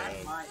out. the And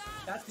day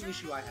that's the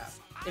issue I have.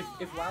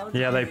 If WoW.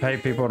 Yeah, they pay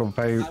people to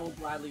pay. I will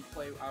gladly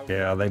play.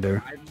 Yeah, they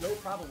do. I have no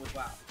problem with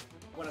WoW.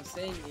 What I'm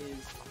saying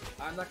is,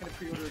 I'm not going to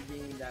pre-order a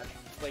game that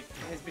like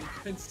has been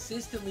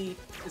consistently.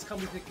 This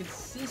company's been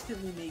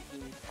consistently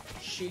making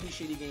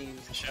shitty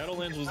games.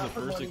 Shadowlands was Not the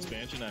for first money.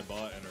 expansion I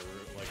bought in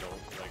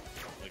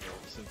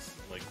since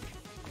like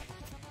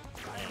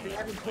They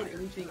haven't put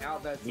anything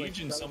out that's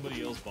Legion. like,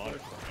 somebody else bought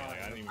it for me.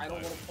 Like, I didn't even I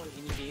don't buy want to play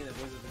any game that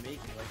Blizzard's been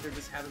making. Like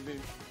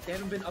they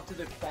haven't been up to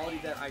the quality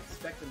that I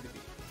expect them to be.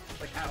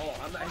 Like at all.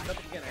 I have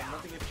nothing again. I have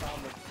nothing in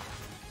problem with.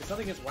 It's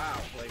nothing against WoW.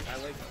 Like I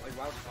like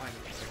WoW's fine.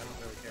 Like, I don't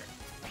really care.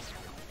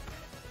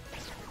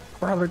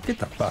 Brother, get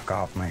the fuck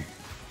off me.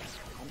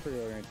 I'm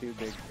pre-ordering 2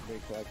 big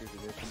collector's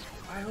editions.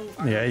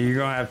 Yeah, you're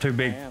gonna have 2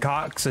 big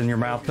cocks in your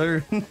mouth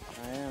too. I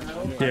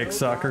am. Dick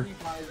sucker.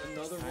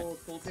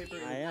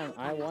 I am.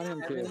 I want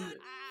him to.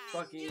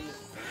 Fucking.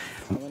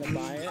 I'm gonna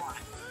buy it.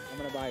 I'm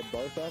gonna buy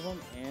both of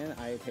them, and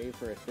I pay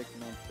for a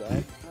 6-month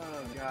sub.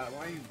 Oh god,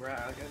 why are you brag?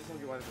 Like, I just don't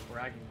get why it's a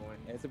bragging point.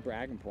 It's a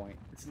bragging point.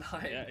 It's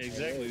not. Yeah,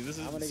 exactly. This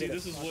is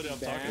this is what I'm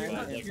talking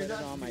about.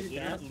 Like,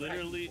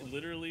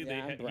 literally,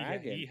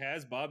 he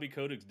has Bobby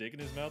Kodak's dick in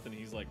his mouth, and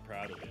he's like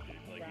proud of it, dude.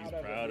 Like he's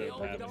proud of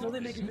having. Don't they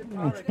make a good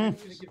product? They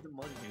should give them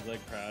money. He's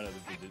like proud of it.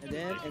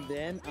 And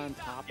then on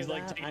top he's of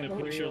like that, taking I'm a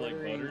picture like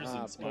pre-ordering, Butters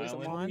and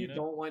smiling. Pokemon, You know?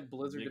 don't want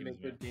Blizzard to Dick in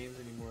make his good games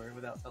anymore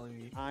without telling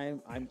me.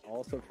 I'm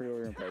also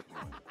pre-ordering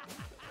Pokemon.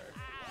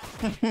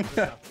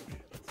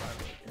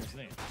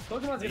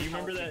 Pokemon's Hey,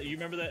 you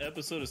remember that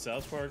episode of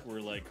South Park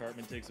where like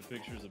Cartman takes a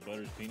picture of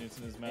Butters' penis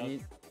in his mouth?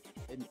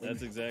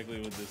 That's exactly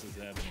what this is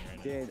happening right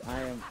now. Dude, I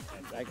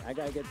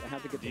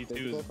have to get the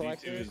physical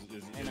collector,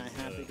 and I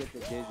have to get the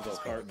digital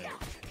Cartman. Oh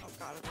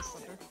god, it was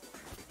Thunder.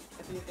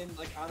 And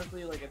like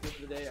honestly, like at the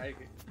end of the day, you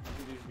can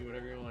do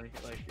whatever you want.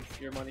 Like it's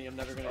your money. I'm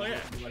never gonna. Oh yeah,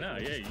 do no,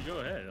 like yeah, you go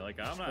ahead. Like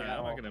I'm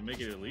not gonna make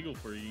it illegal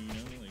for you. You know,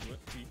 like what?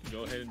 You can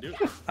go ahead and do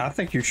it. I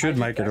think you should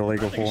make it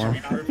illegal for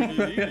him.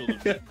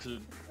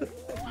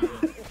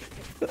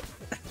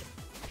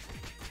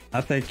 I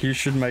think you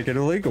should make it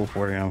illegal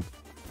for him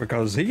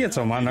because he gets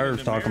on my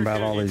nerves talking about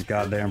all these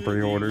goddamn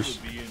pre-orders.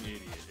 Be an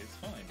idiot. It's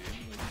fine,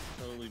 dude. Like, it's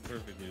totally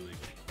perfectly legal.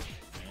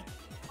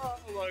 Oh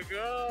my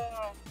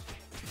god!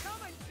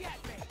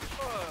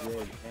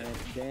 Dude,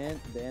 and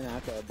then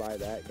after I buy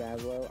that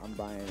Gazlo, I'm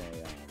buying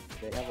a.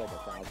 They have like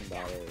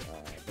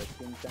 $1,000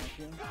 listing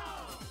statue.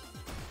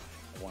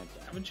 I want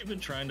that. Haven't you been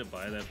trying to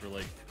buy that for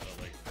like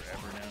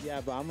forever now?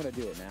 Yeah, but I'm gonna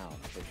do it now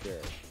for sure.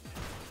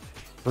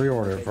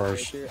 Pre-order it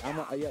first. I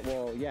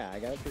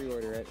gotta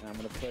pre-order it, and I'm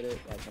gonna put the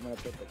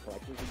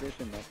collector's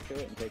edition next to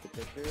it and take a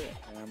picture,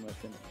 and I'm gonna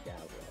send it to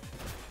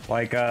Gazlo.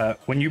 Like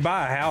when you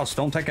buy a house,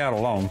 don't take out a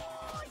loan.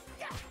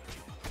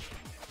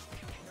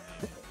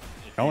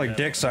 Only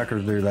dick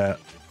suckers do that.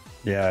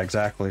 Yeah,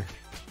 exactly.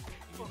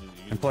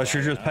 And plus,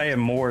 you're just paying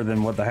more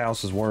than what the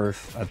house is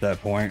worth at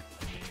that point.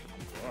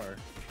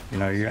 You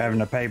know, you're having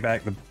to pay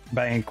back the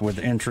bank with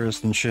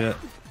interest and shit.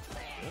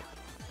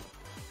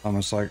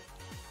 Almost like,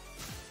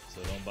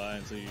 So don't buy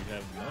until you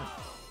have the money.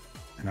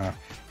 you know,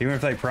 even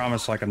if they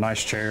promise like a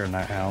nice chair in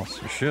that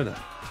house, you shouldn't.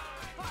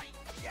 Why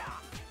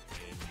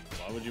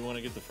would you want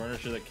to get the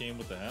furniture that came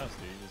with the house,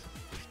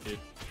 dude? Just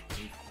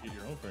get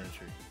your own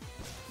furniture.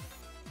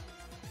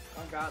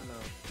 I ain't got none.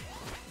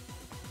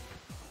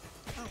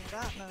 Oh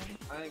god, no.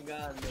 I ain't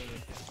got none.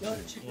 You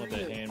want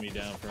that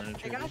hand-me-down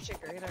furniture? I got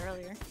Chikorita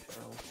earlier.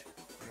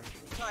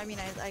 No, I mean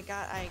I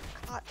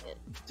caught it.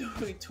 Do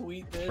we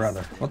tweet this?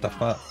 Brother, what the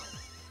fuck?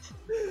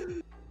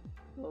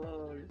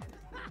 Oh.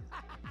 I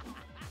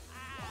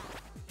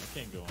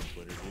can't go on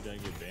Twitter, dude. I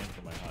get banned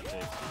for my hot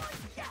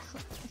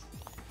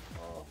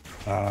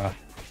takes.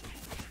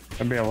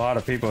 There'd be a lot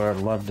of people that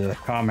would love to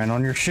comment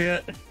on your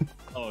shit.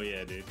 Oh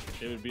yeah, dude.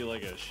 It would be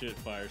like a shit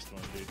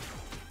firestorm, dude.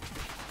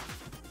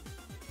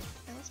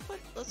 Okay,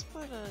 let's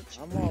put a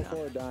I'm all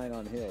for dying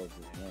on hills,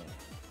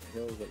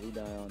 hills that we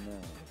die on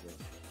now.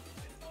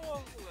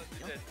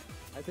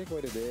 I think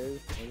what it is,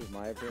 this is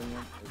my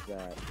opinion, is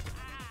that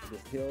the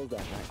hills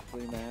that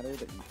actually matter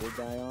that you did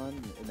die on,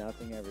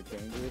 nothing ever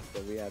changes,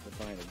 so we have to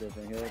find a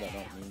different hill that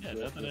don't mean Yeah, shit.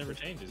 nothing ever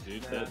changes,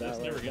 dude. That's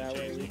never gonna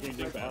change. You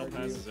think Battle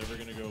Pass is ever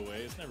gonna go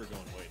away? It's never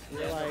going away.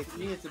 Yeah, like, to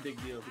me it's a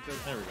big deal because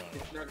It's never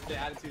going away. the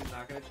attitude's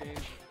not gonna change.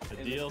 The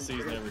and DLC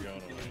is never going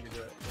continuing away. to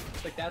do it.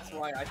 Like that's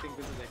why I think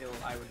this is a hill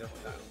I would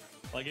definitely die on.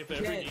 Like if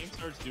every game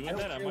starts doing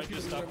that, I might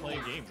just stop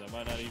playing games. I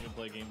might not even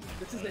play games anymore.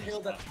 This is the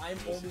hill that I'm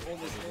only on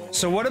this hill.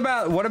 So what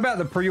about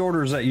the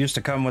pre-orders that used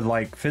to come with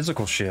like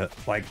physical shit,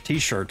 like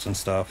T-shirts and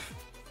stuff?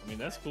 I mean,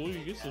 that's cool.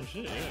 You get some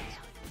shit. Yeah, it's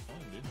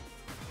fine, dude.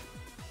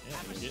 Yeah,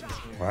 we're getting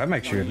some. Well, that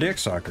makes you a dick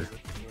sucker.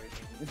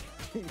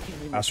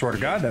 I swear to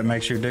God, that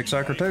makes you a dick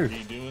sucker too.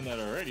 You're doing that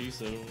already,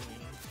 so. You know.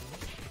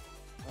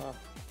 Oh,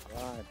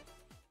 God.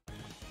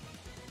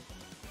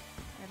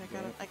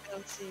 I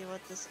gotta see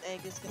what this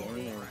egg is gonna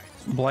be.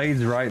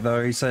 Blade's right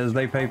though. He says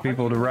they pay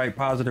people to write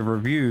positive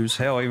reviews.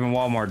 Hell, even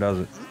Walmart does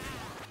it.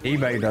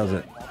 eBay does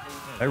it.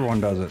 Everyone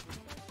does it.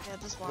 Yeah,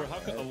 just Bro, how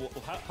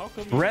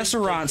come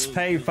Restaurants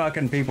pay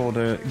fucking people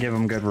to give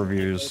them good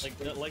reviews.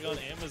 Like on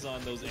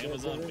Amazon, those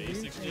Amazon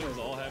Basics things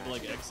all have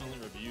like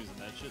excellent reviews, and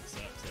that shit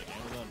sucks. Like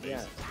Amazon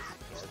Basics.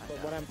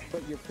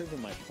 But you're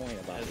proving my point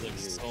about has like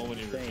reviews. so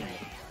many reviews.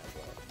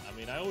 I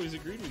mean, I always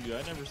agreed with you.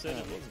 I never said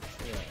it wasn't.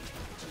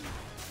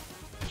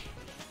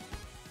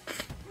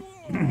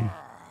 Man.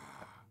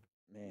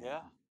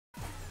 Yeah.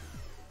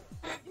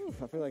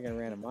 Oof, I feel like I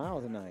ran a mile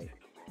tonight.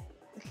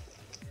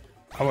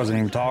 I wasn't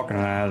even talking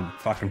and I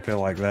fucking feel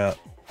like that.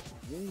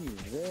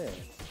 Jesus.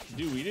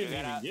 Dude, we didn't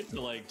even get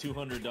to like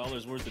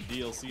 $200 worth of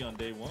DLC on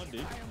day one,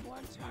 dude.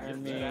 I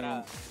mean, you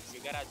gotta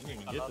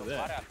didn't even get to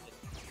that.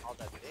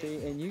 See,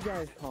 and you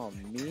guys call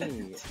me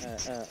You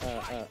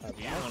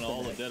want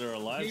all the dead or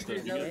alive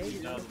stuff, you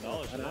got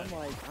 $2,000. And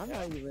I'm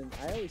not even,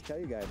 I always tell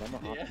you guys, I'm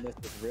an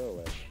optimistic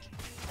realist.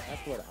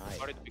 That's what I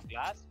According to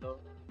Glass, though.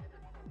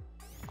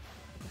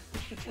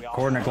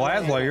 According to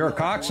Glasgow, you're a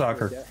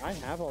cocksucker. I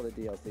have all the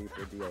DLC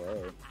for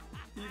DOA.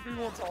 Ethan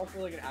will talk for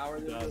like an hour,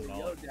 then be like,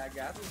 yo, Dad,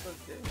 Gas is so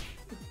sick.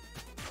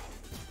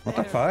 What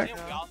the fuck?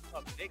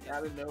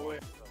 Out of nowhere.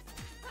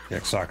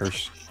 Dick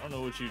suckers. I don't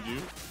know what you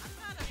do.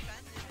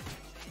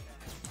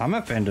 I'm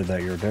offended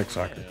that you're a dick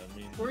sucker. Yeah, I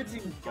mean, Words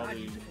even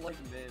probably... like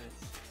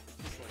minutes.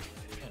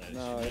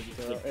 No,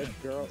 it's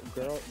girl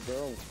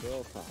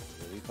talk.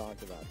 We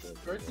talked about this.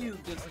 Bertie's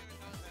just.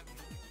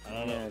 I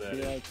don't know what that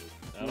is.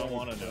 I don't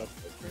want to know.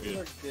 Bertie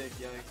looks dick,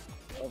 young.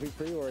 Well, if he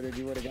pre-ordered,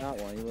 you would have got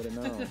one. You would have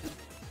known.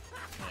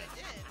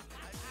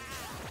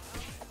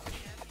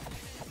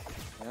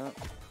 Yeah,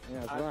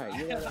 that's right.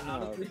 You let them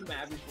know.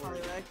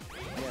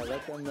 Yeah,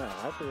 let them know.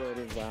 I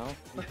pre-ordered WoW.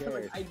 Who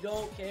cares? I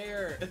don't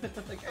care.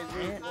 Like, I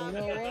really you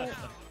know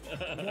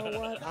what? You know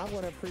what? I'm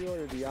gonna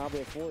pre-order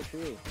Diablo 4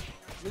 too.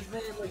 This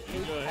man, like,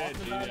 go ahead,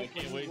 dude. I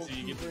can't wait till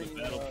you get to the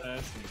battle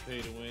pass and the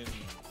pay to win.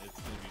 It's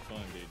gonna be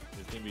fun, dude.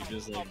 It's gonna be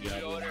just like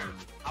Diablo 1.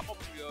 I'm gonna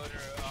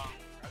pre-order,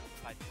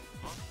 like,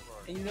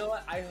 and you know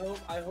what? I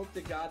hope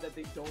to God that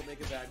they don't make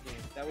a bad game.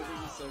 That would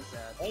make me so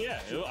sad. Oh yeah,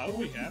 I would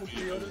be happy if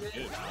it was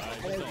good.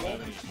 I just don't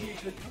have any. See a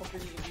good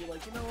company and be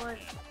like, you know what?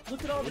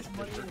 Look at all this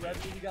money and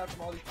revenue we got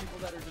from all these people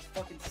that are just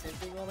fucking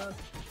simping on us.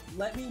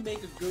 Let me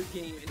make a good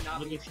game and not.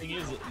 But the thing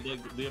is,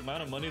 like, the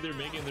amount of money they're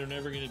making, they're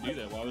never gonna do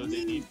that. Why would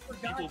they need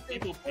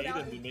people pay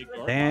them to make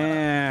garbage?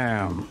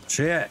 Damn.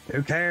 Shit.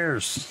 Who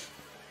cares?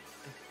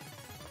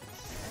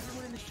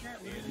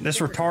 This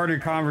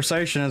retarded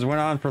conversation has went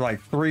on for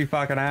like 3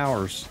 fucking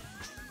hours.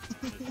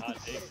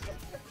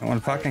 No one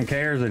fucking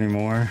cares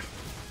anymore.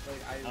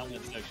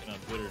 Comment section on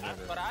Twitter never.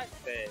 That's what I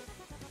said.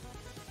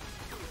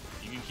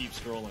 You can keep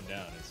scrolling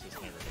down. It's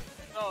just never.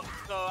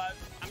 So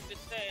I'm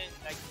just saying,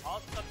 like,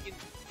 all stuff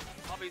gets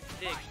always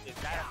dick. Does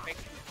that affect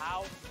you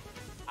how?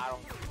 I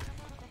don't know.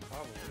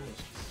 Probably.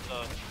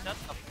 So shut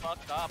the fuck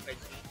up and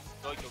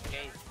enjoy your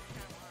game.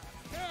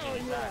 Hell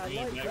yeah, I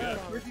like that.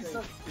 Ricky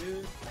sucks,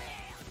 dude.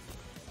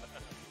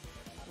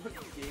 What's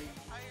the game?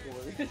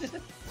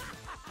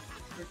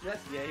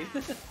 That's gay.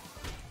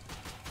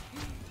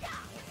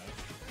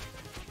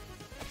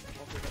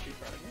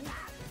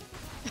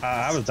 I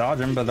was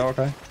dodging, but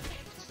okay.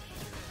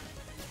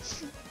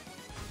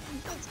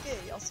 That's good.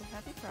 You also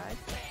happy Pride.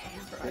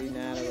 Hey,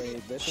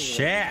 Natalie, this is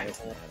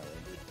Shit.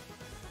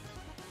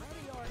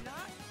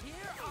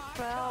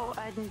 Well,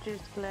 I'm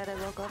just glad I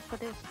woke up for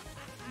this.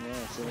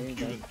 Yeah, see, We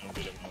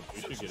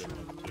should get a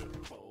month too.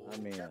 I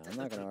mean, I'm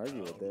not gonna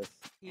argue with this.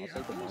 I'll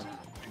take a month.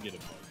 We should get a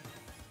month.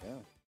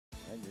 Yeah,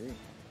 I agree.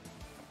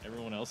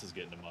 Everyone else is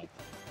getting a month.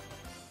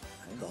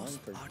 I'm gone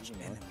for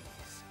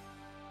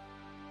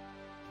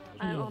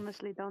I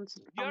honestly don't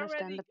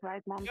understand the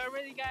Pride month. You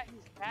already got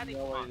his Hispanic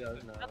month.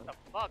 Shut the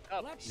fuck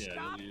up.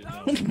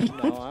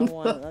 No, I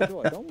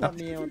want. Don't let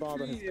me in with all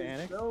the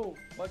Hispanics. So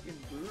fucking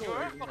brutal.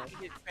 You're fucking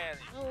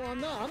Hispanic. No, I'm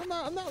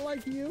not. I'm not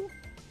like you.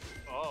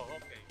 Oh,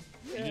 okay.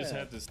 You just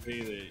have to say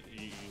that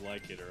you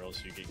like it, or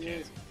else you get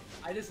canceled.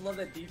 I just love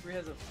that Deepry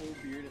has a full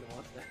beard and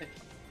wants that.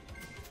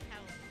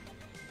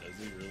 Does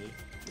he really?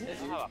 Yeah,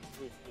 I have a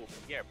full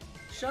beard.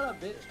 Shut up,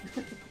 bitch.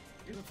 You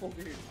have a full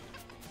beard.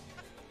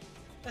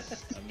 I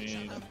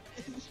mean,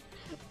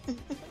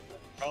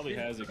 probably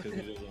has it because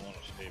he doesn't want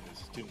to shave.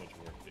 It's too much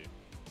work, dude.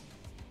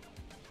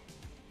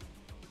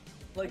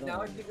 Like,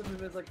 now I think of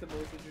him as like the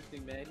most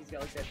interesting man. He's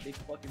got like that big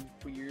fucking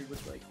beard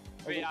with like.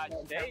 Wait, I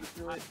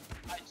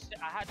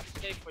had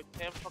to shave for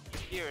 10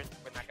 fucking years.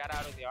 When I got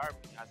out of the army,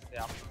 I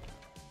said, I'm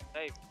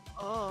safe.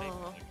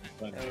 Oh.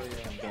 I'm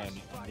done.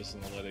 I'm just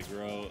gonna let it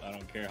grow. I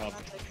don't care how. I'm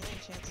not taking any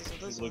chances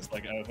with this It looks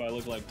like if I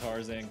look like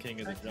Tarzan,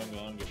 King of the Jungle,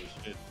 I don't give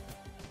a shit.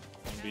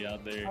 I'm gonna be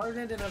out there.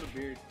 Tarzan didn't have a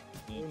beard.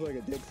 He was like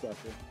a dick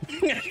sucker.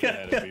 He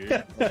had a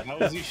beard. How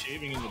was he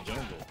shaving in the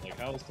jungle? Like,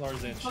 how was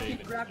Tarzan Fucking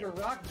shaving? grabbed a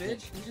rock,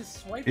 bitch. He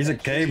just swiped. He's a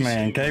that shit.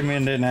 caveman.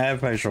 Cavemen didn't have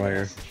facial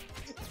hair.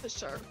 The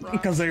sharp rock.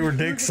 Because they were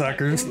dick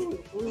suckers.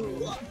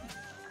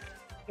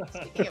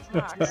 Speaking of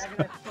rocks.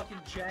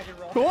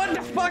 What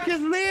the fuck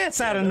is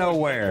this out of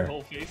nowhere?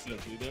 Whole face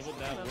up, dude. That would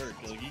not work.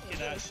 Like, you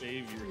cannot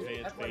shave your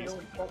face.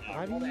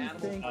 How do you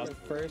think the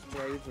first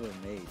waves were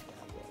made?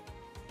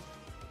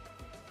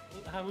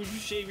 How would you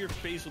shave your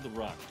face with a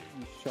rock, dude?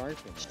 You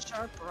sharpen.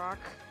 Sharp rock.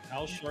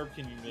 How sharp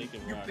can you make a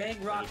rock? You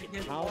bang rock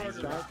against How water.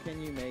 sharp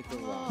can you make a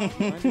rock?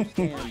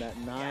 Understand that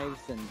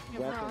knives and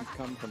weapons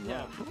come from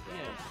rock.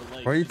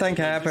 What do you think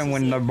happened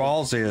when the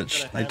balls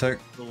itched? They took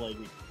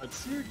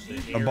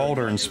a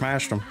boulder and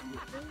smashed them.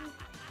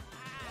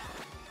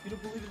 You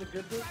don't believe in the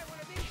good book?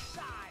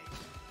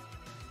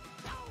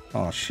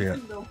 Oh shit.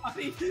 All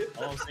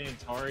I'm saying,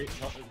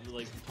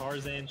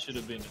 Tarzan should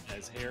have been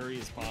as hairy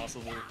as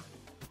possible.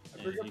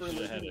 And he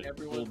should have had a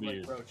full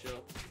beard.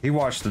 He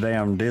watched the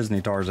damn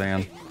Disney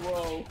Tarzan.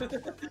 Whoa.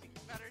 Better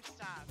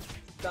stop.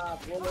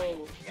 Stop.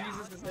 Whoa.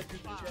 Jesus is next to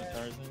the chat.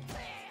 Tarzan?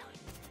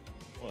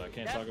 Well, I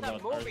can't That's talk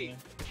about movie.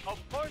 Tarzan.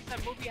 Of course,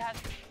 that movie has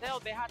to sell.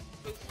 They have to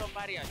put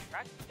somebody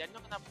attractive. They're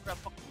not gonna put a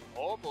fucking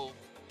horrible.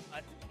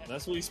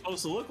 That's what he's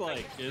supposed to look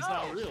like. It's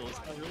not real. It's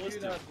not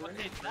realistic.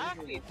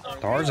 Exactly.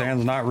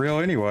 Tarzan's not real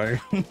anyway.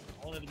 I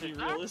wanted to be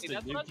realistic,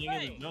 dude. King of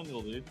the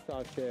jungle, dude.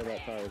 Talk shit about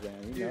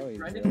Tarzan. You know he's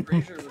Brendan real.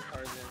 Fraser was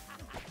Tarzan.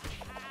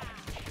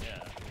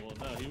 Yeah. Well,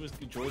 no, he was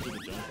George of the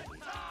Jungle.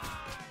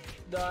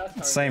 No, that's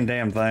Tarzan. Same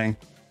damn thing.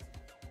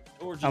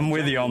 I'm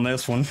with you on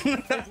this one.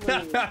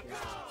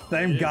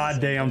 Same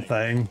goddamn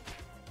thing.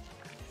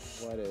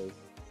 What is?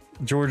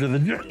 George of the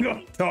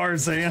Jungle,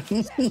 Tarzan.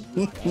 It's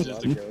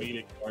just a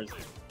comedic Tarzan.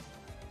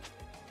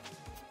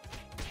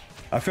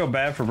 I feel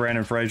bad for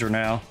Brandon Fraser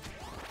now.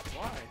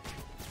 Why?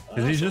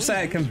 Because he's just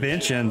at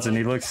conventions and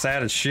he looks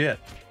sad as shit.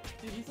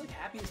 Dude, he's like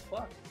happy as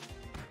fuck.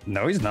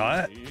 No, he's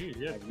not.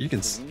 You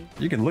can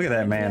look at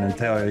that man and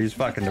tell he's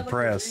fucking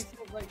depressed.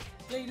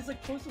 Yeah, he just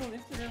like posted on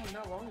Instagram like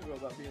not long ago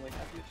about being like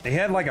happy as fuck. He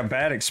had like a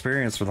bad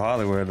experience with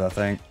Hollywood, I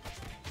think.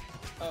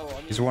 Oh, I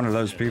mean, He's one of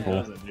those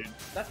people.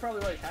 That's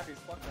probably why he's happy as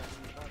fuck now.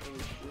 He's not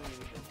really doing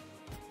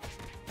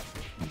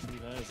anything.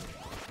 Who hasn't?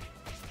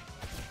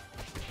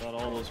 Thought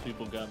all those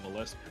people got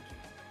molested.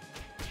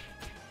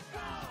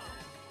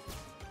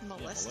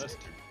 Molested.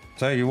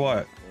 Tell you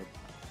what,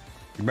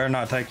 you better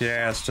not take your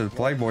ass to the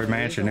Playboy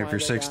Mansion if you're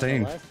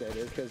 16. It's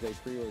because they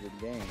pre-ordered the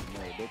game.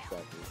 No, dick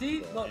suckers.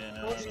 See? Look,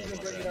 I told you to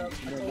bring it up. I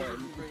told you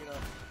to bring it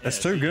up. It's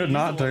too good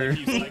not to.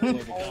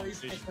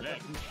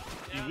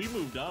 We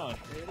moved on.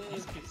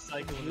 He's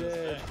cycling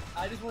this back.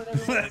 I just want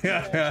everyone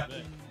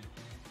to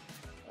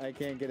I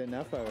can't get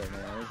enough of it,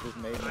 man. It's just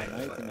made my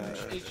night tonight.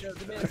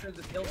 The man says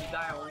the hill to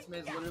die on. This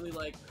man's literally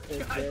like,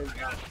 guys,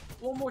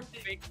 one more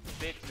thing.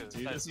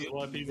 Dude, this is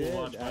why people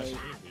watch my stream,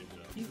 dude.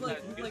 He's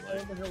like on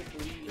the hill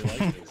bleeding. You like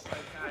this?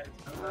 Guys,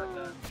 I'm not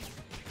done.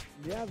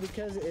 Yeah,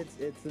 because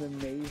it's an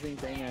amazing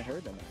thing I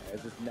heard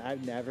tonight.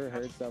 I've never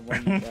heard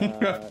someone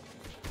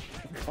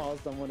call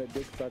someone a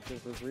dick sucker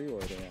for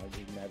pre-ordering. I've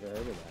just never heard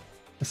of that.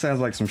 It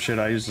sounds like some shit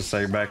I used to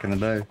say back in the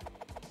day.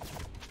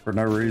 For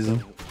no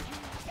reason.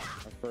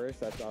 At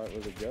first, I thought it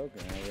was a joke,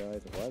 and I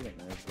realized it wasn't.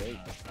 And it's great.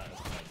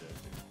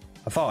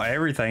 I thought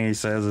everything he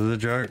says is a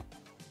joke.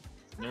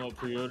 You know what?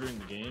 Pre-ordering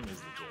the game is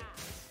the joke.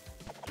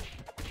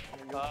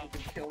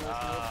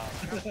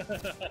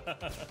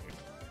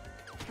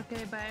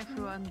 Okay, bye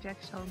everyone.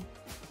 Jackson.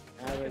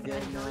 Have a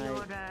good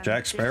night.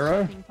 Jack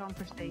Sparrow?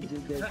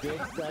 The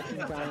dick sucking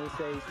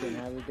conversation.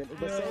 Have a good.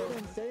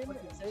 Say it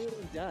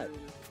in Dutch.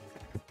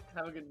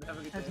 Have a good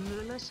Het day.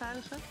 lullen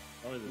zuigen.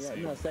 Yeah,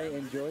 no, say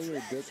enjoy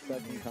your dick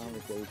sucking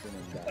conversation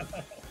in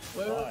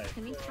Dutch.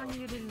 Geniet van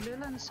jullie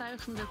lullen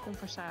zuigende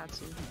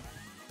conversatie.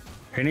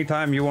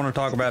 Anytime you want to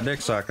talk about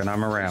dick sucking,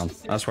 I'm around.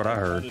 That's what I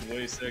heard. It sounded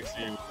way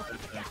sexier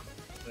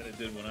than it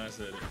did when I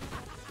said it.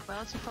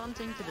 Well, it's a fun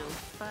thing to do.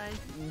 Bye.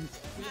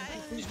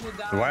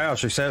 Wow,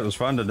 she said it was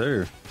fun to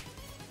do.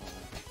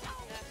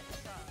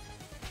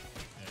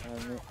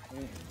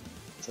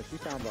 But she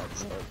sounds like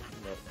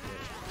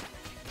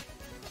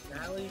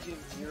Natalie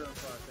gives 0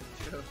 fucks in the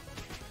show.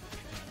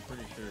 I'm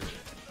pretty sure.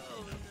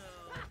 Oh no,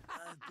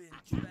 I've been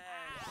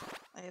trashed.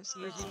 I have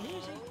Squirtsy.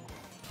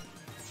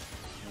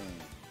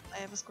 I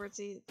have a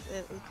Squirtsy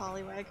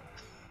Poliwag.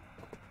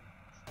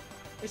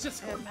 It's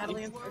just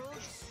Natalie and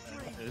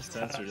It's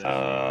censored.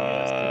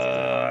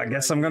 I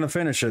guess I'm gonna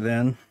finish it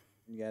then.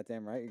 You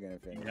goddamn right you're gonna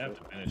finish You have it.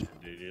 to finish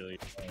it, dude. You're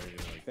like,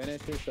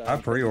 Finish it. So I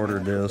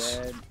pre-ordered this.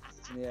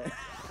 Yeah.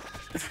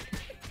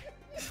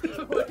 Hey,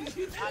 once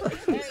you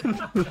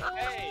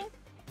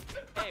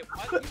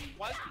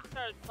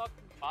start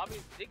fucking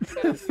Bobby's dick, you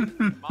gotta finish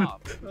him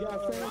off. You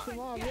gotta finish him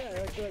off,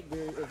 yeah. Look,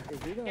 dude,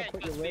 if you're gonna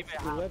put your lips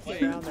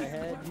around the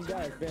head, you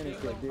gotta finish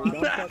it, dude.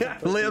 Don't fucking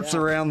pussy Lips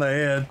out. around the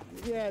head.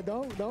 Yeah,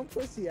 don't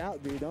pussy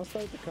out, dude. Don't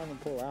start to come and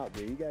pull out,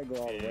 dude. You gotta go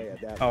all the way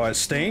at that Oh, point. it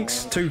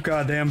stinks? Too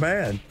goddamn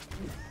bad.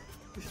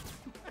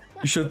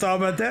 You should have thought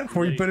about that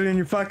before you put it in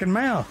your fucking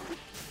mouth.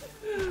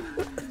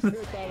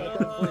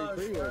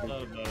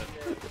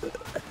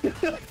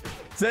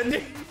 Is that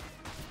dick?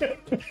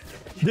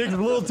 Dick's a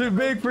little too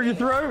big for your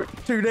throat?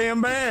 Too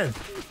damn bad.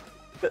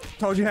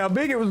 Told you how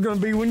big it was gonna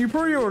be when you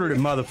pre-ordered it,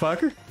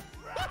 motherfucker.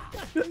 I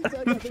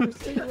got the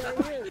receipt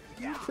right here.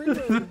 You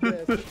pre-ordered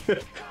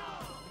this.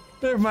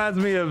 It reminds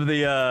me of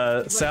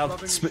the He's South. like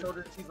rubbing his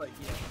shoulders, he's like,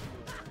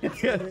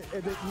 yeah.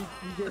 And then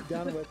you get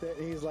done with it,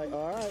 and he's like,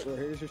 all right, well,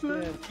 here's your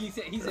skin. He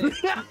said,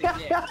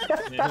 yeah.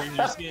 Here's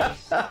your skin.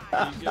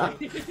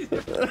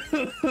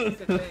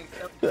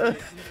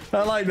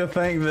 I like to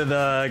think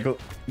that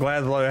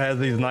Glaslow has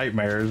these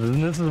nightmares,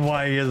 and this is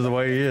why he is the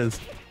way he is.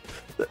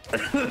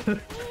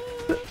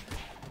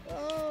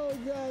 Oh,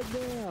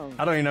 goddamn.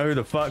 I don't even know who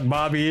the fuck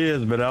Bobby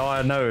is, but all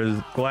I know is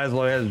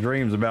Glaslow has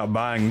dreams about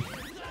buying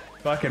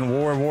fucking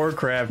War of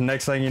Warcraft.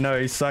 Next thing you know,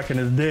 he's sucking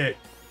his dick.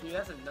 Dude,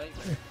 that's a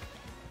nightmare.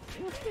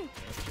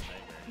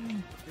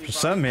 For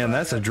some men,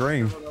 that's a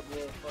dream.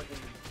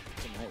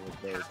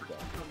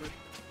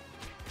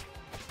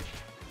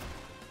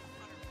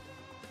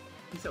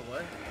 He said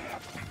what?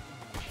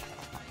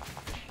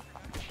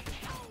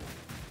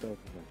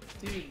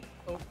 Dude,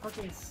 oh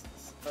fucking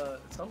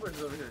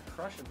Sunbird's over here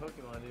crushing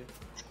Pokemon, dude.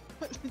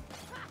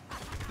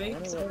 I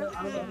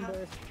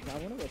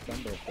wonder what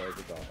Sunburst says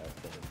about us.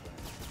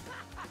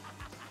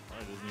 I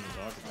doesn't even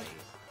talk about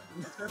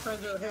this. Her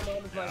friends are, hey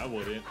mom is like, I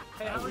wouldn't.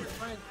 hey, how are your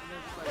friends? And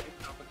they're just like,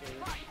 it's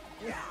complicated.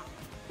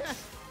 Yeah.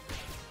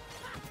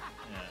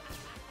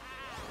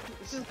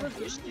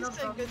 You should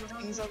say good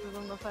things other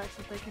than the fact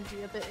that they can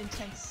be a bit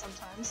intense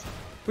sometimes.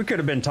 We could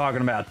have been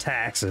talking about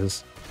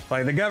taxes.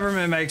 Like, the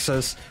government makes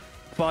us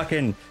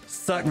fucking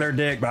suck their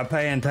dick by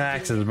paying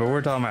taxes, but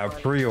we're talking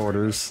about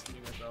pre-orders.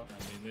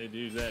 I mean, they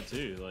do that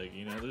too. Like,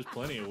 you know, there's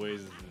plenty of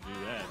ways to do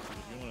that.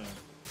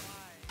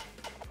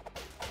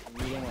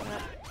 If you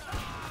wanna...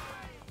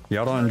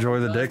 Y'all don't enjoy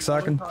the dick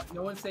sucking?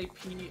 No one say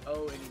P-O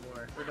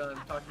anymore. We're done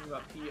talking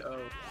about P-O.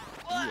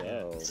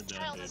 P-O. This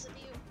child isn't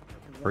you.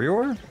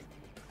 Pre-order?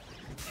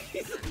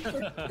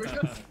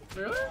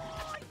 Really?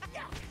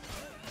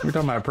 We're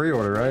talking about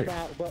pre-order, right?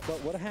 But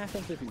what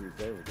happens if you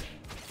reserve it?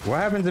 What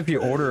happens if you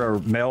order a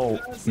mail,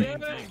 Same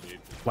thing, dude.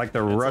 like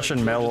the It's Russian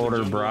like mail George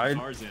of the order Jungle and bride?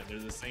 Tarzan. They're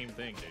the same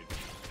thing, dude.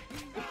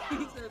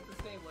 He said it's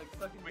the same, like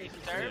fucking.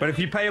 But if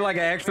you pay like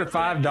an extra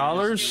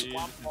 $5,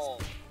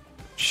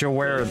 she'll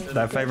wear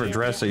that favorite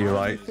dress that you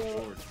like.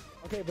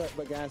 Okay,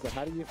 but guys, so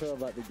how do you feel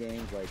about the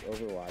games like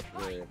Overwatch,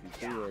 where if you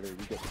pre-order, you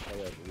get to play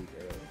it a week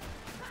early?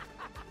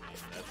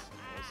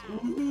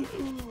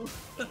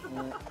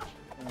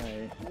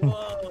 Alright.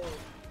 Whoa.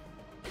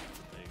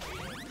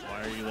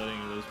 Why are you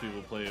letting those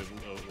people play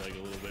like a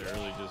little bit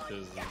early just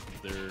because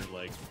they're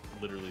like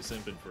literally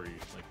simping for you?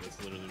 Like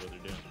that's literally what they're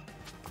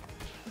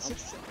doing.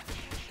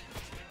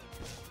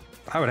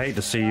 I would hate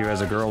to see you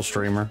as a girl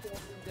streamer.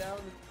 Down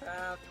the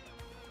path.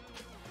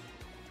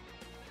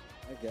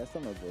 I guess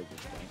I'm a Blizzard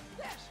fan.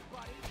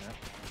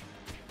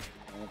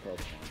 I'm a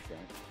Pokemon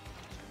fan.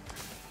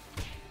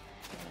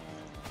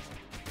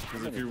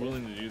 Because if you're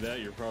willing to do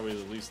that, you're probably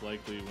the least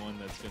likely one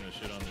that's gonna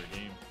shit on their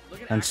game.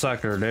 And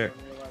suck their dick.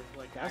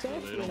 That's So they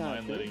actually don't not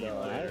mind good, letting you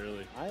though. play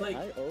early.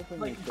 I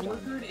openly Like shit on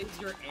Blizzard is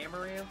your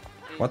Amaranth.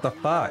 What the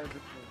fuck? You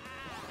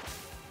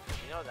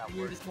know that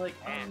You're word. just like,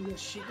 oh, yeah,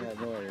 shit. Yeah,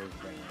 no worries,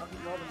 I'll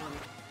give you all the money.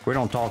 We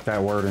don't talk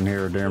that word in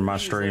here during my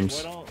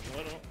streams. Why don't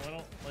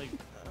like?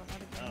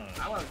 I don't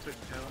know. I want to switch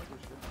channel. For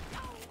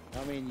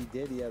sure. I mean, you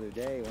did the other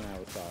day when I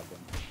was talking.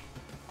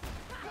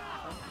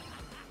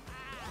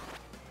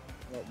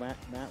 Well,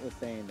 Matt was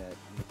saying that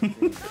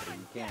you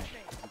can't.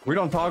 We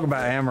don't talk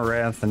about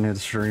Amaranth in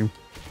his stream.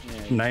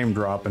 Yeah, Name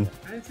dropping.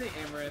 I didn't say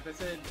Amaranth. I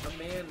said a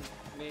man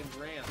named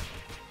Ranth.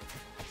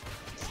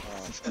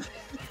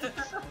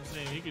 I'm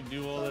saying you can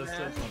do all that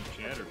stuff on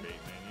Chatterbait,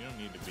 man. You don't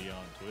need to be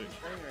on Twitch.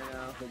 Right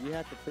now. But you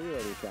have to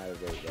pre-order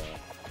Saturday, though.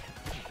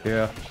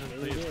 Yeah.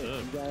 You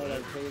gotta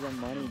like pay them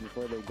money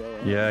before they go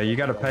in. Yeah, you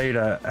gotta pay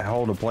to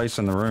hold a place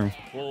in the room.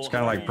 It's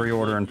kind of like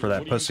pre-ordering for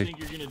that What pussy. do you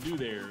think you're gonna do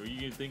there? Are you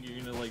gonna think you're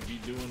gonna like be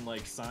doing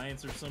like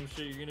science or some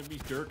shit? You're gonna be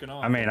jerking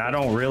off. I mean, I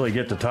don't really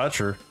get to touch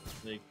her.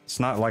 Like, It's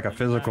not like a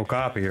physical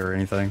copy or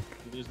anything.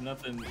 there's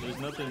nothing like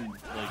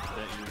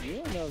that. You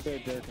don't know if they're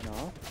jerking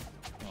off.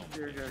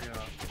 You're jerking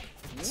off.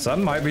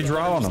 Some might be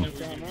drawing them. You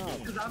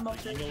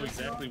know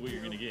exactly what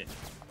you're gonna get.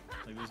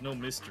 Like, there's no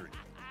mystery.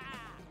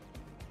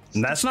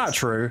 And that's not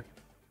true.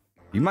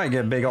 You might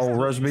get a big old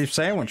roast beef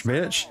sandwich,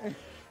 bitch.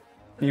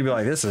 You'd be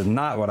like, this is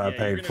not what I Yeah,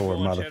 paid you're for,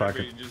 gonna go on motherfucker.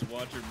 Chatterbait and just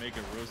watch her make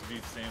a roast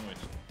beef sandwich.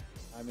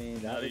 I mean,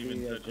 that Not would even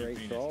be a touch your great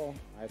penis. troll.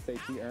 I say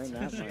she earned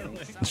that money.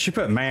 She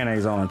put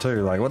mayonnaise on it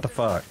too. Like, what the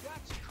fuck?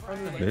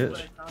 Bitch.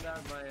 I found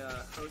out my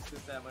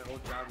hostess at my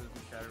old job is in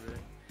Chatterbait.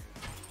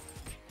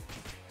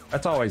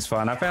 That's always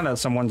fun. I found out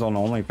someone's on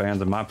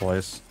OnlyFans in my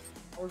place.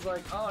 I was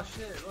like, oh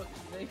shit, look,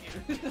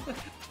 she's naked.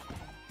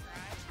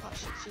 Oh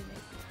shit, she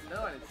naked.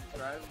 No, I didn't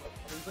subscribe.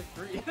 It was like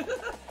 3.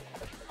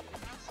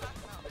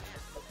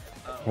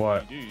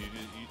 What? You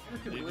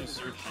do. They just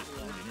search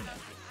it on the internet.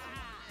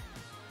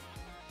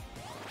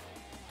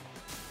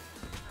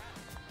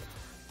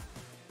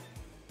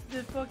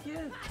 Did fuck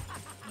yeah.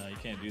 No, you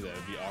can't do that.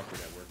 It'd be awkward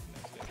at work the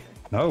next day.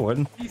 No, it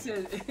wouldn't. He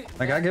said.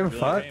 Like, I give a Be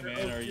fuck. like, hey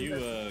man, are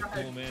you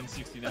Cool Man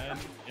 69?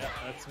 Yeah,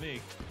 that's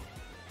me.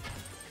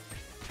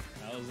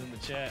 I was in the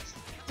chat.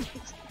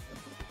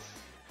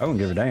 I wouldn't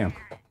give a damn.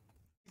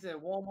 He said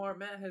Walmart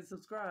Matt has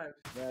subscribed.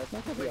 Yeah, it's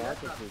not gonna be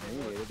awkward for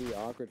me. It'll be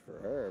awkward for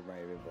her,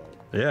 maybe.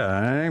 But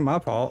Yeah, it ain't my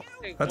fault.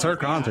 That's her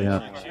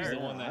content. She's the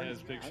one that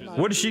has pictures.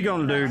 What is she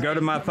gonna do? Go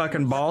to my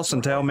fucking boss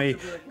and tell me,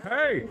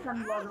 hey,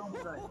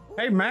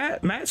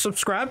 Matt,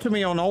 subscribe to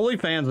me on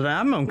OnlyFans, and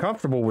I'm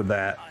uncomfortable with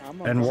that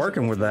and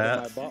working with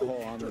that.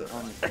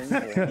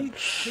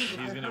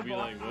 He's gonna be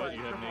like, what?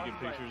 You have naked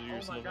pictures of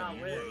yourself on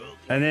your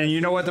And then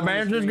you know what the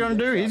manager's gonna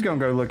do? He's gonna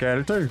go look at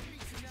it too.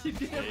 Yeah,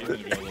 he's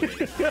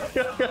gonna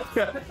go look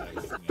at it.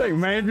 Hey,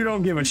 man, you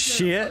don't give a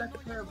shit. And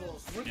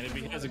if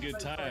he has a good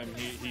time,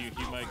 he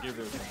might give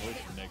her a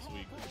promotion next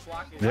week.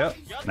 Yep.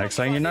 Next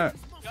thing you know.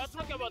 Y'all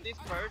talk about this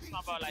person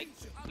about like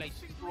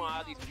she's doing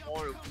all these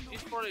porn.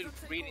 She's probably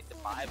reading the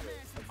Bible.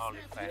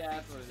 Honestly.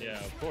 Yeah,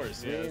 of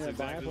course. Yeah, that's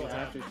exactly what's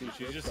happening.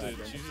 She's just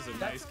a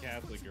nice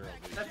Catholic girl,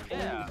 dude.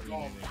 Yeah.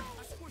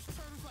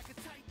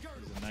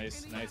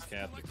 She's a nice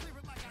Catholic girl.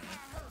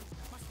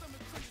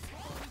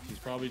 She's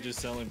probably just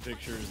selling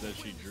pictures that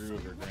she drew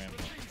of her grandma.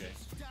 Okay.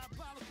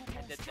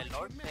 And then the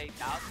Lord said,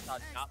 "Thou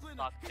shalt not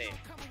suck dick."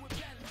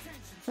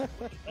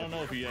 I don't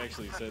know if he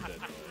actually said that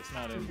though. It's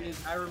not in.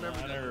 I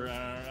remember.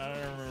 I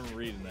don't remember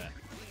reading that.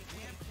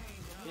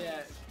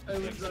 Yeah,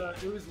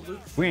 it was Luke.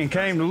 We ain't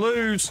came to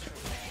lose.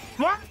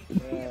 What? I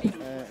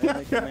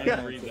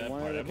didn't read that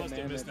part. I must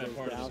have missed that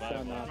part of the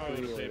Bible. I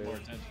probably would have paid more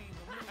attention.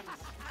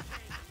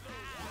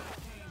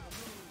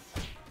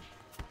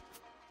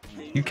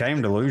 You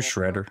came to lose,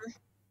 Shredder.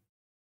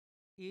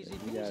 You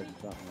guys are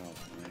something else,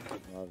 man.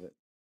 Love it.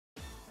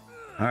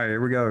 All right,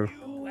 here we go.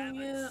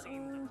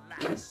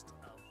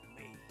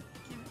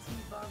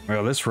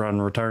 Well, this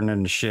run returned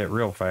into shit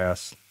real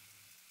fast.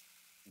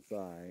 It's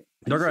alright.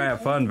 They're gonna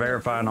have fun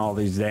verifying all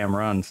these damn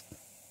runs.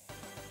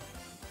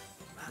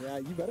 Yeah,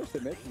 you better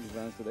submit these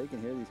runs so they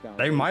can hear these conversations.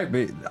 They might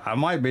be. I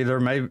might be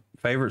their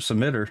favorite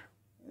submitter.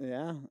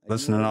 Yeah.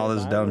 Listening to all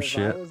this dumb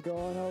shit. If I was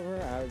going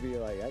over, I would be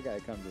like, I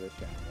gotta come to this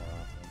channel more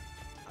often.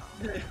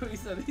 We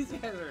said these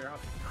guys are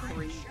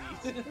crazy.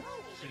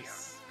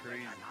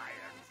 Crazy.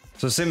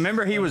 So see,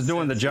 remember he was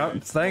doing the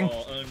jump thing?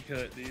 All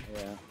uncut, dude.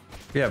 Yeah.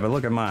 Yeah, but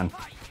look at mine.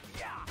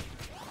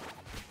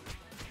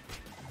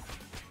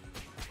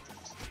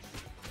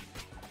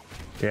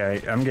 Yeah,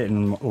 I'm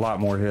getting a lot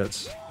more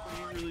hits. You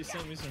really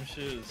sent me some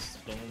shit of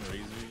stone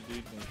razors,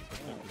 dude. What the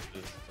fuck is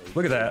this?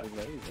 Look at that.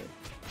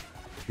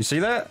 You see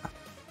that?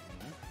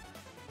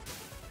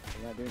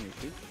 You're not doing your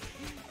shoot?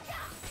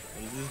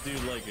 Is this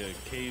dude like a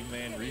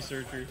caveman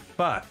researcher?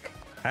 Fuck.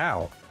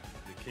 How?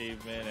 The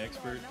caveman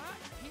expert?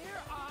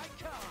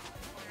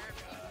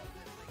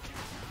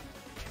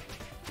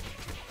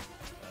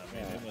 I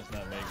mean, they must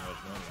not make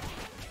much money.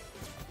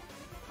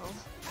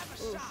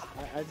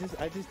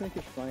 I just think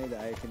it's funny that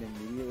I can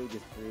immediately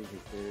disprove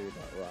his theory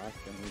about Rock,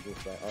 and he's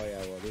just like, oh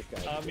yeah, well this guy.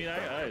 I mean,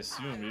 I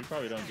assume you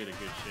probably don't get a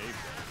good shape.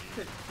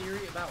 The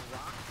theory about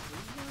Rock.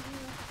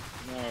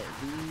 No,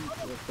 he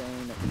was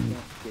saying that you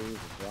can't shave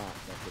with Rock.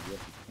 I said,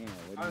 yes you can.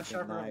 What do you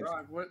think knives?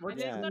 Rock. What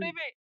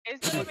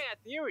It's not even a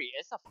theory.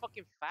 It's a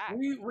fucking fact.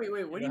 Wait.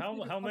 What do you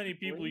how many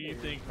people you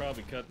think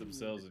probably cut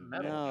themselves in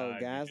metal? No,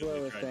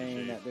 Gazlo was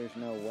saying that there's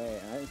no way.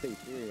 And I didn't say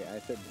theory. I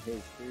said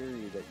his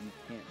theory that you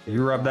can't.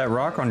 You rub that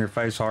rock on your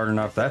face hard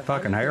enough, that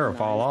fucking hair will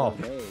fall off.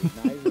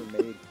 Knives are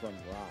made from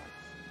rock.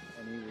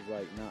 And he was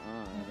like,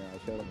 nuh-uh. And then I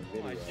showed him a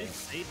video. I did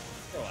say,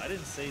 bro, I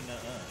didn't say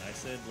nuh-uh. I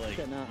said like, he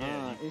said, nuh-uh.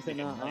 yeah, he said,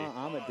 nuh-uh.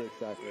 I'm a dick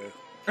sucker.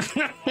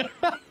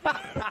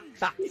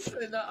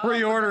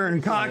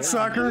 Pre-ordering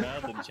cocksucker.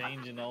 And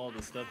changing all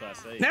the stuff I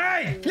say.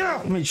 Hey, get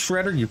off me,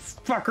 Shredder, you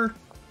fucker.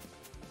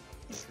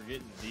 You're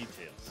forgetting the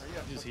details.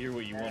 You just hear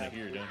what you want to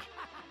hear, don't you?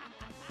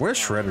 Where's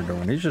Shredder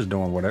doing? He's just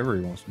doing whatever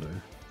he wants to do.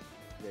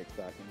 Dick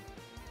sucking.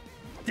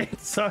 Dick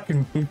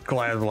sucking,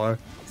 Glaslow.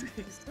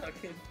 Dick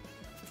sucking.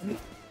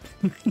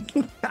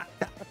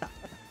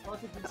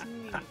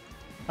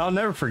 I'll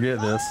never forget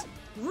this.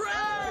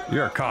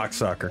 You're a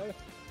cocksucker.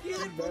 You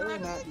better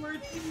never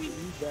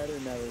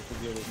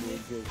forget it, dude,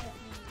 because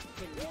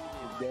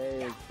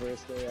today is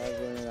first day I was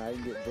learning I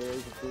can get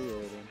boys for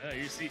pre-ordering. Yeah,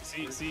 you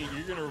see,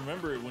 you're gonna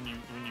remember it when you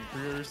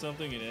pre-order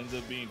something and it ends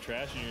up being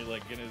trash, and you're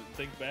like gonna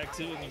think back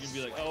to it, and you're gonna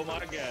be like, oh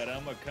my god,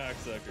 I'm a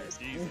cocksucker.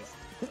 Jesus.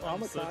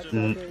 I'm a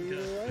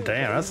cocksucker.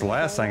 Damn, that's the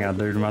last thing I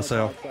do to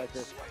myself.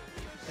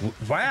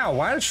 Wow,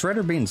 why is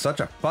Shredder being such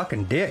a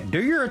fucking dick?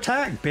 Do your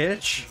attack,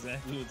 bitch.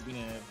 Exactly what's gonna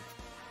happen.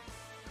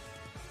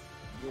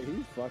 Yeah,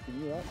 he's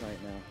fucking you up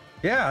right now.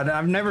 Yeah,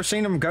 I've never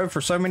seen him go for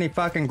so many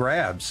fucking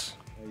grabs.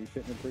 Well, you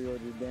shouldn't have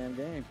pre-ordered the damn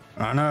game.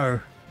 I know.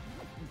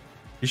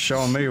 He's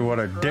showing me what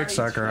a dick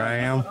sucker I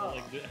am.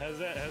 Like, has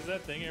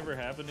that thing ever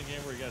happened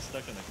again where he got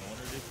stuck in the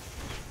corner, dude?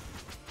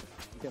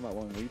 You talking about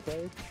when we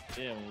played?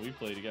 Yeah, when we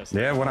played, he got stuck.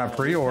 Yeah, when I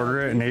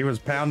pre-ordered it and he was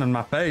pounding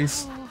my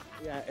face.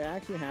 Yeah, it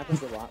actually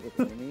happens a lot with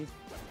enemies.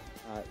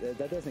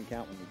 That doesn't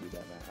count when you do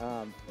that,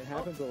 man. It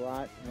happens a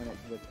lot when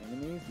it's with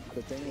enemies.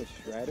 The thing with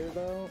Shredder,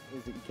 though,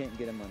 is that you can't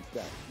get him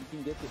unstuck. You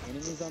can get the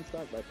enemies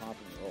unstuck by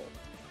popping the ult.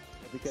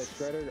 Because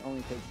Shredder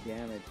only takes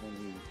damage when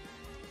he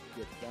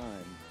gets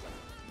done.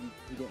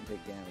 He didn't take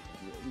damage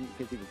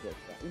because he was just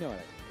stuck. You know what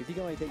I mean? Because he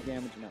can only take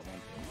damage in that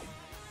one thing.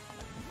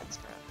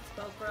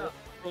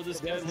 Bro, this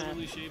guy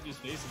literally shaved his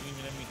face and didn't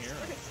even have any hair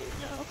on it.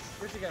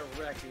 Richie got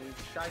wrecked, dude.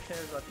 Shy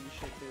Tanner's about to eat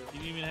shit too. He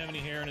didn't even have any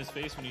hair on his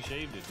face when he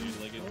shaved it, dude.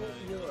 Like, it's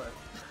not,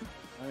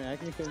 I mean, I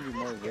can send you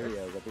more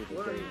videos of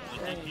people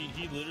saying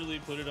he literally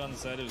put it on the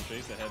side of his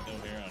face that had no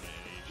hair on it,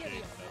 and he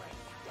shaved nothing.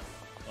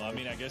 Well, I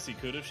mean, I guess he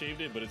could have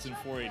shaved it, but it's in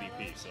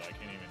 480p, so I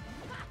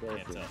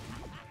can't tell.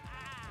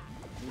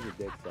 He's a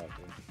dick sucker.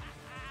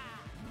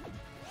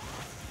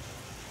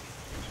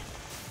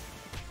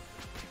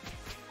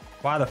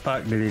 Why the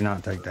fuck did he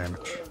not take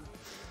damage?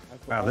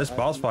 Wow, this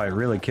boss fight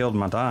really killed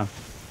my time.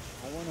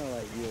 I want to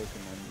like you a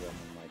conundrum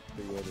and like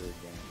pre-order a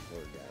game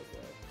for guys.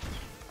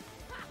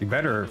 You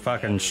better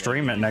fucking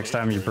stream it next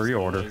time you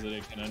pre-order. Is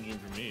it a conundrum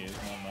for me? It's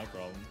not my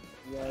problem.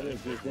 Yeah, it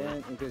is,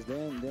 because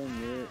then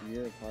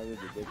you're part of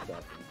the dick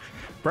sucker.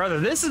 Brother,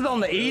 this is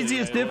on the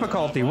easiest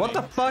difficulty. What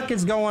the fuck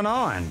is going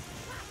on?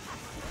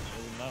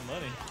 It's not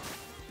money.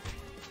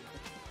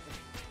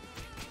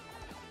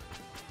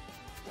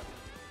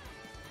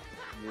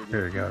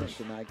 Here he goes.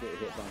 To not get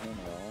hit by him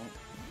at all.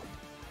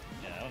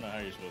 Yeah, I don't know how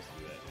you're supposed to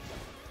do that.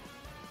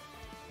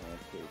 Oh,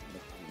 that's good.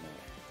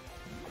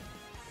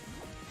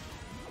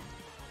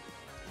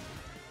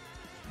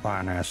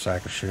 Fine ass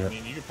sack of shit. I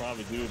mean, you could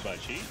probably do it by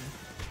cheating.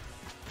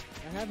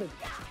 I have a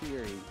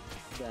theory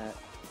that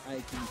I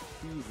can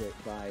choose it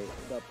by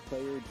the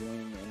player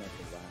joining in at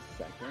the last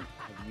second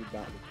if you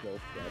got the kill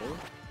better,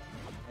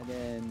 and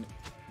then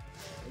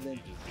you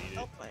just beat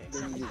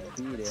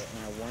it, and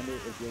I wonder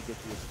if you'll get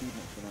the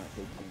achievement for not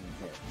taking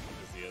a hit.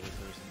 Is the other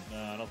person? No,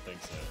 I don't think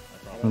so.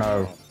 No,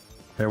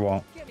 it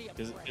won't.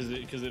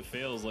 Because it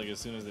fails like as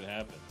soon as it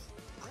happens.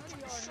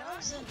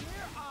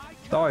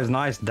 It's always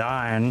nice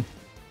dying.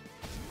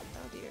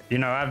 You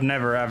know, I've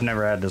never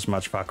had this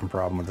much fucking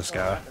problem with this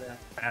guy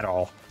at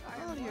all.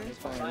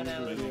 I'm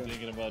really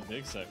thinking about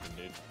dick sucking,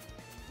 dude.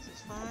 This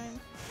is fine.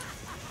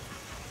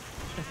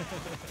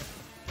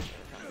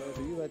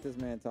 So you let this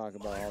man talk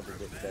about all the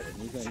dick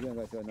sucking. He's gonna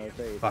go to another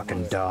phase.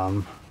 Fucking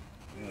dumb.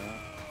 Yeah.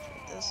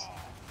 This.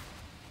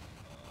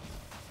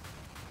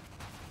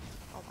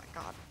 Oh my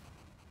god.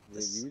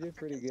 Dude, you did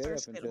pretty good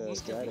up until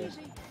that.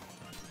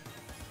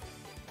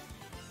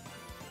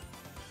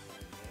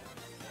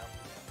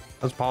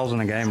 I was pausing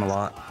the game a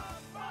lot.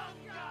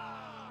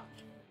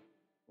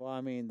 Well,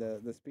 I mean, the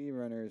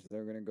speedrunners,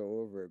 they're gonna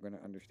go over it, gonna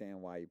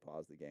understand why you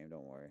paused the game.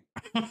 Don't worry.